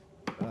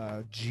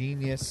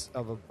genius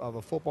of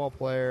a football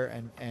player,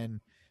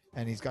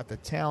 and he's got the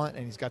talent,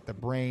 and he's got the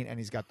brain, and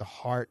he's got the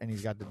heart, and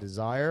he's got the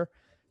desire.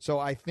 So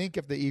I think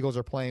if the Eagles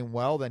are playing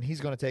well, then he's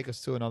going to take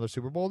us to another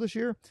Super Bowl this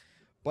year.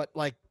 But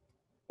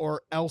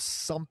or else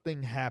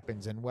something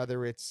happens, and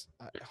whether it's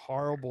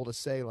horrible to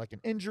say, like an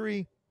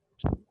injury,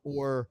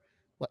 or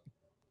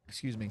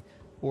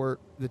or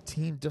the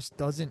team just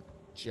doesn't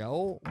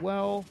gel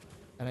well.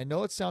 And I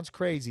know it sounds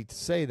crazy to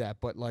say that,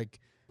 but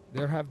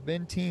there have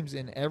been teams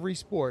in every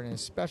sport, and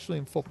especially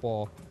in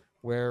football,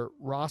 where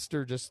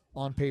roster just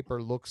on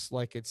paper looks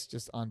like it's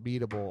just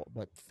unbeatable,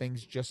 but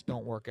things just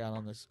don't work out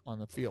on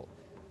the field.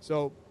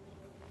 So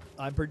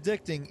I'm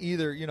predicting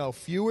either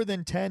fewer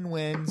than 10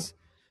 wins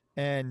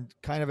and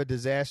kind of a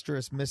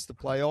disastrous miss the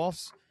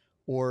playoffs,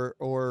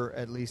 or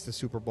at least a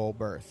Super Bowl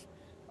berth.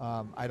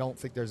 I don't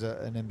think there's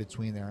an in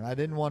between there, and I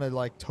didn't want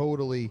to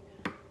totally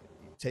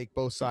take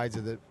both sides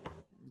of the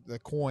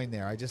coin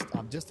there.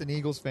 I'm just an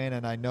Eagles fan,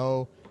 and I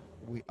know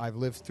I've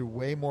lived through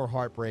way more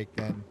heartbreak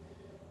than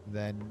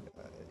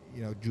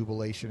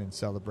jubilation and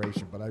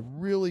celebration. But I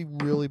really,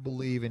 really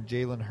believe in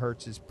Jalen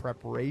Hurts'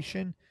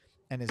 preparation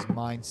and his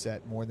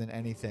mindset more than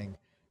anything.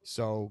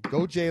 So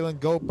go Jalen,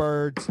 go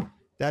Birds.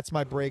 That's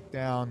my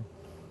breakdown.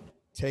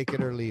 Take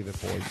it or leave it,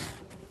 boys.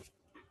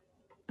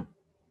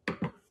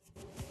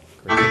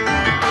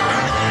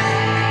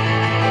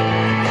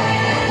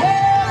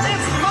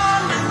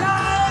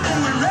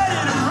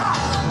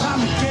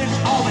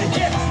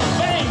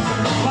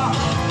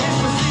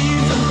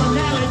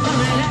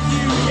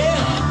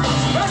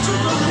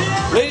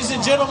 Ladies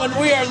and gentlemen,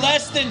 we are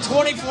less than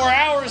 24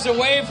 hours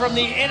away from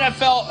the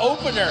NFL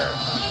opener.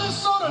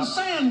 Minnesota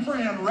San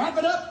Fran, wrap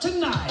it up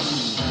tonight.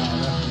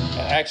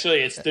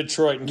 Actually, it's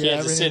Detroit and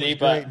Kansas City,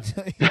 but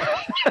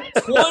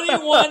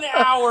 21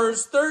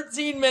 hours,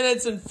 13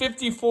 minutes, and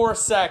 54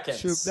 seconds.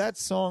 Shoot, that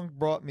song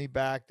brought me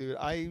back, dude.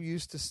 I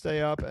used to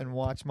stay up and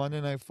watch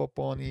Monday Night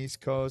Football on the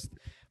East Coast.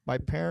 My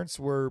parents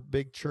were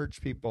big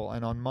church people,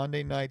 and on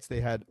Monday nights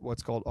they had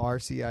what's called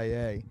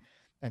RCIA.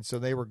 And so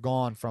they were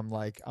gone from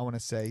I want to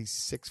say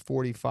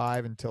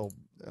 6:45 until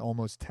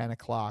almost 10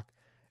 o'clock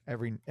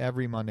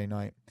every Monday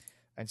night.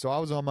 And so I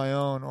was on my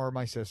own, or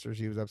my sister,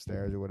 she was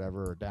upstairs or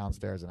whatever, or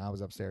downstairs, and I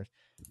was upstairs.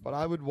 But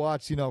I would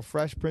watch,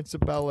 Fresh Prince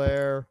of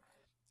Bel-Air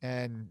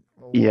and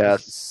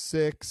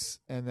Six,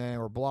 and then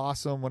or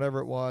Blossom, whatever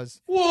it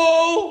was.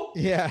 Whoa!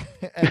 Yeah,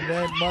 and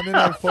then Monday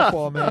Night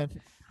Football, man.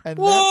 And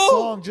Whoa! That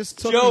song just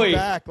took Joey. me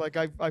back.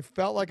 I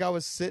felt like I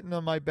was sitting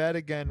on my bed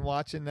again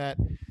watching that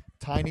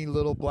tiny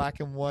little black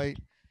and white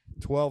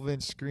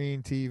 12-inch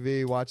screen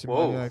TV watching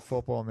Monday Night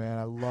Football, man.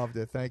 I loved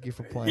it. Thank you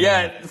for playing.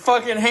 Yeah,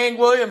 fucking Hank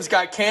Williams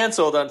got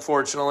canceled,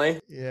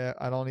 unfortunately. Yeah,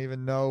 I don't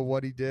even know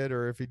what he did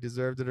or if he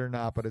deserved it or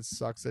not, but it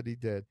sucks that he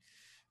did.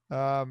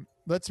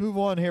 Let's move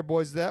on here,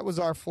 boys. That was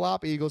our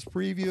Flop Eagles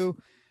preview.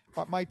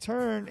 My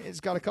turn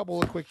has got a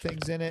couple of quick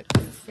things in it.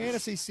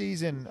 Fantasy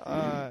season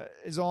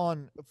is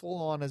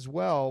full on as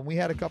well. We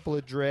had a couple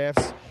of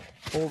drafts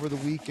over the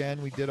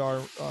weekend. We did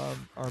our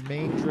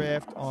main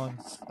draft on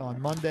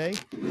Monday,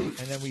 and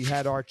then we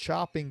had our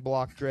chopping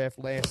block draft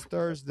last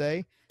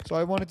Thursday. So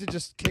I wanted to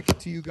just kick it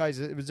to you guys.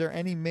 Was there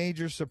any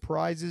major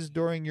surprises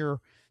during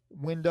your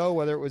window,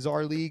 whether it was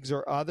our leagues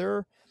or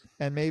other,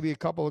 and maybe a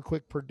couple of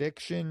quick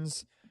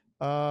predictions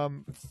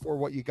for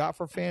what you got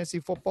for fantasy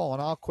football?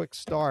 And I'll quick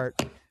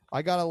start.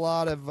 I got a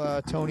lot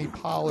of Tony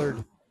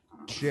Pollard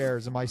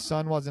shares, and my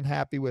son wasn't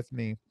happy with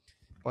me.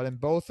 But in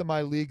both of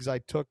my leagues, I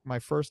took my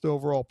first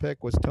overall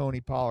pick was Tony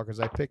Pollard because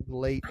I picked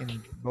late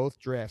in both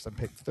drafts. I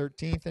picked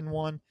 13th in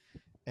one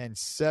and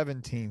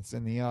 17th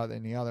in the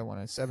other one,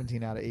 and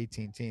 17 out of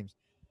 18 teams.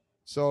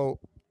 So,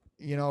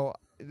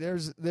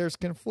 there's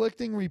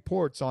conflicting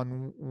reports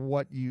on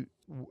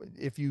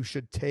if you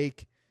should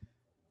take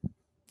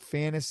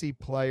fantasy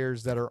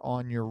players that are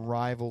on your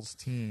rival's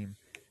team.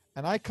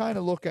 And I kind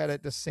of look at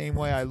it the same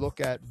way I look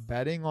at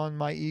betting on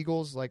my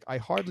Eagles. I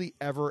hardly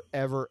ever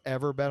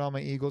bet on my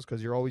Eagles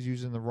because you're always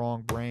using the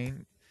wrong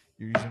brain.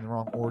 You're using the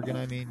wrong organ,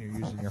 You're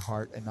using your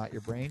heart and not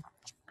your brain.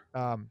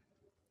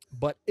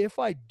 But if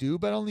I do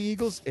bet on the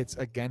Eagles, it's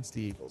against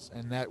the Eagles.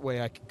 And that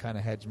way I can kind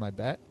of hedge my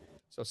bet.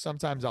 So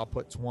sometimes I'll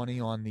put 20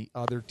 on the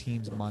other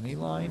team's money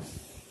line,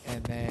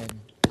 and then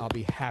I'll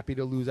be happy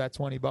to lose that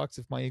 $20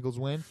 if my Eagles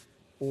win.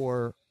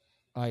 Or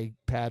I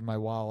pad my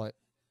wallet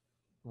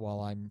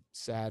while I'm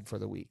sad for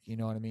the week. You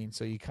know what I mean?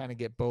 So you kind of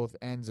get both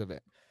ends of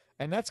it.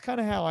 And that's kind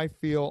of how I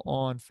feel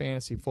on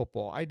fantasy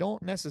football. I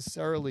don't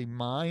necessarily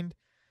mind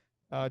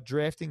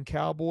drafting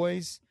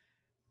Cowboys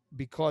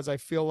because I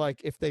feel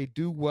like if they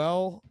do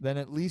well, then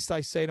at least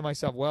I say to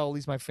myself, well, at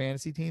least my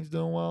fantasy team's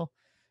doing well.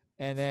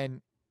 And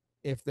then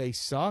if they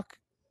suck,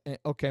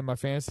 okay, my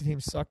fantasy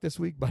team sucked this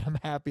week, but I'm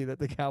happy that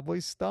the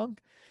Cowboys stunk.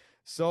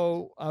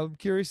 So I'm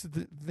curious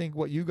to think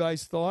what you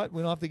guys thought.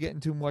 We don't have to get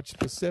into much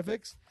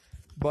specifics,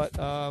 but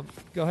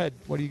go ahead.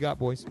 What do you got,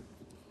 boys?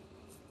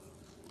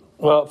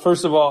 Well,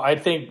 first of all, I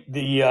think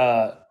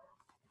the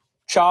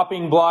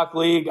chopping block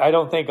league, I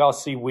don't think I'll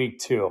see week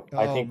 2.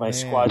 I think my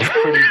squad's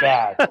pretty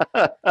bad.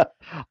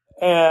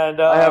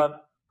 And I have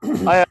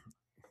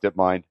looked at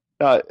mine.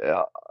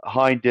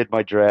 Hein did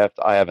my draft.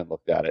 I haven't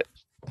looked at it.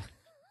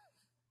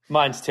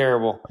 Mine's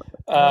terrible.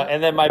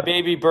 And then my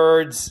baby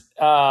birds,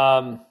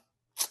 I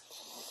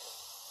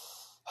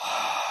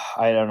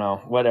don't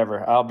know.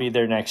 Whatever. I'll be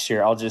there next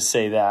year. I'll just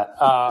say that.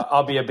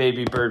 I'll be a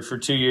baby bird for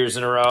 2 years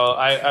in a row.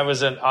 I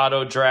was an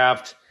auto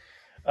draft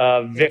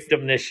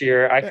victim this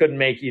year. I couldn't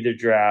make either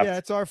draft. Yeah,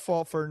 it's our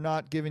fault for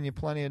not giving you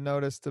plenty of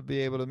notice to be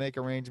able to make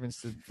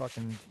arrangements to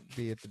fucking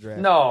be at the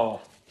draft. No,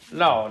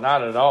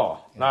 not at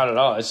all. Not at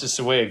all. It's just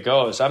the way it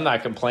goes. I'm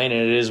not complaining.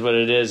 It is what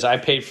it is. I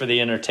paid for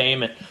the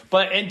entertainment.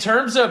 But in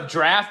terms of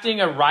drafting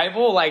a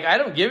rival, like, I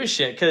don't give a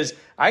shit because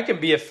I can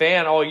be a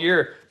fan all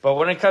year. But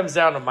when it comes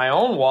down to my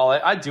own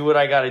wallet, I do what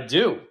I got to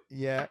do.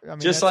 Yeah. I mean,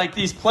 just like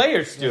these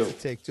players do.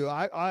 Take two.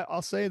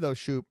 I'll say, though,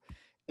 Shoop,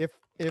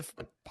 if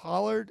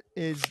Pollard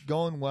is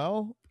going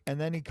well and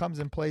then he comes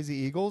and plays the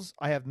Eagles,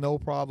 I have no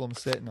problem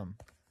sitting him.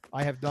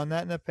 I have done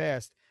that in the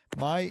past.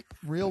 My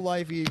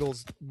real-life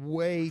Eagles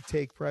way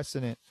take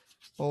precedent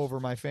over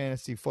my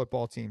fantasy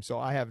football team. So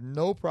I have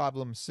no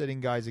problem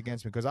sitting guys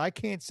against me because I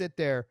can't sit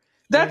there.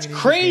 That's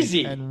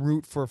crazy. And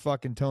root for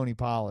fucking Tony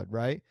Pollard,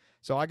 right?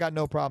 So I got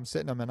no problem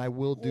sitting him, and I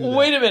will do that.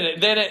 Wait a minute.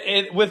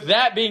 Then with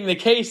that being the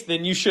case,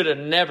 then you should have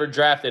never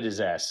drafted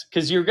his ass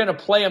because you're going to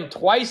play him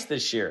twice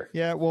this year.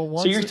 Yeah, well,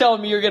 so you're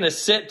telling me you're going to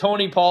sit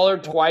Tony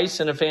Pollard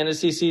twice in a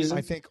fantasy season?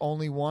 I think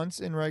only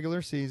once in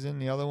regular season.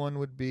 The other one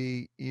would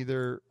be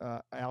either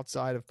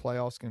outside of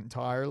playoffs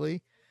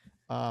entirely.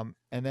 And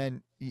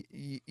then,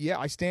 yeah,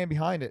 I stand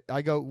behind it.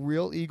 I go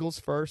real Eagles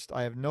first.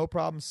 I have no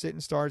problem sitting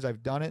stars.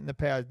 I've done it in the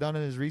past. I've done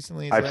it as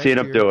recently as I've seen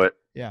him do it.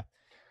 Yeah.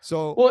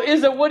 So, well,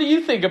 Izza, what do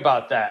you think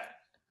about that?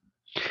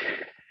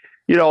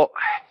 You know,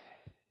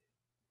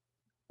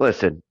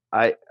 listen,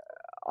 I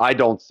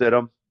don't sit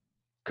him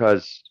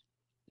because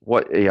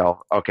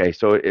okay,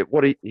 so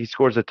he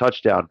scores a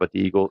touchdown, but the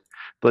Eagles,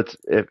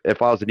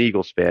 if I was an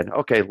Eagles fan,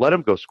 okay, let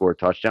him go score a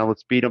touchdown.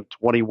 Let's beat him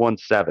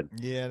 21-7.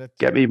 Yeah,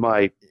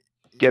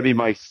 Get me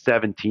my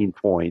 17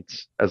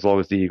 points as long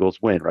as the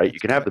Eagles win, right? You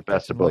can have the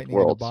best of both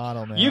worlds.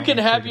 You can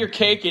have your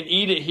cake and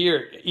eat it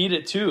here. Eat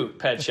it too,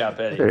 Pet Shop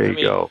Eddie. There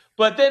you go.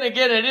 But then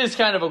again, it is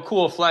kind of a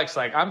cool flex.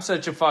 Like, I'm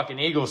such a fucking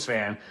Eagles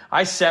fan.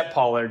 I set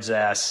Pollard's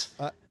ass.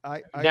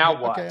 Now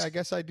what? Okay, I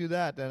guess I do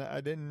that. And I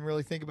didn't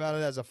really think about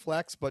it as a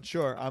flex, but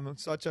sure. I'm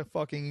such a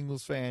fucking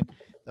Eagles fan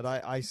that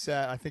I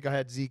think I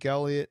had Zeke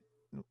Elliott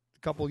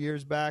a couple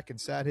years back and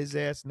sat his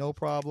ass, no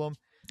problem.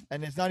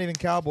 And it's not even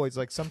Cowboys.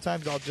 Like,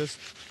 sometimes I'll just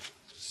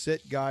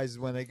sit guys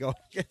when they go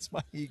against my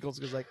Eagles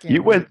because I can't.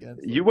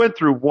 You went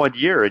through 1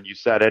 year and you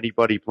sat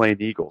anybody playing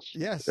the Eagles.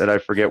 Yes. And I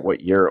forget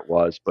what year it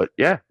was, but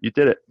yeah, you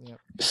did it. Yeah.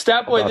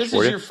 Stat Boy, this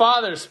is your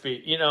father's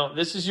speech. You know,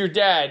 this is your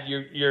dad.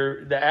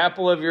 You're the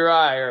apple of your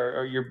eye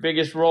or your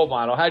biggest role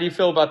model. How do you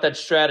feel about that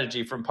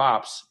strategy from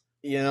Pops?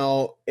 You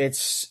know,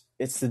 it's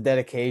the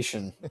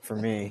dedication for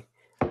me.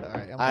 All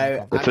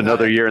right, it's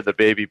another year in the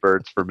baby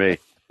birds for me.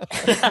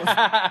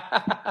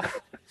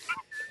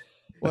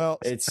 Well,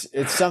 it's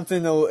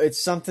something though. It's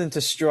something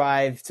to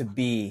strive to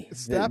be.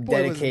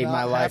 Dedicate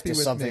my life to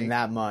something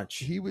that much.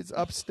 He was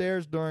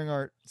upstairs during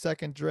our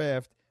second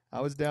draft. I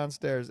was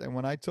downstairs, and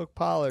when I took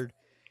Pollard,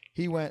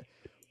 he went,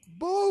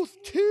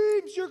 "Both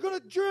teams, you're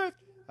gonna draft."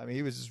 I mean,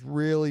 he was just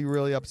really,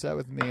 really upset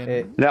with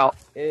me.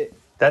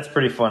 That's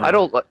pretty funny. I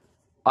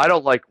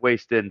don't like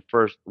wasting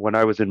first when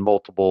I was in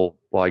multiple.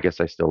 Well, I guess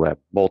I still have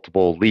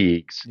multiple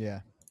leagues. Yeah,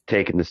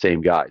 taking the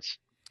same guys.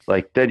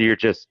 Like, then you're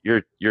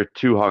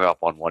too hung up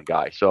on one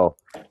guy. So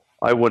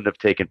I wouldn't have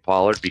taken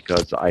Pollard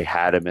because I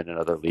had him in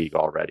another league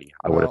already.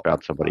 I would have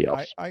found somebody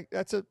else.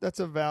 That's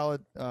a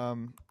valid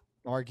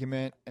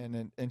argument and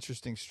an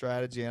interesting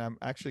strategy. And I'm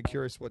actually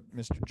curious what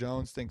Mr.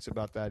 Jones thinks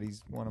about that.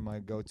 He's one of my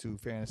go-to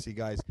fantasy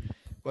guys.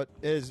 But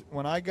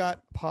when I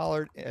got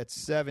Pollard at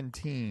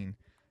 17,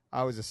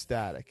 I was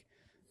ecstatic.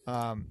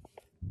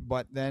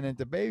 But then at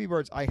the Baby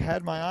Birds, I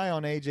had my eye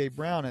on A.J.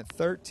 Brown at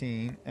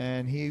 13,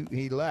 and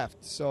he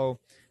left. So,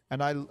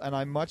 and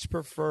I much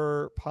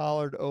prefer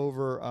Pollard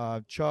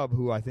over Chubb,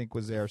 who I think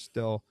was there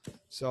still.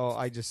 So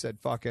I just said,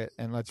 fuck it,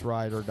 and let's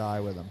ride or die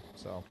with him.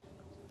 So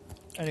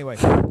anyway,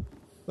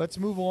 let's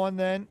move on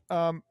then.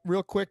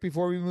 Real quick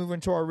before we move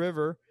into our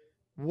river,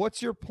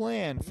 what's your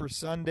plan for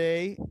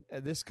Sunday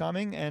this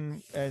coming,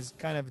 and as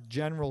kind of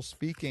general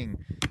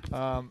speaking?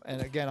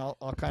 And again,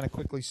 I'll kind of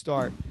quickly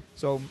start.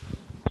 So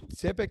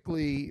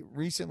typically,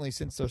 recently,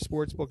 since the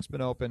sports book's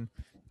been open,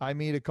 I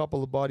meet a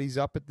couple of buddies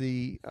up at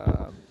the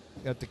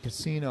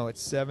casino at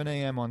 7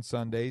 a.m. on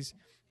Sundays,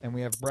 and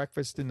we have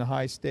breakfast in the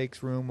high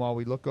stakes room while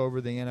we look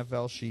over the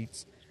NFL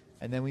sheets,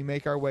 and then we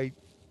make our way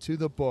to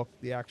the book,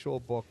 the actual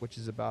book, which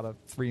is about a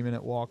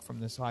 3-minute walk from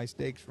this high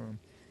stakes room,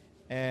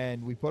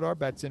 and we put our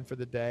bets in for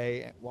the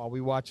day while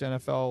we watch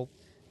NFL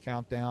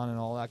Countdown and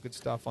all that good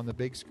stuff on the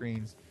big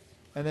screens.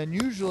 And then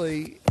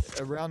usually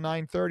around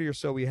 9:30 or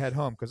so we head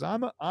home, because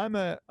I'm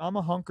a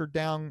hunkered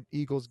down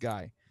Eagles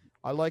guy.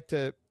 I like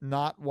to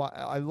not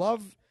I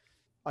love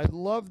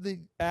the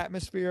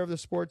atmosphere of the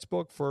sports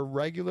book for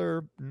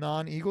regular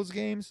non-Eagles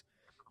games,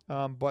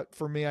 but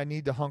for me, I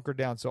need to hunker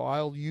down. So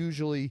I'll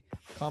usually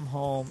come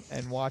home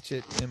and watch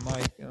it in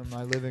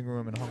my living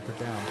room and hunker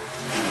down.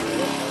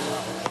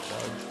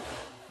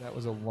 That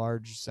was a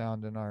large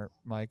sound in our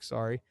mic.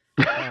 Sorry.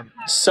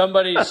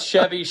 Somebody's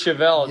Chevy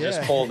Chevelle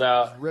just pulled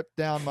out. Ripped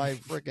down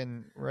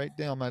right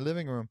down my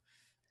living room.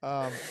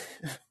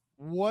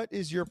 What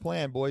is your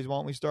plan, boys? Why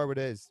don't we start with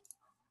his?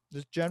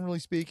 Just generally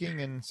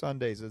speaking, and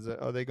Sundays,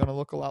 are they going to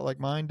look a lot like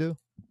mine do?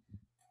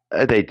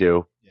 They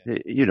do. Yeah.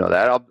 You know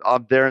that.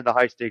 I'm there in the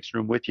high stakes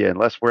room with you,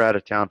 unless we're out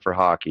of town for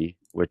hockey,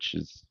 which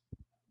is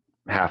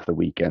half the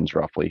weekends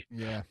roughly.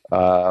 Yeah.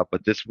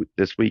 But this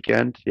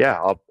weekend,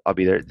 I'll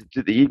be there.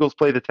 Did the Eagles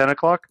play the 10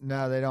 o'clock?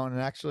 No, they don't. And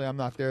actually, I'm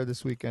not there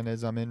this weekend,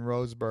 as I'm in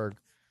Roseburg.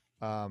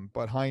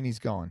 But Heine's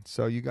going,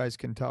 so you guys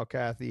can tell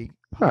Kathy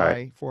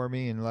hi for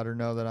me and let her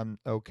know that I'm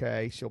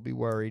okay. She'll be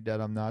worried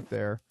that I'm not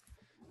there.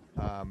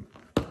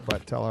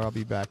 But tell her I'll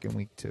be back in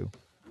week 2.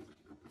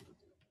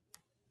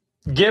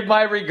 Give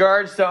my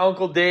regards to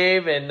Uncle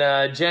Dave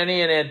and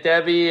Jenny and Aunt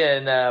Debbie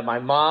and my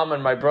mom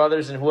and my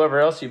brothers and whoever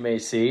else you may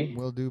see.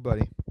 Will do,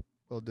 buddy.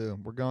 Will do.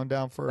 We're going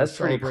down for That's a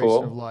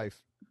celebration of life.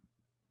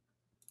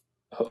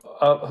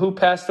 Who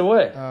passed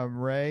away?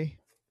 Ray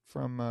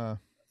from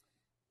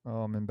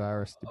I'm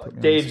embarrassed. You put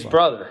me Dave's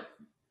brother.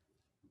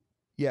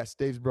 Yes,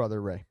 Dave's brother,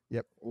 Ray.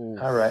 Yep. Ooh.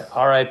 All right.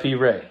 R.I.P.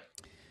 Ray.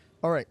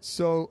 All right.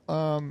 So,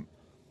 how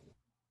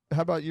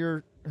about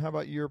your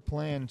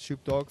plan,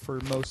 Shoop Dog, for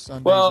most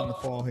Sundays in the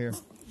fall here?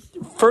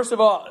 First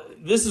of all,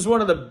 this is one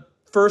of the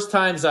first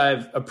times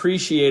I've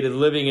appreciated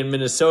living in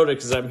Minnesota,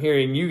 because I'm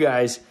hearing you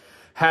guys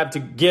have to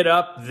get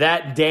up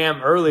that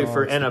damn early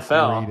for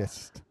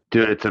NFL.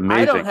 Dude, it's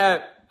amazing.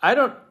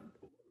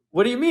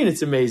 What do you mean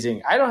it's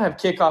amazing? I don't have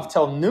kickoff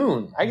till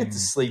noon. I get to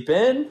sleep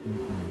in.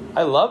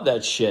 I love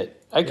that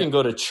shit. I can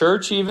go to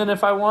church even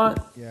if I want.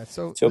 Yeah,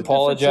 so to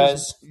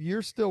apologize.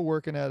 You're still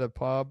working at a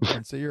pub,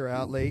 and so you're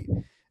out late.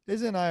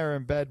 Liz and I are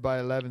in bed by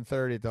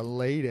 11:30 at the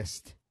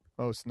latest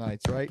most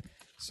nights, right?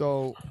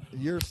 So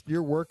you're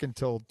working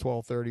till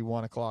 12:30,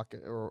 1 o'clock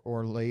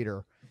or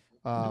later.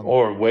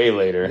 Or way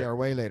later. Yeah, or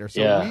way later.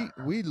 So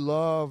we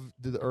love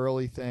the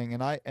early thing,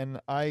 and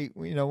I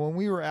when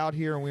we were out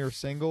here and we were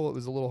single, it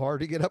was a little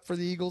hard to get up for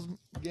the Eagles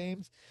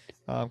games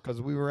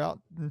because we were out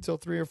until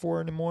 3 or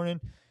 4 in the morning.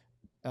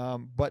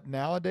 But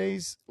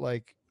nowadays,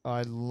 like,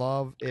 I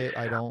love it.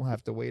 I don't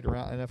have to wait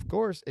around, and of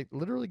course, it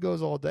literally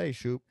goes all day.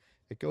 Shoot,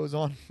 it goes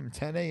on from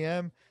 10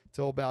 a.m.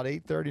 till about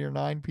 8:30 or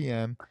 9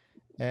 p.m.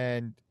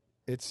 and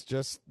it's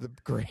just the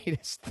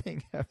greatest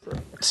thing ever.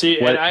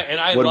 See,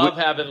 I love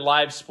having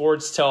live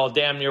sports till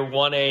damn near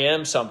 1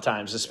 a.m.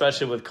 sometimes,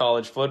 especially with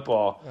college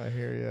football. I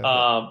hear you.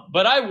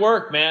 But I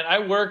work, man.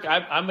 I'm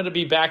going to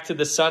be back to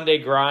the Sunday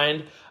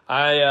grind.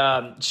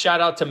 I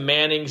shout out to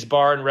Manning's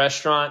Bar and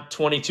Restaurant,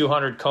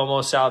 2200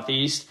 Como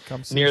Southeast,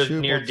 near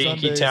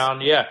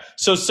Dinkytown. Yeah.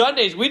 So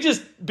Sundays,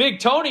 Big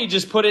Tony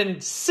just put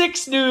in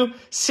 6 new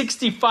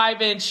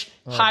 65-inch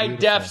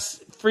high-def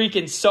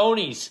freaking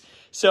Sonys.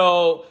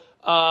 So,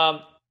 go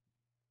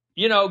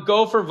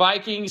for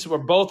Vikings. We're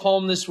both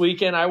home this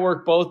weekend. I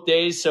work both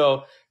days.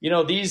 So,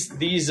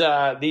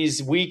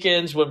 these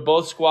weekends when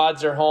both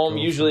squads are home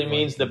usually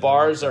means the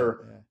bars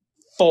are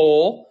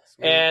full.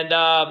 Sweet. And,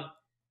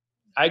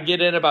 I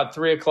get in about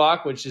 3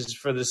 o'clock, which is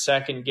for the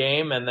second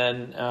game, and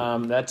then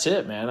that's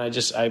it, man.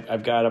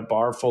 I've got a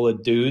bar full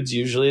of dudes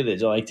usually that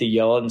like to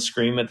yell and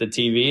scream at the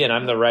TV, and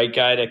I'm the right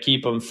guy to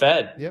keep them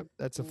fed. Yep,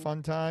 that's a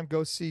fun time.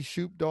 Go see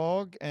Shoop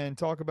Dog and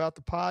talk about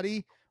the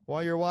potty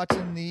while you're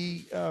watching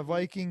the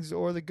Vikings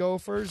or the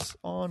Gophers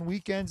on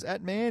weekends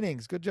at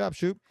Manning's. Good job,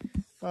 Shoop.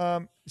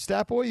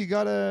 Stat Boy, you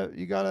got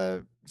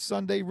a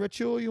Sunday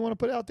ritual you want to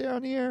put out there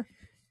on the air?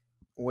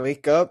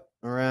 Wake up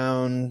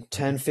around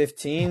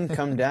 10:15,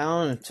 come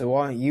down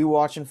to you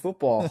watching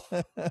football.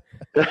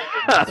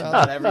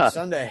 Every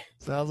Sunday.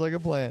 Sounds like a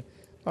plan.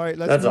 All right,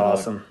 that's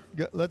awesome.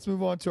 Let's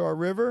move on to our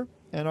river,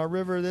 and our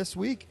river this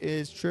week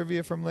is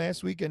trivia from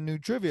last week and new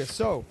trivia.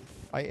 So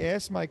I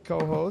asked my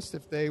co-host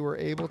if they were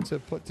able to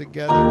put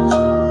together.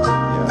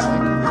 Yeah,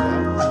 thank you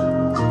for that.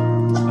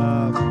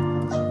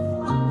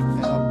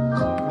 And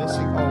I'm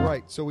missing. All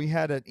right, so we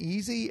had an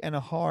easy and a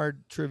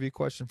hard trivia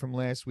question from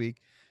last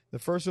week. The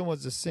first one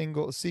was the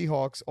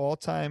Seahawks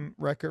all-time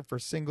record for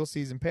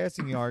single-season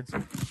passing yards,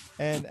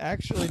 and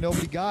actually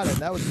nobody got it.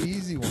 That was the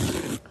easy one.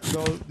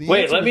 So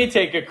let me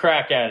take a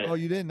crack at it. Oh,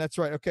 you didn't? That's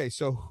right. Okay,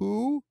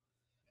 so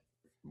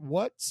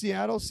what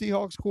Seattle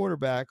Seahawks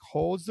quarterback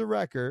holds the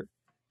record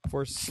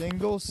for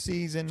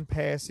single-season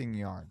passing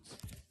yards?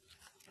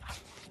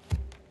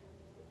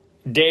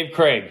 Dave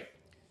Craig.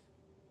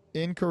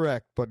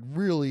 Incorrect, but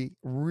really,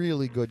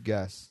 really good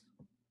guess.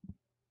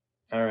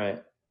 All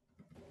right.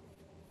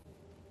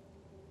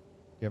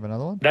 You have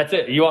another one? That's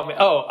it. You want me?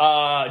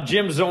 Oh,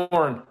 Jim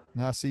Zorn.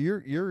 Now, see,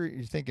 you're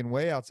thinking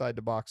way outside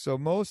the box. So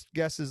most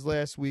guesses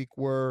last week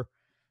were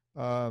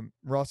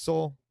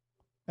Russell,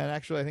 and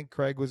actually I think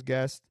Craig was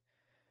guessed.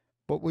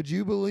 But would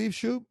you believe,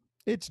 Shoop?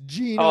 It's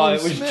Geno. Oh,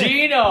 it was Smith.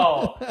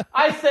 Geno.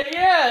 I said,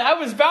 yeah, I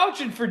was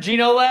vouching for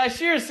Geno last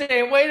year,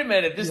 saying, wait a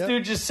minute, this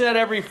dude just set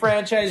every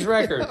franchise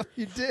record.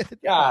 You did.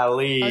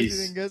 Golly. I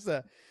didn't guess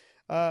that.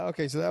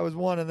 Okay, so that was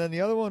one. And then the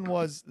other one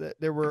was that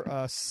there were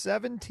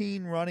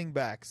 17 running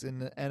backs in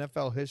the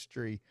NFL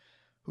history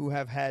who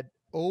have had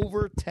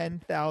over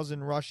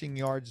 10,000 rushing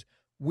yards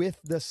with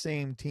the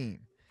same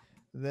team.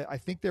 I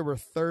think there were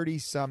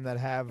 30-some that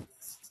have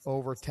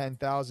over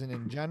 10,000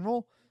 in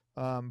general.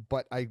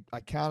 But I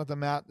counted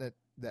them out that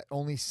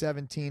only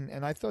 17,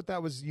 and I thought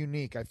that was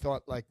unique. I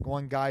thought like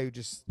one guy who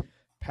just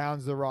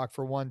pounds the rock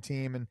for one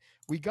team, and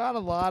we got a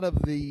lot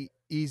of the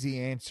easy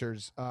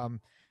answers. I'll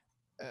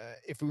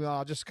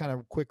just kind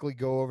of quickly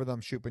go over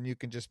them, Shoop, and you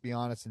can just be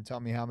honest and tell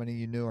me how many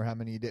you knew or how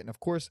many you didn't. Of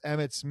course,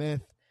 Emmitt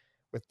Smith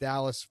with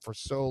Dallas for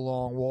so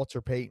long,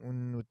 Walter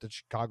Payton with the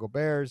Chicago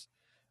Bears,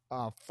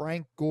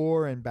 Frank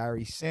Gore and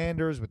Barry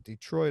Sanders with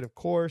Detroit, of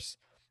course,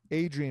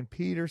 Adrian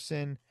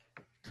Peterson,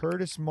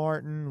 Curtis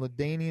Martin,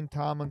 LaDainian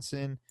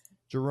Tomlinson,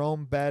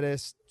 Jerome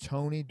Bettis,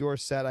 Tony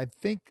Dorsett. I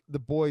think the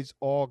boys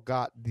all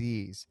got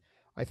these.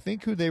 I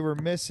think who they were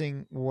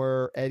missing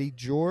were Eddie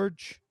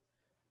George,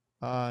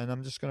 and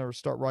I'm just going to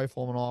start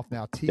rifling them off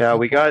now.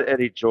 We got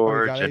Eddie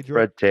George and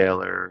Fred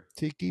Taylor.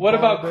 What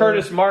about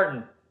Curtis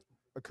Martin?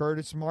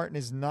 Curtis Martin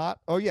is not.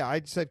 Oh, yeah,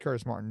 I said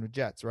Curtis Martin with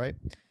Jets, right?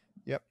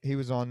 Yep, he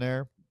was on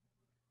there.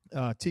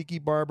 Tiki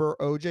Barber,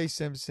 O.J.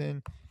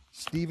 Simpson,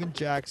 Steven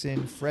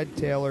Jackson, Fred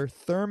Taylor,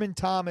 Thurman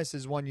Thomas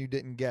is one you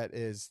didn't get.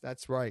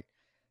 That's right.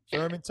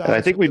 Thurman Thomas. And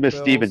I think we missed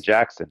Steven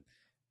Jackson.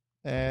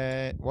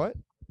 What?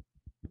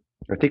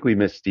 I think we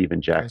missed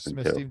Steven Jackson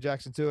too. Steven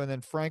Jackson too, and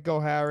then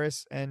Franco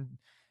Harris and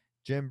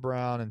Jim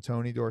Brown and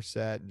Tony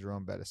Dorsett and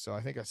Jerome Bettis. So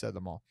I think I said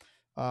them all.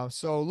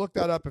 So look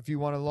that up if you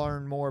want to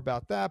learn more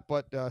about that.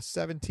 But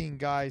 17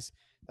 guys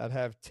that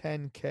have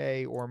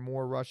 10K or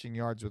more rushing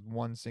yards with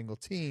one single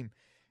team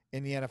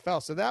in the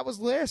NFL. So that was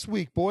last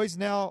week, boys.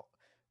 Now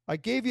I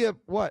gave you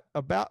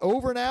about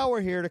over an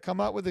hour here to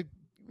come up with a.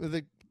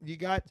 You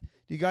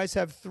guys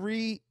have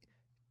 3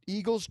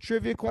 Eagles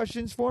trivia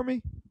questions for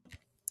me?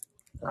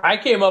 I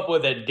came up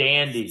with a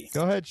dandy.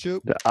 Go ahead,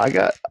 Shoop. I've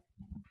got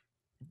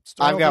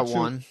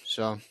one.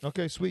 So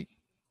okay, sweet.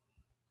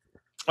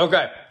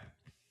 Okay,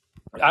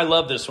 I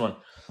love this one.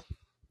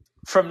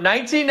 From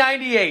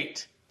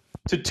 1998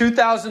 to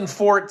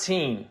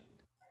 2014,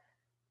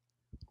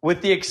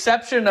 with the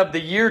exception of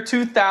the year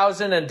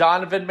 2000 and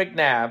Donovan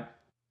McNabb,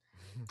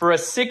 for a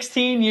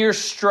 16-year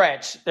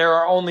stretch, there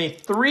are only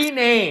 3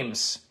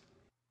 names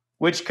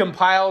which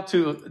compile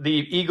to the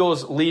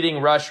Eagles'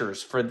 leading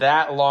rushers for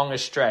that long a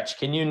stretch.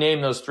 Can you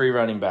name those 3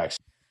 running backs?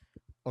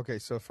 Okay,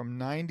 so from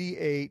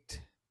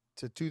 98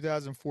 to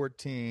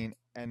 2014,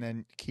 and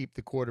then keep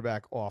the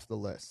quarterback off the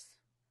list.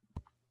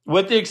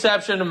 With the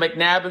exception of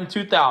McNabb in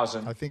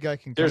 2000, I think I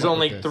can. There's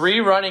only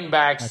 3 running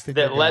backs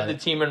that led the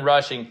team in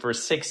rushing for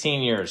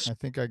 16 years. I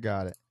think I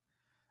got it.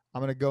 I'm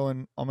gonna go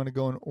in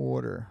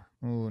order.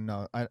 Oh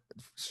no,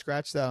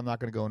 scratch that. I'm not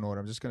gonna go in order.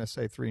 I'm just gonna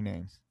say 3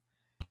 names: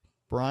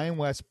 Brian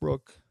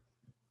Westbrook,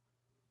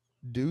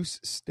 Deuce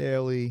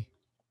Staley,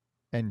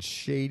 and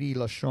Shady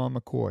LaShawn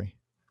McCoy.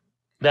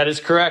 That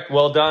is correct.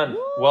 Well done.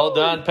 Woo! Well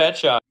done, Pet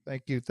Shop.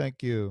 Thank you.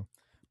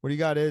 What do you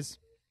got, Iz?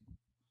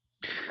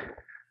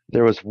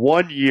 There was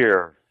one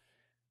year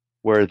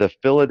where the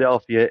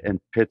Philadelphia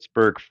and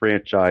Pittsburgh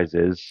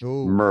franchises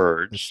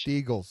merged. The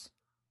Steagles.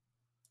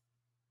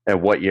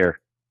 And what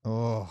year?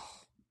 Oh,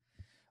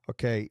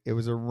 okay. It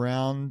was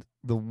around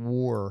the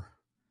war,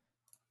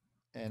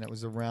 and it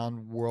was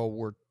around World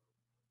War.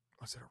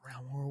 Was it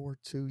around World War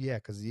II? Yeah,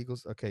 because the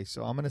Eagles. Okay,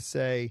 so I'm gonna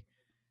say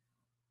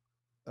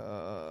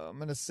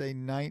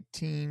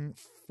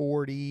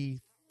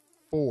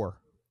 1944.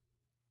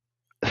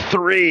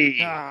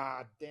 3.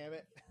 Ah, damn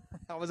it!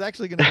 I was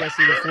actually gonna guess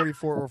either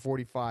 44 or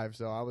 45,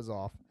 so I was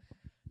off.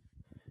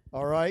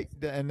 All right,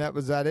 and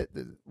was that it?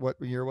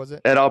 What year was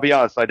it? And I'll be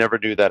honest, I never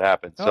knew that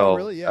happened. Oh,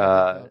 really?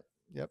 Yeah.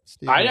 Yep.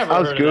 I never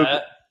heard of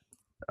that.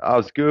 I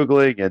was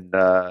Googling, and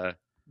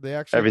they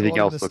actually everything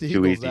else looked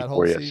too easy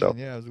for you. So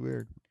yeah, it was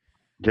weird.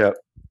 Yep.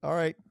 All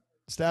right,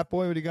 Stat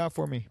Boy, what do you got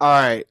for me? All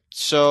right,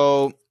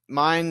 so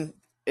mine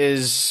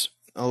is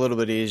a little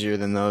bit easier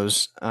than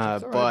those,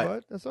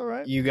 but that's all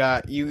right. You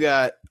got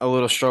a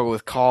little struggle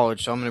with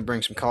college, so I'm going to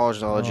bring some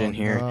college knowledge in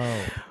here.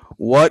 No.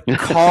 What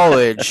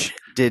college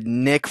did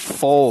Nick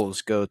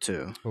Foles go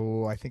to?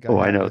 Oh, I think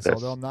I know this.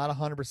 Although I'm not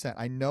 100%.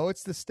 I know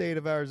it's the state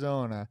of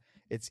Arizona.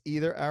 It's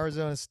either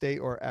Arizona State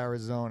or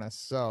Arizona.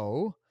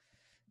 So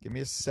give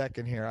me a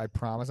second here. I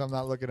promise I'm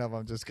not looking up.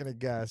 I'm just going to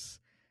guess.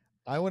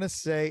 I want to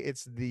say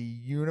it's the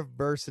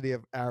University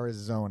of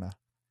Arizona.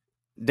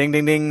 Ding,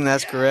 ding, ding.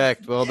 That's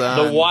correct. Well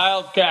done. The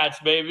Wildcats,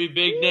 baby.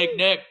 Big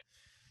Nick.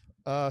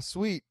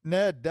 Sweet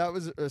Ned, that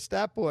was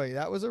Stat Boy.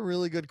 That was a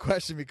really good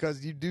question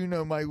because you do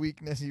know my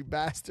weakness, you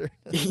bastard.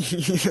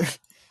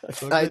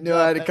 So I knew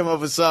I had to come up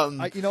with something.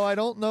 I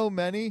don't know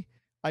many.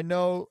 I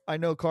know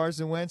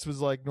Carson Wentz was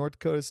like North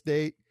Dakota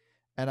State,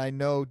 and I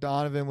know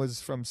Donovan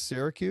was from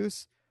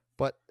Syracuse.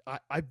 But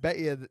I bet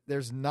you that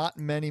there's not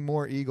many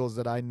more Eagles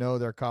that I know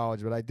their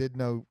college. But I did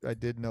know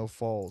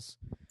Foles.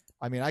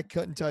 I mean, I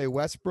couldn't tell you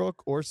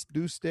Westbrook or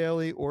Deuce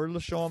Staley or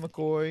LaShawn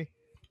McCoy.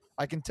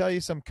 I can tell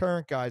you some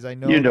current guys. I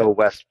know. You know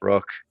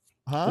Westbrook.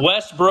 Huh?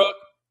 Westbrook.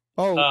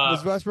 Oh,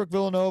 was Westbrook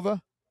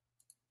Villanova?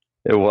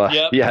 It was.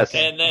 Yep. Yes.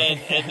 And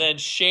then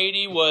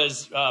Shady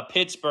was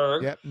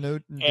Pittsburgh. Yep. No,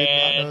 did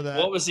and not know that.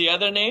 What was the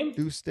other name?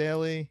 Deuce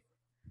Staley.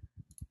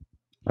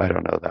 I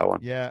don't know that one.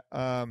 Yeah.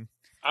 I'm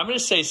going to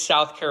say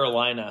South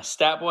Carolina.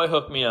 Stat Boy,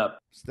 hook me up.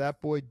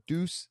 Stat Boy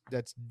Deuce.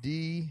 That's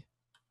DEUCE,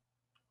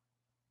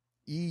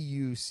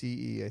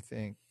 I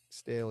think.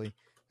 Staley.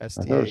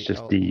 STA. I thought it was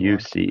just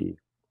DUC.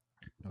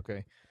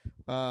 Okay.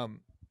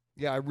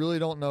 Yeah, I really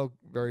don't know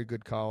very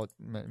good college,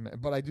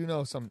 but I do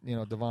know some,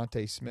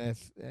 Devontae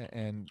Smith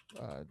and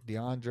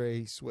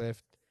DeAndre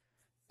Swift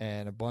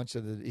and a bunch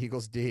of the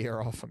Eagles D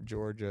are all from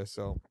Georgia.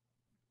 So,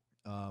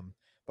 but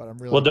I'm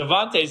really. Well,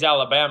 Devontae's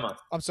Alabama.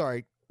 I'm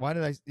sorry. Why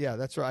did I? Yeah,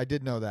 that's right. I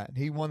did know that.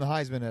 He won the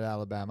Heisman at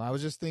Alabama. I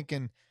was just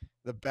thinking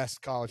the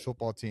best college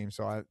football team.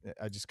 So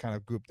I just kind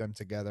of grouped them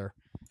together.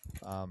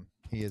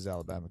 He is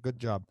Alabama. Good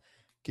job.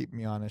 Keep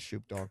me honest,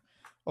 Shoop Dog.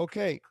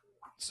 Okay.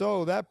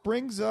 So that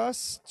brings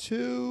us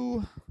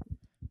to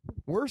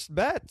worst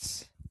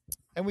bets.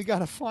 And we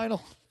got a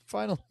final.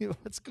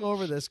 Let's go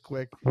over this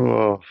quick.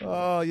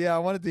 Oh yeah. I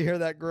wanted to hear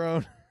that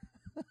groan.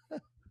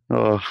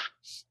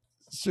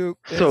 Shoop.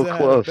 So close.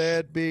 Had a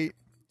bad beat.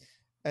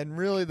 And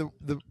really the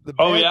bad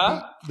beat,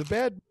 the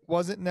bad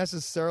wasn't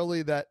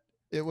necessarily that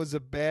it was a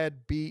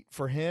bad beat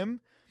for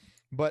him,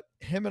 but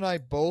him and I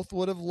both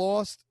would have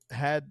lost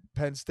had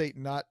Penn State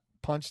not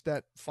punched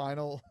that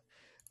final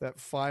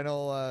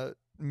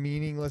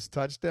meaningless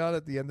touchdown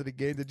at the end of the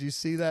game. Did you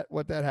see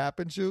what that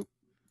happened, Shoop?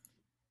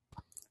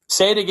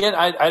 Say it again.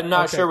 I'm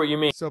not sure what you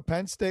mean. So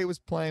Penn State was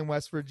playing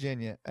West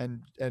Virginia,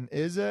 and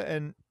Izza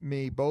and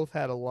me both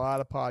had a lot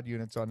of pod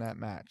units on that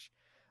match.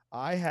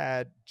 I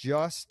had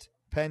just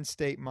Penn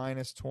State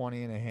minus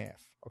 20.5.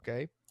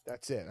 Okay,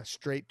 that's it. A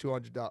straight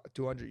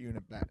 200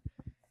 unit bet.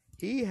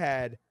 He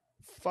had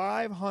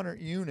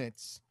 500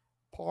 units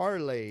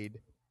parlayed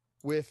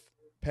with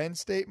Penn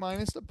State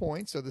minus the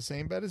point, so the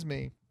same bet as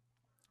me,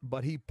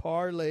 but he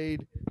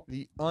parlayed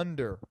the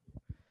under.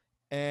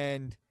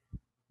 And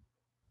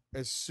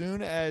as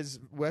soon as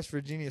West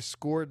Virginia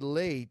scored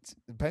late,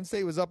 Penn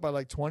State was up by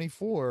like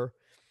 24,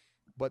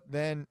 but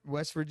then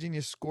West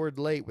Virginia scored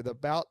late with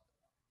about,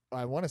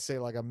 I want to say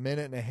like a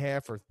minute and a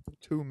half or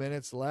 2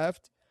 minutes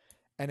left,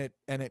 and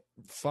it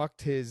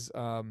fucked his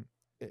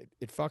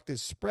it fucked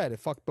his spread. It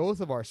fucked both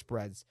of our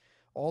spreads.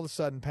 All of a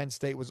sudden, Penn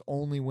State was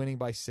only winning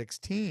by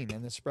 16,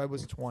 and the spread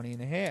was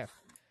 20.5.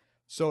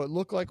 So it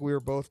looked like we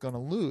were both going to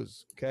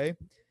lose. Okay,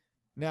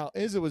 now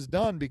Izza was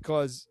done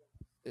because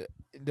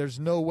there's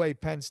no way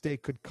Penn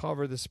State could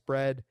cover the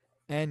spread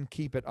and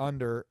keep it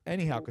under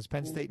anyhow, because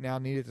Penn State now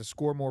needed to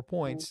score more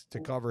points to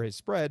cover his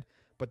spread,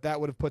 but that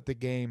would have put the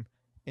game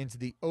into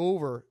the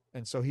over,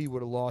 and so he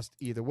would have lost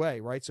either way,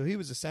 right? So he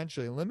was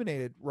essentially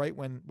eliminated right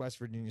when West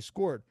Virginia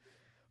scored.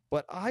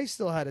 But I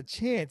still had a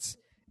chance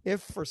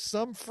if for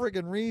some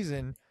friggin'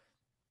 reason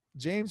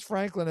James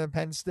Franklin and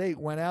Penn State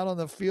went out on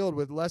the field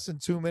with less than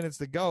 2 minutes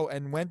to go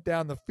and went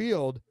down the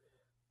field,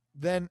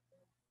 then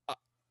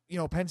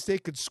Penn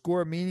State could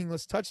score a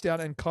meaningless touchdown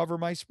and cover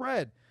my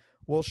spread.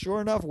 Well,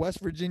 sure enough, West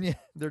Virginia,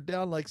 they're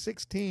down like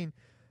 16.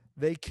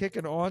 They kick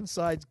an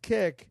onside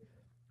kick,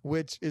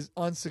 which is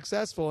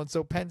unsuccessful. And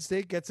so Penn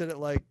State gets it at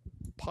like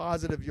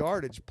positive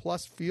yardage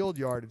plus field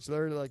yardage.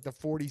 They're like the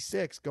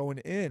 46 going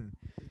in.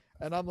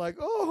 And I'm like,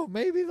 oh,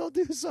 maybe they'll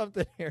do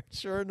something here.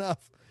 Sure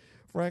enough,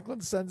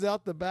 Franklin sends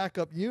out the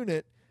backup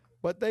unit,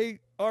 but they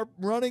are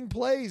running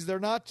plays. They're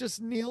not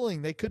just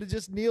kneeling. They could have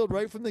just kneeled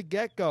right from the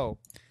get-go.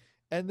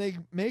 And they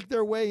make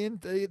their way in.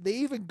 They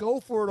even go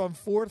for it on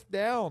 4th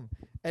down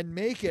and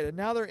make it. And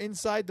now they're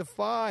inside the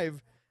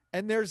 5,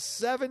 and there's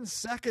 7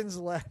 seconds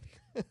left.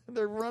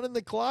 They're running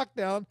the clock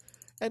down,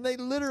 and they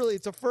literally,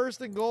 it's a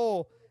 1st and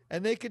goal,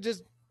 and they could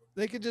just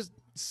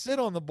sit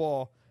on the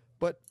ball.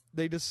 But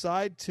they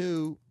decide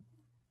to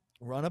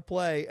run a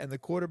play, and the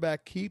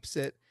quarterback keeps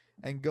it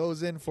and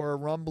goes in for a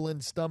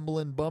rumbling,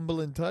 stumbling,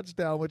 bumbling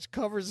touchdown, which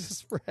covers the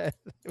spread.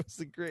 It was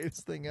the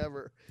greatest thing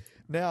ever.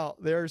 Now,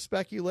 there's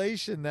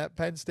speculation that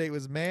Penn State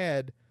was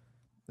mad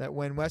that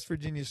when West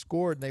Virginia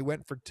scored and they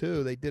went for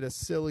 2, they did a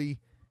silly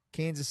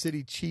Kansas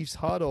City Chiefs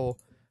huddle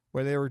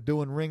where they were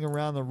doing ring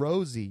around the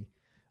rosy.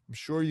 I'm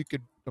sure you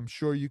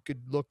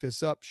could look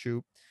this up,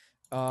 Shoop.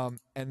 And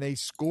they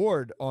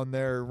scored on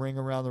their ring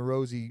around the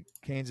rosy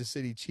Kansas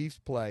City Chiefs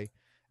play.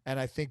 And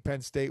I think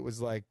Penn State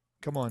was like,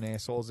 come on,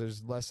 assholes,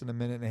 there's less than a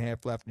minute and a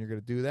half left and you're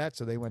going to do that.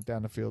 So they went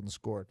down the field and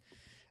scored.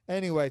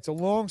 Anyway, it's a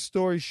long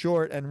story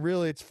short, and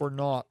really it's for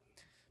naught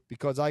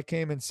because I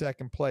came in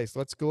 2nd place.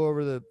 Let's go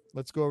over the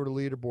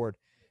leaderboard.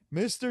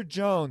 Mr.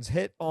 Jones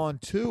hit on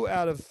 2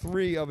 out of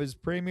 3 of his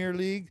Premier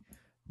League,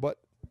 but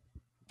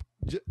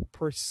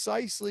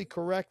precisely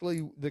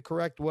the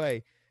correct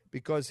way,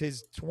 because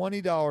his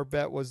 $20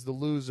 bet was the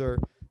loser,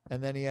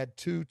 and then he had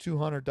two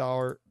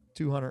 $200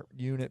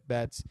 200-unit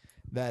bets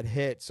that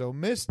hit. So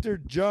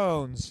Mr.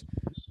 Jones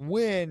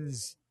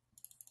wins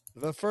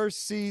the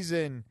first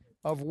season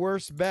of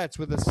Worst Bets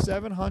with a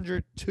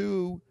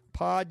 702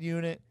 pod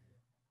unit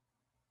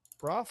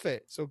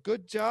profit. So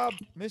good job,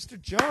 Mr.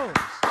 Jones.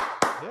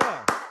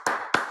 Yeah.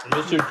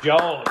 Mr.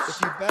 Jones. If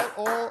you bet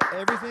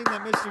everything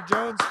that Mr.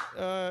 Jones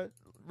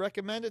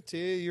recommended to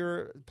you,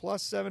 you're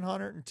plus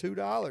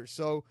 $702.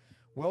 So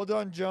well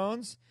done,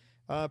 Jones.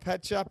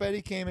 Pet Shop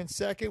Eddie came in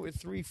second with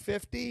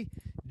 $350.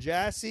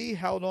 Jassy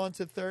held on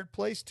to third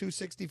place,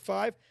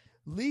 $265.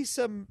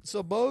 Lisa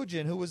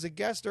Sobojin, who was a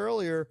guest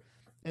earlier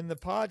in the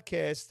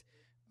podcast,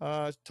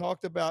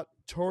 talked about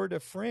Tour de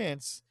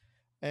France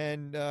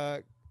and,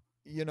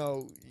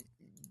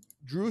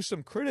 drew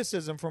some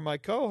criticism from my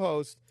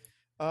co-host.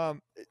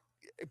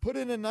 Put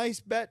in a nice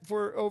bet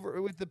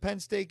with the Penn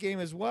State game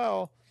as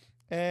well.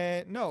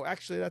 And no,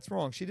 actually, that's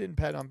wrong. She didn't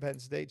bet on Penn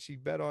State. She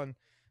bet on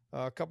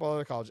a couple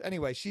other colleges.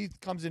 Anyway, she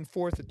comes in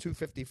fourth at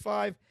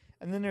 255.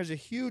 And then there's a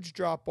huge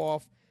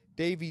drop-off.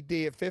 Davey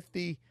D at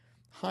 50.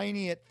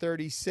 Heine at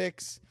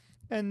 36.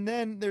 And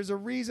then there's a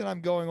reason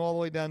I'm going all the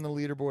way down the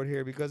leaderboard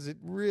here, because it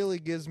really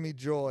gives me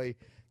joy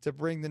to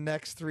bring the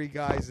next 3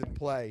 guys in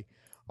play.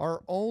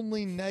 Our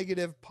only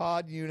negative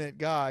pod unit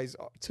guys,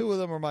 2 of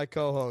them are my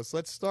co-hosts.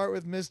 Let's start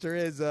with Mr.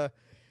 Izza,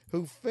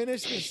 who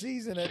finished the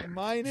season at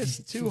minus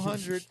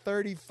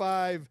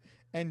 235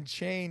 and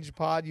change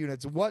pod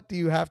units. What do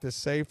you have to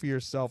say for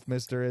yourself,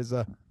 Mr.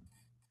 Izza?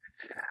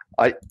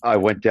 I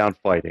went down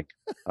fighting.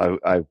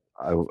 I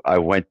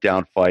went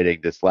down fighting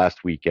this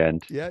last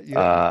weekend. Yeah,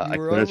 I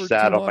could have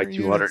sat on my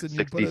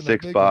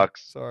 $266.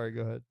 Sorry,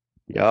 go ahead.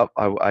 Yep,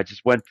 I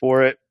just went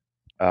for it.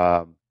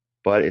 But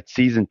it's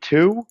season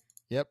 2.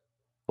 Yep.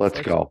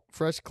 Let's go.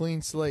 Fresh,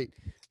 clean slate.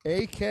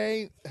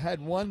 AK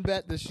had 1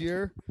 bet this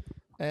year,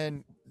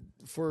 and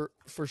for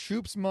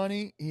Shoop's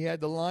money, he had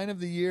the line of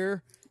the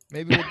year.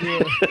 Maybe we'll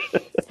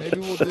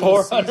do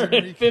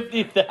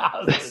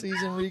 450,000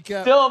 season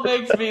recap. Still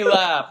makes me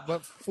laugh.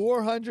 But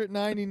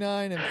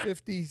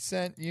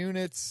 499.50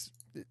 units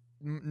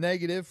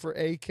negative for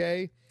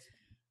AK.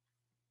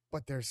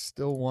 But there's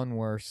still one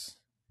worse.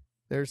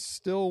 There's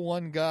still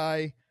one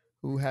guy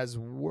who has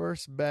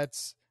worse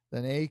bets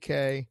than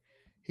AK.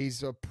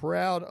 He's a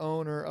proud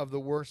owner of the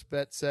worst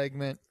bet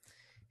segment.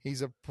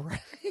 He's a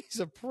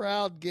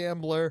proud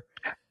gambler.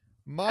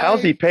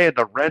 How's he paying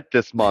the rent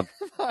this month?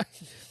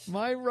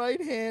 My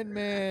right-hand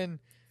man,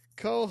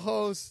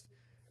 co-host,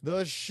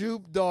 the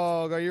Shoop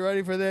Dog. Are you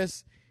ready for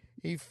this?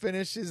 He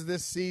finishes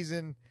this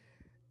season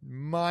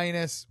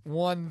minus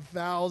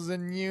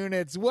 1,000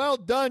 units. Well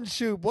done,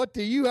 Shoop. What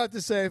do you have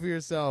to say for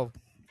yourself?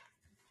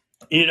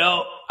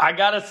 I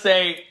got to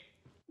say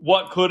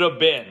what could have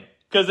been.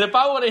 Because if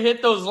I would have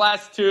hit those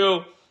last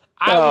 2,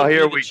 I would be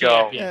the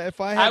champion. Yeah,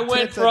 if I had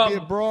tits, I'd be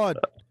abroad.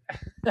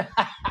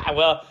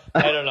 Well,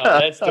 I don't know.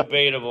 That's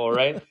debatable,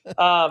 right?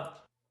 I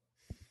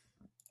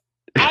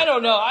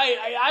don't know.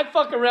 I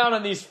fuck around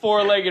on these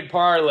 4-legged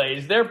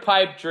parlays. They're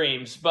pipe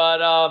dreams.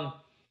 But, I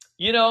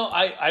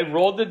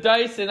rolled the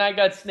dice and I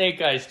got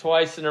snake eyes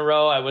twice in a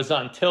row. I was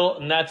on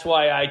tilt, and that's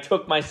why I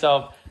took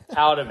myself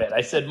out of it.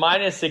 I said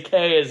minus a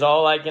K is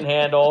all I can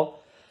handle.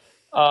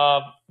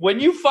 When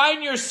you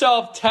find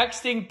yourself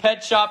texting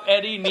Pet Shop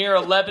Eddie near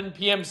 11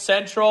 p.m.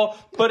 Central,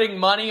 putting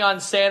money on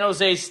San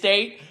Jose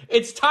State,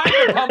 it's time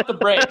to pump the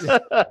brakes.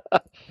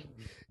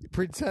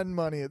 Pretend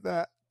money at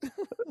that.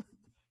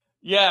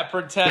 Yeah,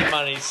 pretend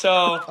money. So,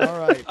 all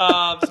right.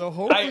 So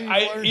hopefully,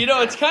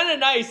 it's kind of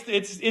nice.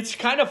 It's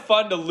kind of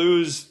fun to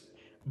lose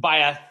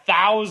by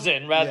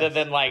 1,000 rather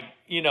than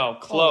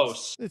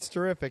close. It's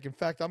terrific. In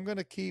fact, I'm going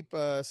to keep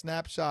a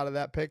snapshot of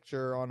that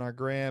picture on our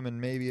gram and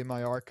maybe in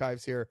my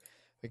archives here,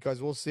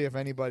 because we'll see if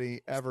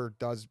anybody ever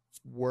does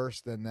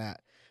worse than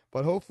that.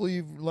 But hopefully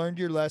you've learned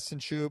your lesson,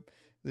 Shoop.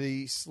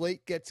 The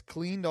slate gets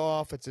cleaned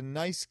off. It's a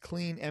nice,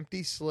 clean,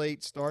 empty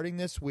slate starting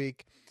this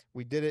week.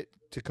 We did it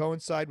to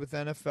coincide with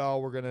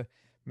NFL. We're going to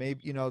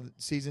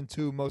season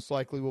 2 most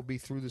likely will be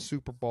through the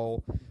Super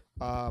Bowl.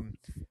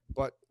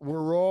 But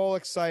we're all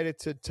excited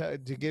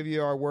to give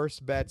you our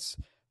worst bets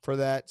for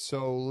that.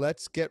 So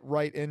let's get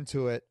right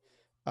into it.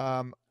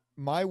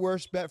 My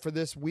worst bet for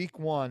this week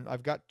 1,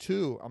 I've got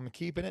 2. I'm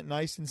keeping it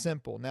nice and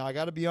simple. Now, I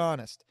got to be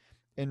honest.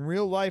 In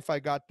real life, I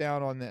got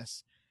down on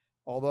this.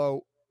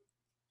 Although,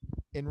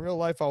 in real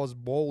life, I was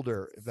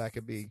bolder, if that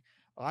could be.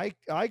 I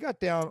got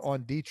down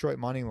on Detroit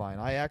money line.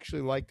 I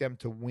actually like them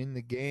to win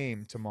the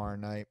game tomorrow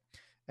night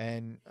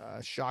and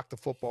shock the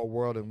football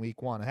world in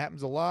week 1. It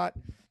happens a lot.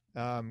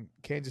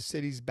 Kansas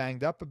City's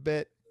banged up a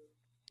bit,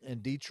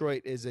 and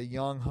Detroit is a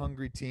young,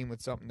 hungry team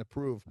with something to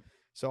prove.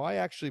 So I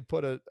actually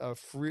put a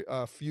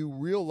few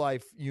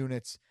real-life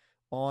units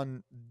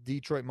on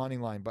Detroit money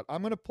line. But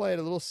I'm going to play it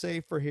a little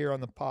safer here on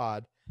the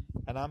pod,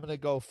 and I'm going to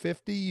go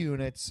 50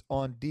 units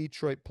on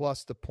Detroit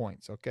plus the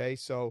points, okay?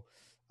 So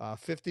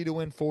 50 to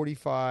win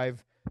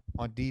 45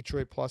 on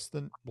Detroit plus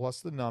the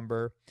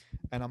number.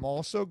 And I'm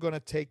also going to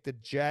take the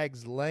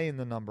Jags laying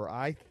the number.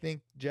 I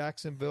think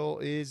Jacksonville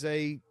is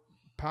a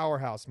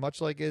powerhouse, much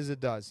like Izza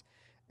does.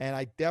 And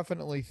I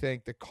definitely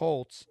think the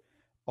Colts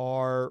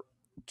are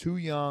too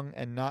young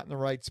and not in the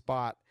right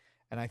spot.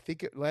 And I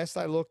think last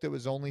I looked, it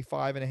was only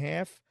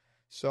 5.5.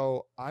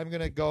 So I'm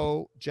going to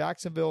go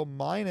Jacksonville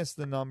minus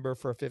the number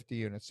for 50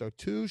 units. So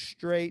 2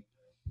 straight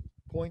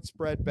point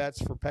spread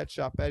bets for Pet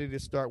Shop Eddie to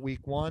start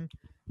week 1.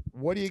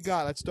 What do you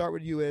got? Let's start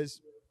with you, Iz.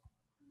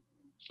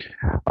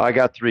 I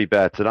got 3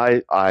 bets, and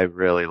I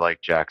really like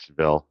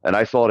Jacksonville, and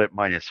I saw it at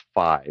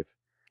 -5.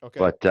 Okay.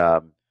 But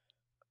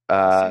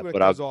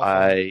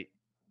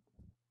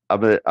I'm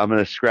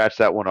gonna scratch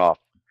that one off.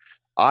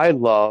 I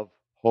love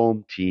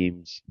home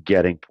teams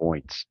getting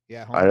points.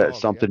 Yeah, home dogs,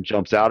 something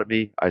jumps out at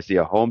me. I see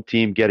a home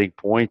team getting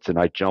points, and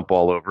I jump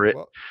all over it.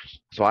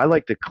 So I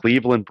like the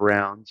Cleveland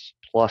Browns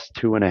plus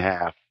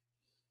 2.5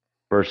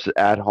 versus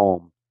at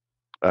home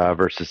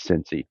versus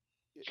Cincy.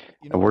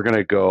 And we're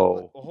gonna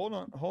go. Well, hold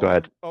on. Go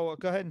ahead. Oh,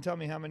 go ahead and tell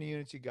me how many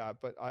units you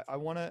got. But I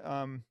want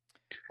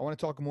to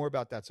talk more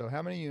about that. So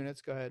how many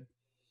units? Go ahead.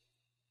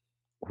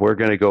 We're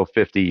gonna go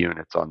 50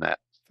 units on that.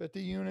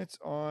 50 units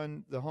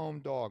on the home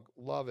dog.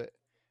 Love it.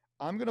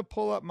 I'm going to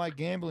pull up my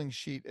gambling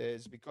sheet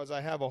because I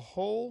have a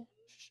whole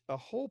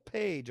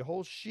page, a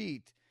whole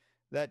sheet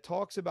that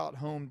talks about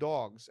home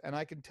dogs. And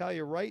I can tell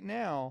you right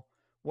now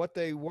what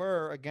they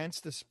were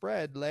against the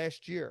spread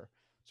last year.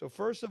 So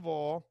first of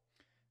all,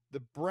 the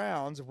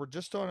Browns, if we're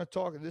just on a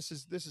talk, this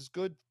is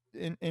good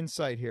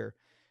insight here.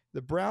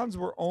 The Browns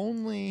were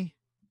only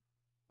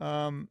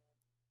one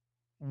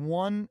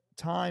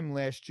time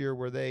last year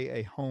were they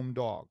a home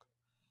dog.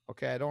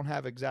 Okay, I don't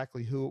have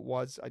exactly who it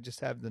was. I just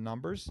have the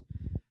numbers.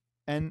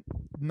 And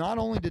not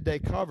only did they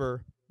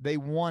cover, they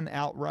won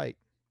outright.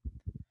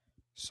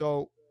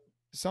 So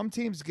some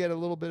teams get a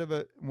little bit of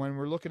when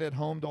we're looking at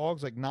home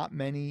dogs, like not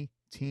many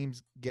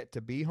teams get to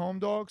be home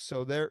dogs.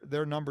 So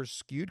their numbers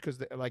skewed because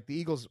like the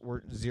Eagles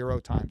were 0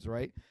 times,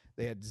 right?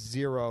 They had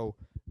 0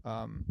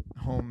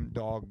 home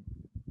dog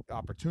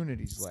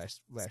opportunities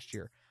last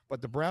year.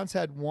 But the Browns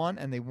had 1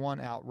 and they won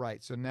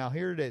outright. So now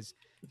here it is.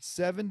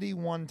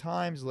 71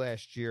 times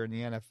last year in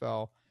the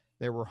NFL,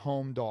 there were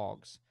home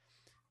dogs.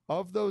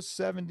 Of those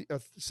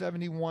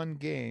 71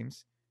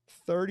 games,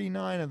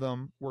 39 of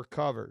them were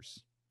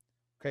covers.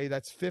 Okay,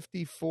 that's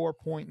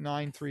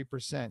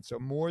 54.93%. So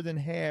more than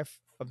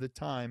half of the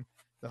time,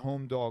 the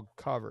home dog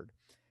covered.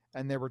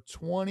 And there were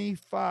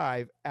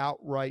 25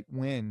 outright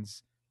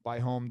wins by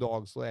home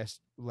dogs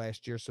last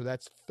year. So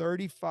that's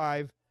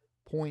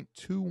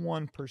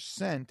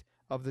 35.21%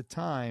 of the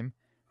time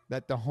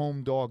that the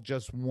home dog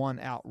just won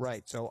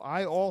outright. So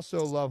I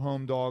also love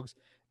home dogs,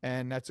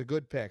 and that's a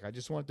good pick. I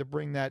just wanted to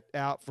bring that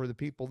out for the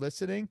people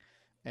listening.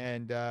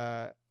 And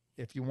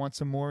if you want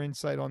some more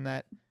insight on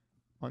that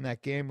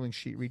gambling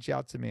sheet, reach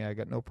out to me. I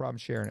got no problem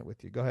sharing it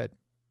with you. Go ahead.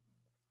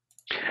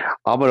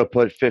 I'm going to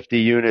put 50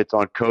 units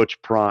on Coach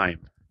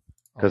Prime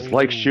because,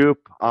 like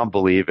Shoop, I'm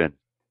believing.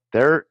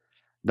 They're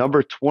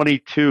number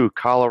 22,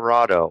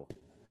 Colorado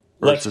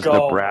versus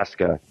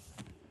Nebraska.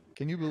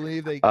 Can you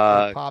believe they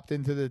popped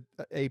into the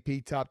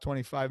AP top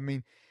 25? I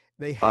mean,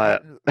 they had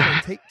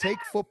take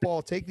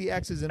football, take the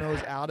X's and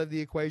O's out of the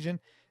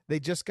equation. They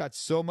just got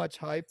so much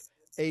hype.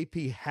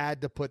 AP had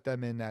to put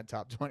them in that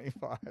top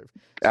 25. So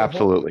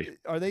absolutely.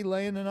 Are they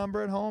laying the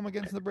number at home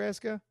against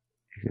Nebraska?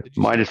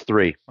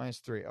 -3.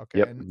 -3. Okay.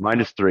 Yep. And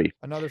 -3.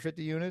 Another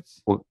 50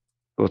 units. Well,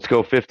 let's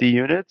go 50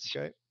 units.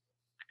 Okay.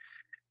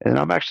 And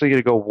I'm actually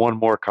going to go one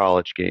more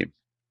college game.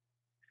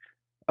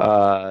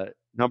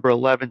 Number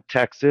 11,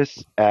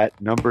 Texas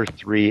at number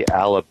 3,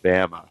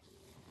 Alabama.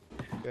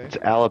 Okay. It's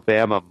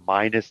Alabama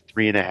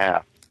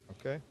 -3.5.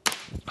 Okay.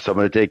 So I'm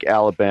going to take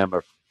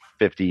Alabama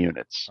 50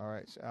 units. All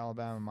right. So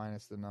Alabama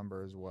minus the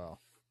number as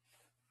well.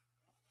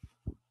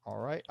 All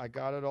right. I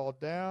got it all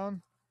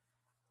down.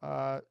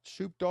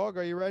 Shoop Dog,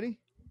 are you ready?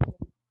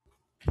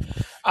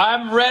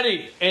 I'm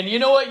ready. And you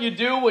know what you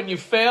do when you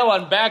fail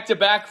on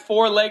back-to-back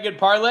four-legged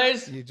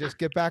parlays? You just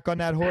get back on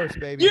that horse,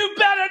 baby. You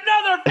bet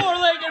another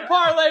four-legged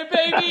parlay,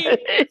 baby.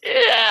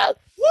 Yes.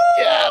 Woo!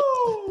 Yes.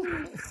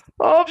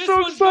 Oh, I'm this so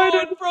one's excited.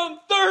 going from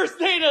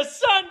Thursday to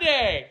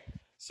Sunday.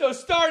 So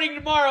starting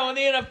tomorrow in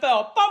the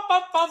NFL,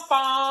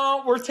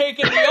 we're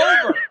taking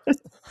the over.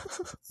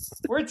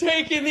 We're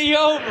taking the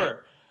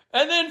over.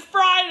 And then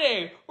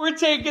Friday, we're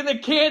taking the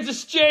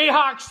Kansas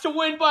Jayhawks to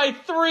win by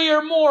 3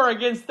 or more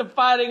against the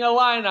Fighting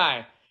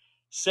Illini.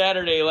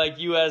 Saturday, like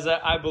you, as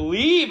I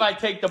believe I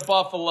take the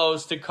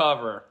Buffaloes to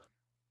cover.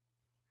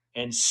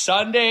 And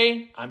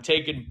Sunday, I'm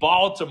taking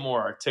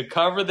Baltimore to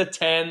cover the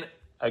 10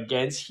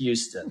 against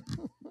Houston.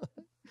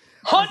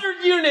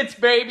 100 units,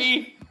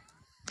 baby.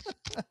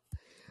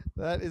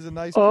 That is a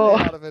nice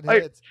payout if it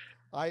hits.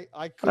 I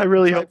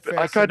really hope.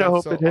 I kind of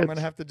hope it hits. I'm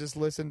gonna have to just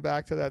listen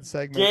back to that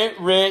segment. Get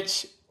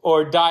rich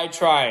or die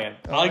trying.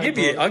 I'll give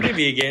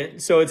you again.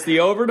 So it's the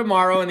over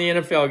tomorrow in the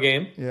NFL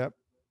game. Yep.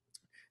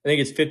 I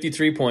think it's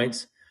 53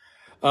 points.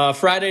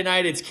 Friday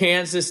night, it's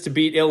Kansas to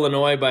beat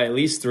Illinois by at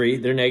least 3.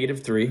 They're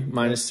 -3,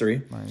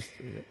 -3.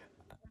 -3.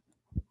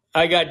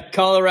 I got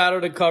Colorado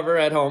to cover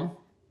at home.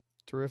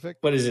 Terrific.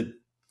 What is it?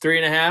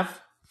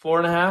 3.5,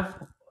 4.5?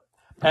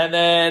 And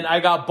then I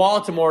got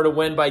Baltimore to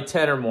win by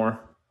 10 or more.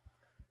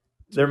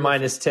 They're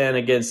 -10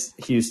 against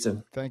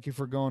Houston. Thank you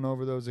for going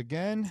over those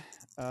again.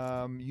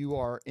 You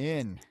are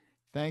in.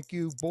 Thank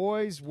you,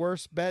 boys.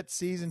 Worst bet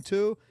season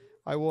 2.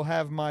 I will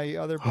have my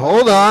other.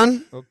 Hold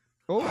on.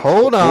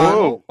 Hold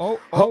on.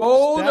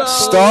 Hold on.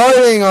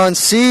 Starting on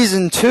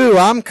season 2,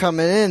 I'm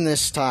coming in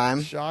this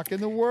time. Shocking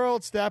the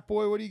world, Stat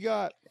Boy. What do you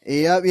got?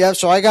 Yep.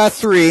 So I got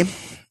 3.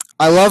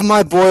 I love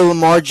my boy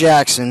Lamar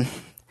Jackson,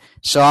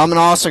 so I'm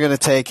also going to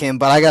take him,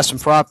 but I got some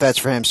prop bets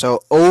for him.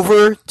 So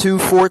over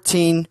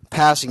 214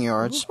 passing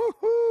yards.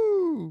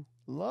 Woo-hoo-hoo.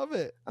 Love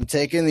it. I'm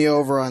taking the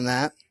over on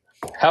that.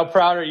 How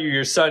proud are you?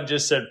 Your son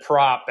just said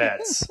prop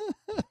bets.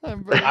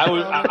 I'm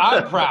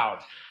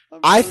proud.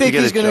 I think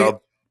he's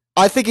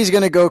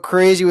going to go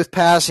crazy with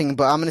passing,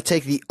 but I'm going to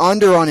take the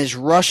under on his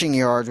rushing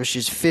yards, which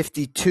is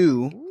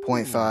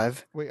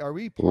 52.5. Wait, are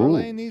we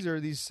parlaying these or are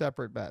these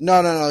separate bets?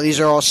 No. These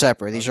are all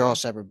separate. These are all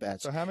separate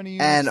bets. So how many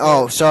units?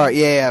 And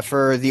yeah.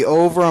 For the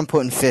over, I'm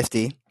putting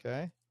 50.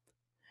 Okay.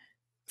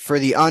 For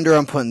the under,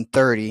 I'm putting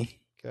 30.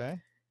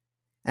 Okay.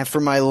 And for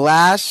my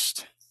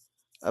last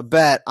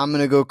bet, I'm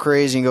going to go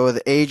crazy and go with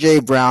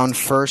A.J. Brown,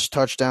 first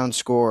touchdown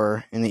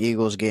scorer in the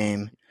Eagles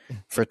game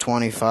for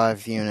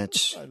 25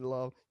 units. I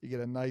love you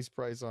get a nice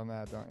price on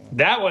that, don't you?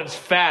 That one's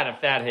fat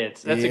if that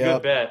hits. That's a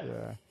good bet.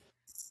 Yeah.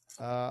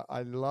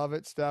 I love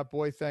it, Stat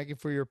Boy. Thank you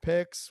for your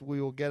picks.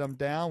 We will get them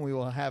down. We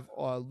will have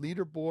a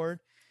leaderboard.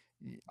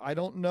 I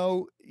don't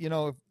know,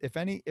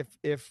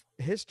 if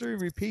history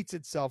repeats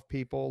itself,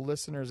 people,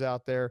 listeners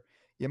out there,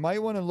 you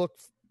might want to look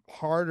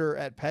harder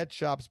at Pet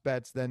Shop's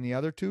bets than the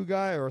other 2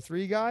 guys or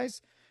 3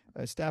 guys.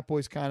 Stat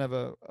Boy's kind of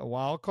a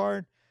wild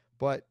card,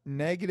 but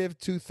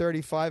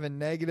 -235 and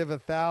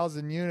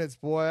 -1,000 units,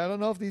 boy. I don't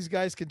know if these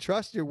guys can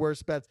trust your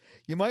worst bets.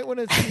 You might want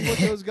to see what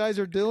those guys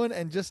are doing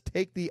and just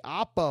take the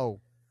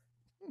oppo.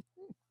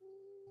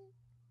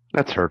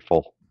 That's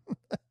hurtful.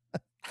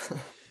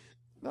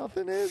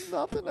 Nothing is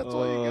nothing. That's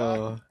all you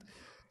got.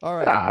 All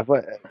right.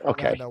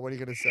 Okay. No, what are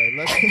you going to say?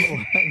 Let's move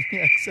on.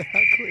 Yeah,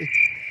 exactly.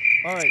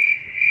 All right.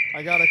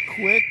 I got a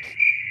quick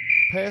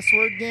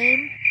password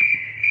game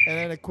and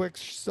then a quick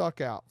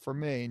suck out for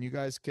me, and you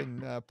guys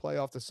can play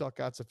off the suck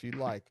outs if you'd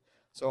like.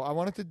 So I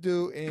wanted to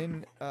do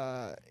in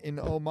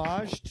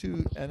homage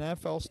to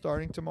NFL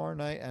starting tomorrow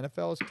night.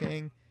 NFL is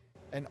king,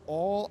 an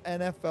all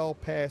NFL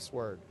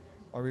password.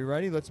 Are we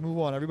ready? Let's move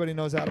on. Everybody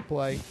knows how to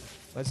play.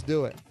 Let's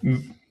do it.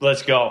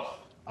 Let's go.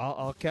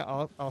 I'll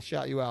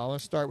shout you out. I'm going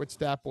to start with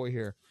Stat Boy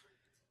here.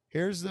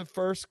 Here's the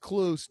first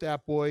clue,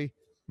 Stat Boy.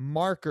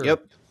 Marker.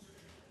 Yep.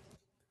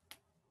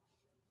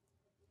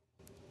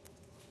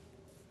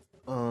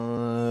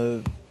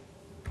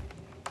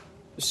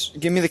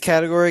 Give me the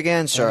category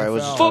again. Sorry,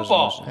 NFL.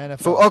 Football.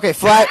 NFL. Okay,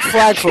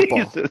 flag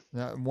football.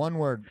 Now, one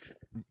word.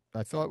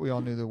 I thought we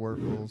all knew the word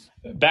rules.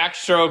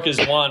 Backstroke is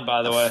 1,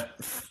 by the way.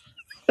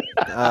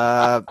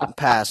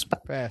 Pass.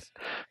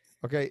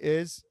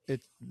 Okay,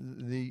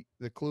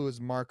 the clue is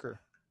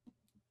marker.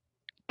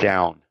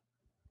 Down.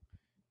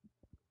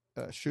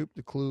 Shoop,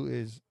 the clue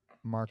is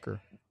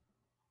marker.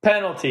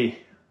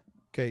 Penalty.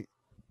 Okay,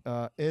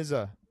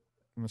 Izza,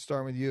 I'm going to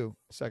start with you.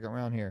 Second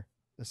round here.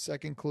 The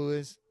second clue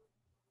is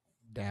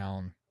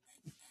down.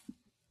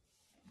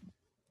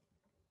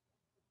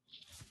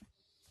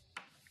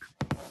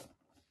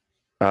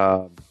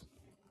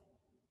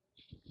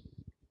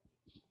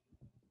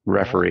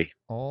 Referee.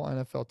 All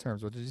NFL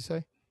terms. What did you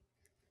say?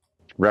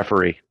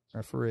 Referee.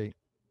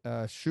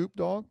 Shoop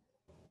dog.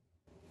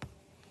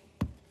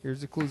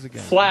 Here's the clues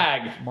again.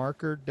 Flag.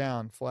 Marker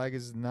down. Flag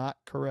is not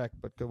correct,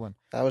 but good one.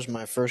 That was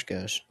my first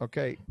guess.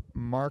 Okay,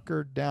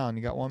 marker down.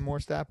 You got one more,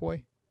 Stat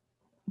Boy?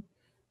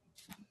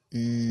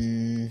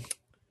 You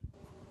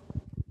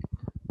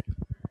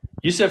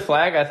said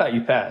flag? I thought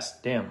you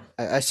passed. Damn.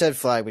 I said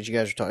flag, but you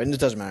guys are talking. It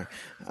doesn't matter.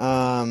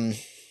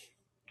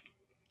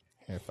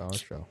 Half-hour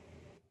show.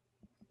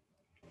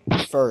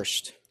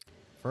 First.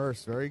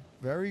 Very,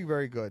 very,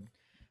 very good.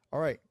 All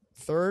right,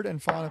 third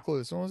and final clue.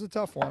 This one was a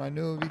tough one. I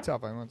knew it would be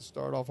tough. I want to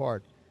start off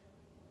hard.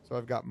 So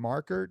I've got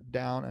marker,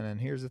 down, and then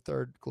here's the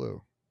third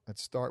clue.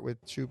 Let's start with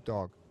Shoop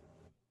Dog.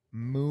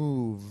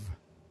 Move.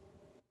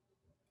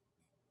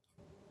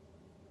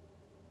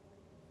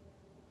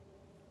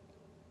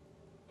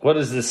 What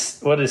is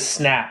this? What is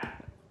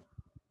snap?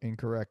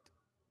 Incorrect.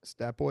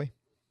 Stat Boy.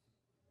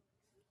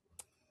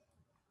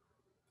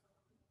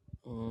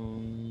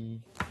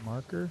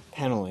 Marker.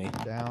 Penalty.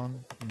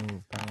 Down.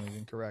 Move. Penalty is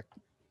incorrect.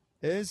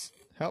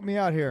 Help me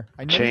out here.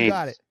 I know Chains. you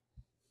got it.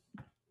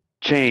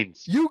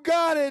 Chains. You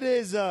got it,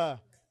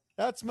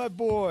 that's my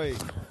boy.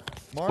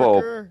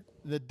 Marker.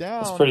 The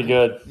down. That's pretty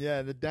good.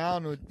 Yeah, the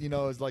down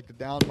is like the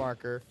down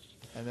marker,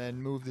 and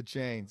then move the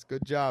chains.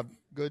 Good job.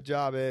 Good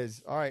job,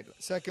 All right,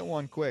 second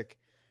one, quick.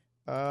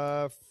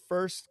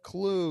 First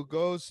clue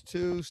goes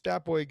to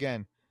Stat Boy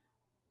again.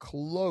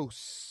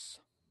 Close.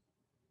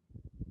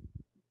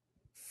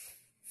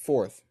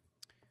 Fourth.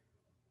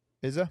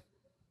 Izza?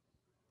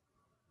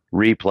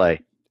 Replay.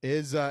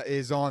 Izza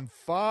is on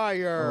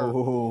fire.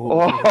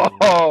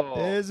 Oh,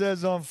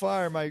 Izza's on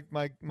fire. My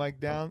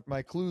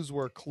clues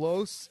were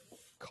close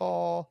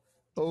call,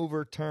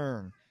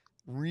 overturn.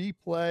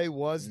 Replay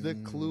was the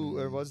clue,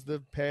 or was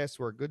the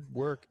password. Good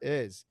work,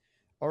 Iz.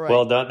 All right.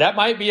 Well done. That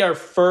might be our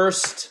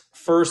first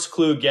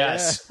clue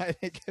guess. Yeah, I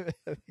think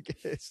it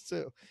is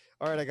too.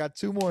 All right, I got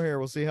two more here.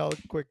 We'll see how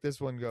quick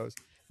this one goes.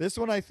 This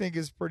one I think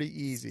is pretty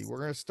easy. We're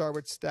going to start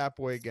with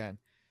Stapboy again.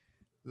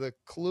 The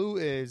clue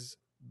is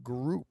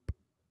group.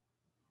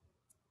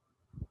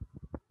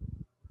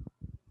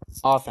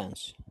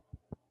 Offense.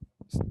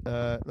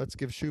 Let's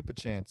give Shoop a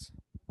chance.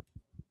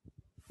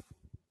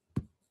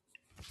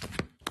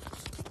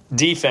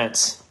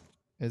 Defense.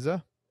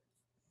 Izza?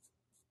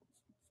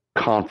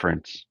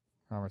 conference.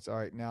 All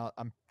right, now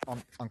I'm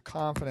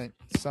confident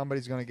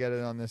somebody's going to get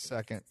it on this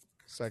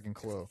second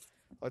clue.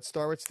 Let's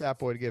start with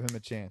Stapboy to give him a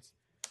chance.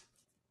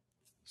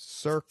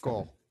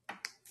 Circle.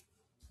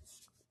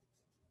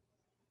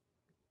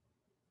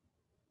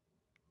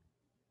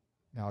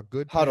 Now, a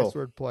good Huddle.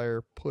 password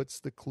player puts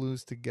the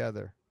clues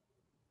together.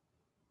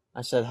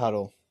 I said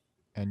huddle.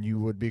 And you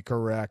would be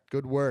correct.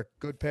 Good work.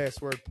 Good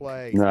password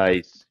play.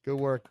 Nice. Good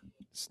work,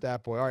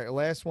 Stapboy. All right,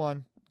 last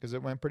one, because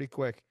it went pretty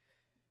quick.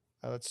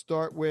 Let's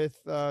start with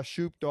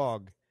Shoop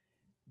Dog.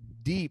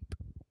 Deep.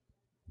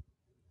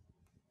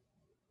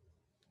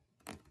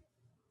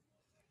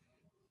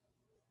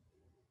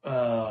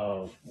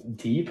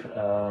 Deep.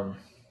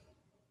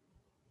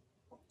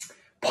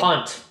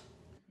 Punt.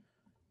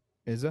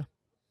 Izza?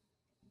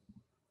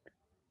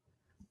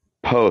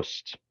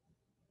 Post.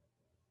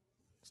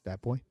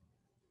 Stapboy?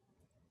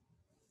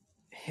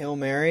 Hail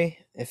Mary.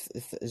 If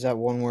is that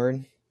one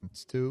word?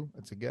 It's two.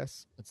 It's a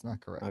guess. It's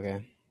not correct.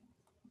 Okay.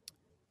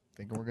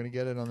 Thinking we're going to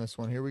get it on this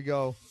one. Here we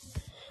go.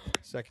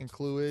 Second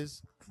clue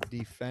is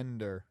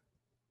defender.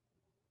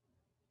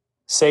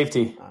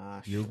 Safety.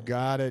 You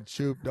got it,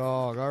 Shoop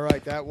Dog. All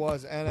right, that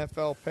was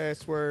NFL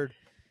password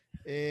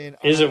in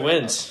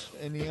wins.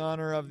 In the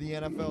honor of the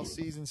NFL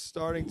season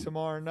starting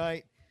tomorrow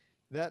night.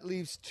 That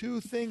leaves two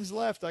things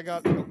left. I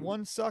got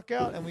one suck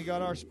out, and we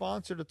got our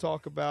sponsor to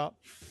talk about.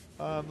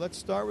 Let's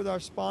start with our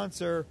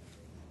sponsor.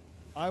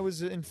 I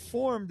was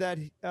informed that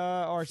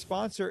our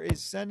sponsor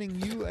is sending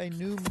you a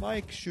new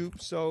mic, Shoop,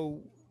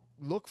 so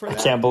look for that.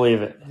 I can't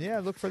believe it. Yeah,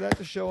 look for that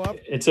to show up.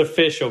 It's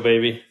official,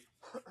 baby.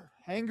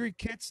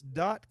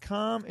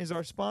 HangryKits.com is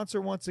our sponsor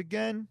once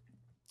again.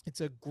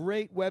 It's a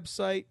great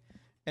website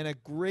and a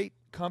great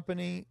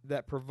company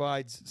that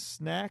provides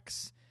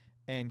snacks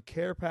and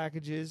care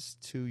packages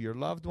to your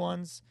loved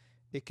ones.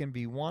 It can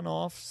be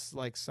one-offs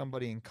like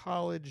somebody in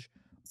college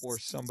or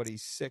somebody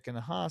sick in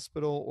a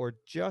hospital or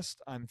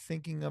just I'm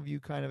thinking of you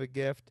kind of a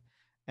gift.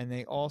 And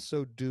they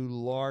also do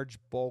large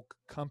bulk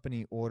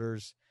company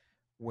orders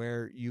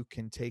where you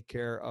can take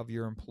care of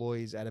your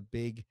employees at a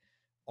big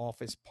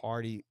office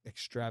party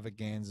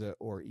extravaganza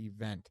or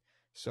event.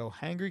 So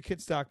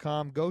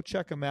hangrykits.com, go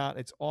check them out.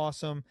 It's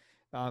awesome.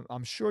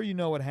 I'm sure you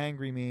know what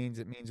hangry means.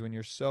 It means when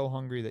you're so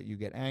hungry that you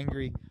get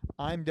angry.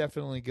 I'm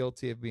definitely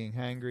guilty of being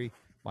hangry.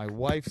 My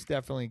wife's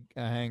definitely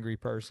a hangry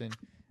person.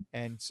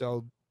 And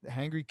so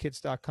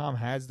hangrykits.com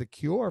has the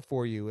cure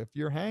for you. If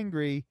you're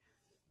hangry,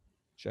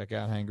 check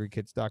out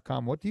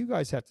hangrykits.com. What do you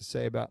guys have to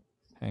say about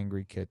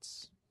Hangry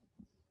Kits?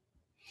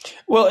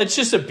 Well, it's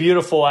just a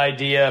beautiful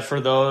idea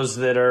for those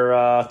that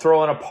are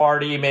throwing a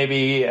party,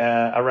 maybe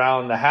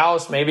around the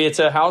house. Maybe it's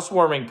a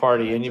housewarming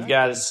party, and you've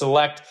got a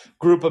select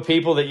group of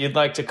people that you'd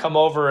like to come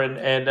over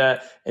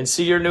and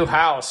see your new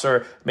house,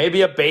 or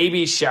maybe a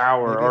baby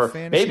shower, or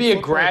maybe a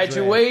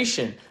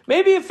graduation,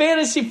 maybe a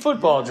fantasy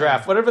football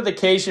draft, whatever the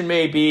occasion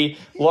may be,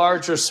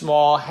 large or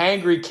small.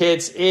 Hangry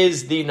Kits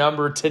is the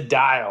number to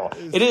dial.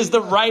 It is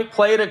the right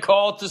play to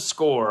call to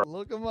score.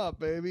 Look them up,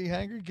 baby.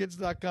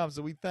 HangryKids.com.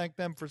 So we thank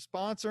them for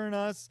sponsoring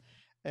us,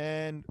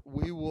 and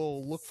we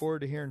will look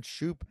forward to hearing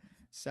Shoop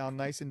sound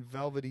nice and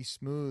velvety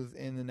smooth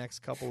in the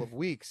next couple of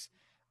weeks.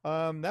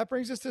 That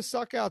brings us to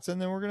suckouts,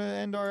 and then we're going to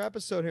end our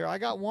episode here. I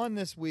got one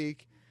this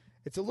week.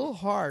 It's a little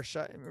harsh.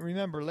 I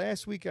remember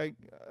last week, there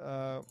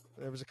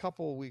was a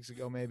couple of weeks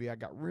ago maybe, I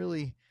got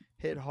really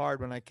hit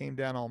hard when I came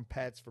down on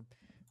pets for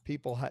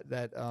people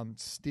that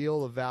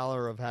steal the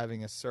valor of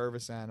having a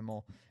service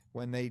animal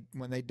when they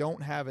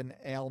don't have an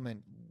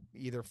ailment,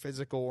 either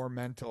physical or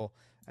mental,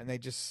 and they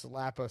just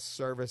slap a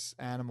service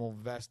animal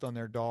vest on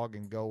their dog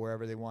and go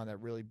wherever they want. That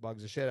really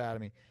bugs the shit out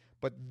of me.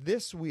 But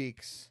this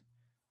week's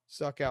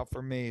suck out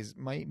for me is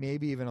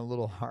maybe even a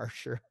little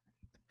harsher.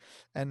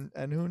 And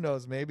who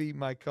knows, maybe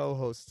my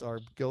co-hosts are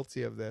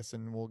guilty of this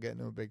and we'll get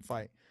into a big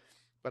fight.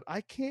 But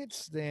I can't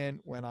stand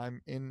when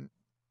I'm in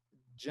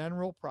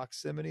general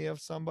proximity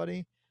of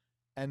somebody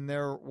and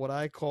they're what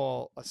I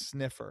call a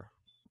sniffer.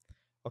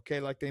 Okay,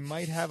 like they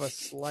might have a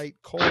slight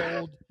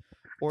cold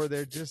or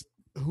they're just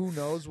who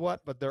knows what,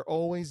 but they're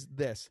always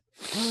this.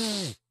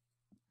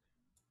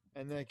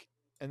 And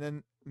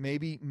then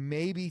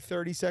maybe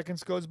 30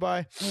 seconds goes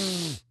by.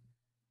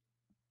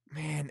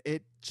 man,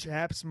 it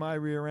chaps my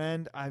rear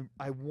end.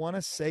 I want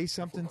to say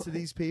something to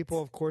these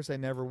people. Of course, I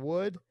never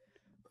would,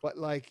 but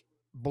like,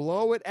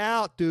 blow it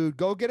out, dude.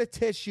 Go get a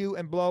tissue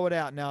and blow it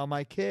out. Now,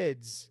 my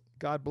kids,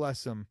 God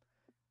bless them,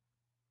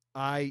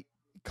 I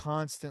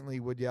constantly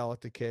would yell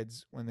at the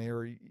kids when they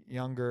were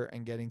younger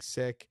and getting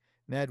sick.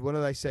 Ned, what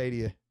did I say to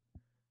you?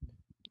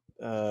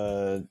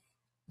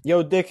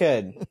 Yo,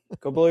 dickhead,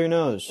 go blow your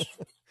nose.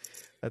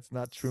 That's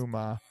not true,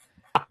 Ma.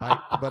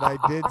 But I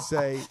did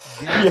say,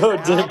 get Yo, it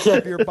out dickhead.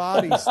 of your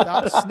body.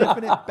 Stop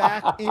sniffing it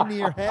back into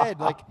your head.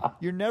 Like,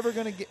 you're never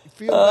going to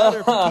feel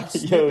better if you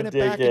keep sniffing it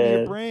back into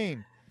your dickhead.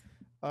 brain.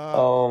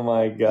 Oh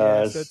my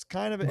Yeah, gosh. so it's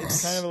kind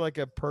of like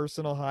a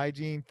personal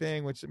hygiene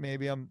thing, which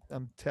maybe I'm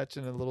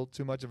touching a little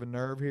too much of a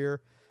nerve here,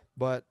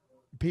 but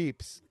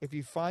peeps, if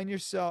you find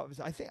yourself,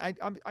 I think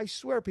I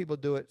swear people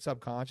do it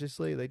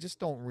subconsciously. They just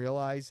don't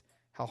realize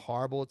how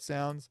horrible it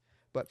sounds,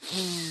 but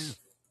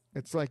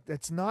it's like,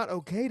 that's not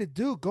okay to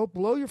do. Go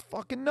blow your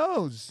fucking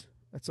nose.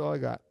 That's all I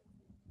got.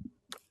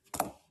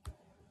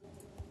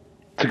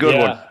 It's a good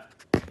one.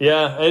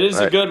 Yeah, it is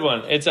a Right. good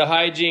one. It's a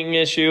hygiene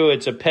issue.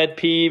 It's a pet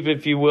peeve,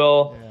 if you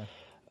will. Yeah,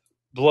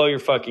 Blow your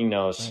fucking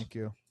nose. thank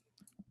you.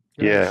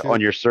 Go ahead, Yeah, shoot. on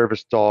your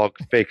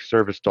fake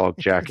service dog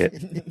jacket.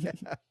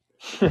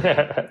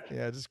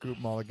 Yeah, just group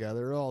them all together.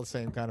 They're all the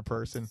same kind of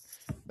person.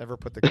 Never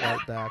put the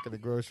cart back at the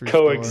grocery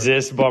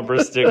Coexist bumper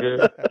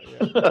sticker.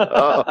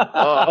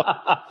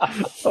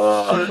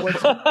 store.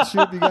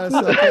 Shoot, you gotta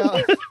suck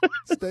out.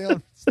 Stay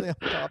on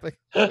topic.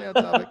 Stay on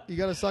topic. You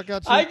gotta suck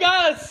out. Shoot. I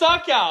got a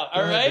suck out,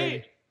 all Go ahead, right?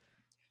 baby.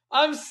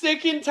 I'm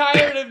sick and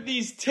tired of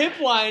these tip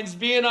lines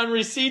being on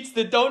receipts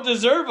that don't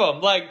deserve them.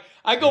 Like,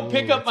 I go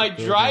pick up that's my a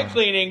good dry one.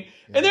 cleaning,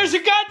 and there's a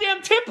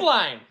goddamn tip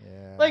line.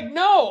 Yeah. Like,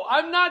 no,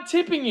 I'm not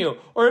tipping you.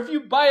 Or if you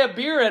buy a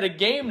beer at a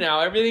game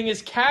now, everything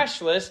is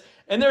cashless,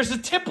 and there's a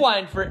tip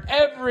line for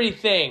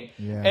everything.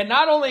 Yeah. And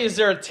not only is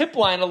there a tip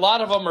line, a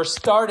lot of them are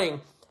starting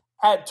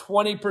at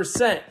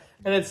 20%.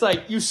 And it's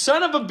like, you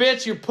son of a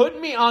bitch, you're putting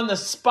me on the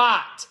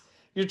spot.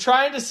 You're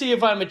trying to see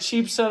if I'm a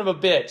cheap son of a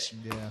bitch.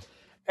 Yeah.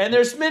 And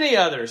there's many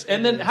others.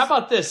 And then how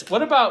about this?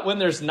 What about when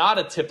there's not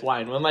a tip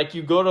line? When like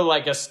you go to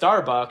like a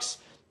Starbucks,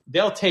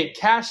 they'll take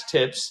cash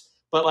tips,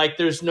 but like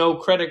there's no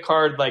credit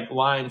card like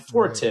line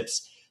for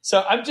tips.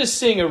 So I'm just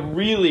seeing a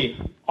really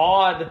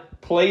odd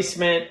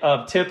placement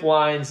of tip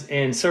lines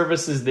in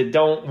services that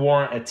don't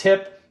warrant a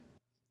tip.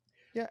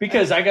 Yeah.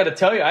 Because I got to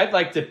tell you, I'd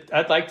like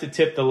to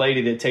tip the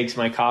lady that takes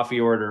my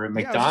coffee order at Yeah, I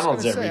was just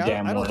McDonald's gonna say, every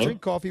damn I don't morning.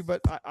 drink coffee,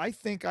 but I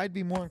think I'd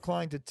be more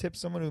inclined to tip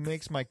someone who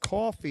makes my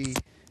coffee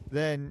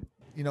than,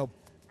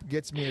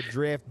 gets me a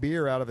draft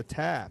beer out of a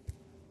tap.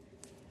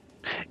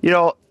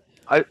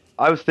 I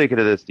was thinking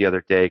of this the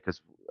other day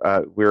because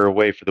we were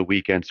away for the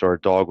weekend, so our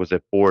dog was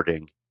at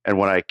boarding. And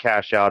when I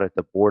cash out at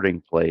the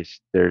boarding place,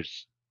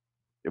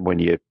 when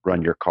you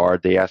run your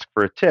card, they ask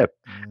for a tip.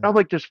 And I'm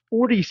like, there's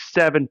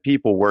 47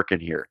 people working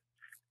here.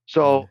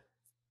 So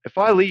if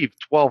I leave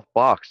 $12,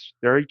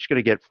 they're each going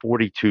to get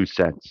 42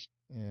 cents.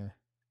 Yeah.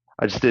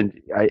 I just didn't,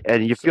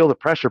 and you feel the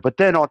pressure. But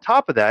then on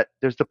top of that,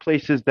 there's the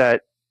places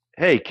that,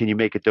 hey, can you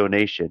make a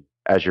donation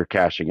as you're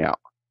cashing out?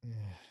 Yeah.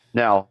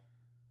 Now,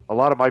 a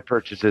lot of my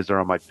purchases are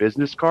on my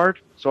business card,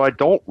 so I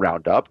don't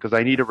round up because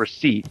I need a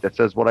receipt that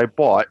says what I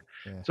bought.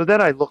 Yeah. So then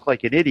I look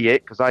like an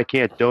idiot because I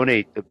can't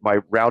donate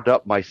round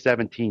up my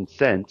 17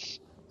 cents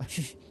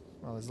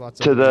Well, there's lots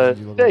to of the reasons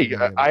you look like thing.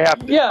 an idiot.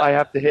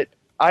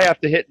 I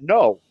have to hit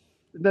no.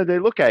 And then they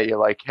look at you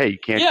like, hey, you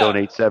can't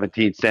donate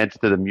 17 cents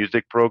to the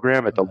music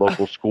program at the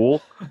local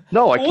school.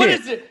 No, I can't. What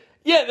is it?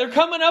 Yeah, they're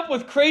coming up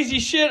with crazy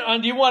shit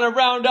on do you want to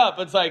round up?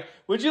 It's like,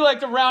 would you like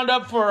to round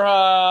up for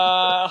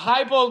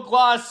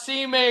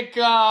hypoglycemic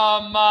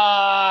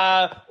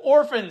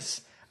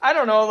orphans? I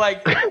don't know,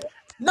 like,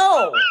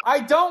 no, I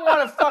don't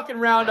want to fucking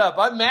round up.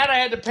 I'm mad I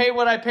had to pay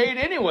what I paid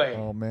anyway.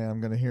 Oh man, I'm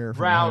gonna hear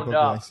from Round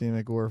up.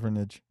 hypoglycemic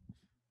orphanage.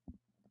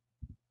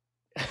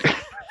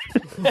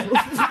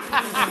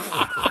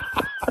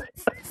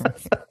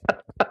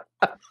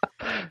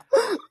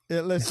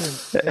 Yeah,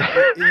 listen,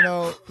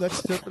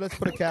 let's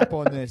put a cap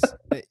on this.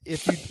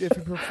 If you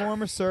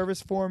perform a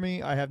service for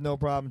me, I have no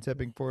problem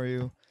tipping for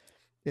you.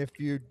 If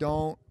you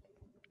don't,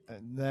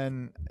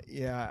 then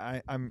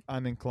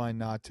I'm inclined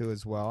not to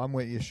as well. I'm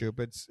with you, Shoop.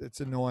 It's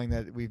annoying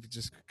that we've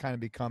just kind of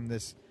become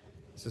this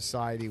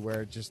society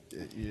where just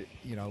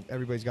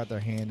everybody's got their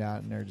hand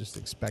out and they're just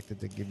expected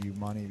to give you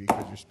money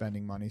because you're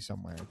spending money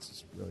somewhere. It's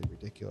just really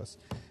ridiculous.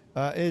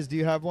 Do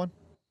you have one?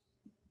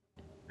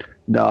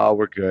 No,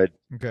 we're good.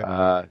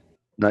 Okay.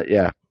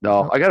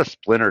 No, I got a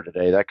splinter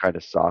today. That kind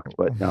of sucked,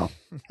 but no.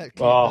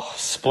 Oh,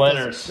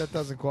 splinters. That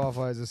doesn't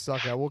qualify as a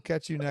suck out. We'll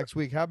catch you next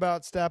week. How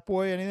about Stat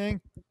Boy?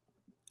 Anything?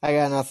 I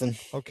got nothing.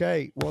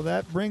 Okay. Well,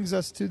 that brings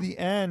us to the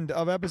end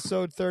of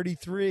episode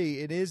 33.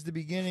 It is the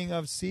beginning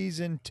of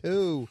season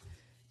 2.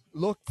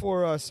 Look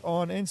for us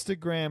on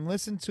Instagram.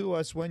 Listen to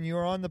us when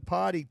you're on the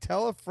potty.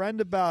 Tell a friend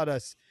about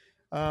us.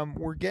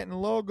 We're getting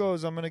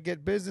logos. I'm going to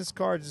get business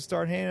cards and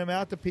start handing them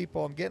out to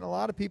people. I'm getting a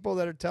lot of people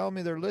that are telling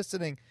me they're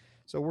listening.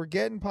 So we're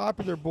getting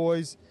popular,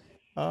 boys.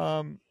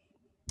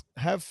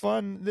 have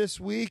fun this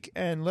week,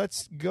 and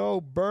let's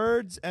go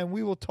Birds. And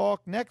we will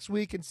talk next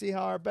week and see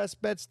how our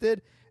best bets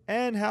did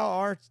and how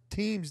our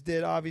teams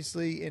did,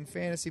 obviously, in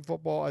fantasy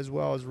football as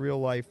well as real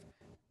life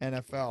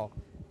NFL.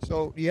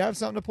 So, do you have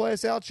something to play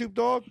us out, Shoop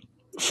Dog?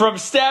 From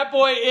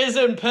Statboy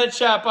Ism Pet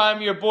Shop,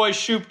 I'm your boy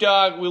Shoop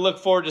Dog. We look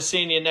forward to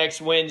seeing you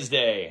next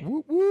Wednesday.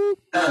 Whoop, whoop.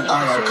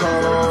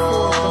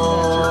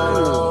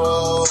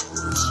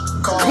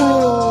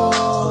 Cool.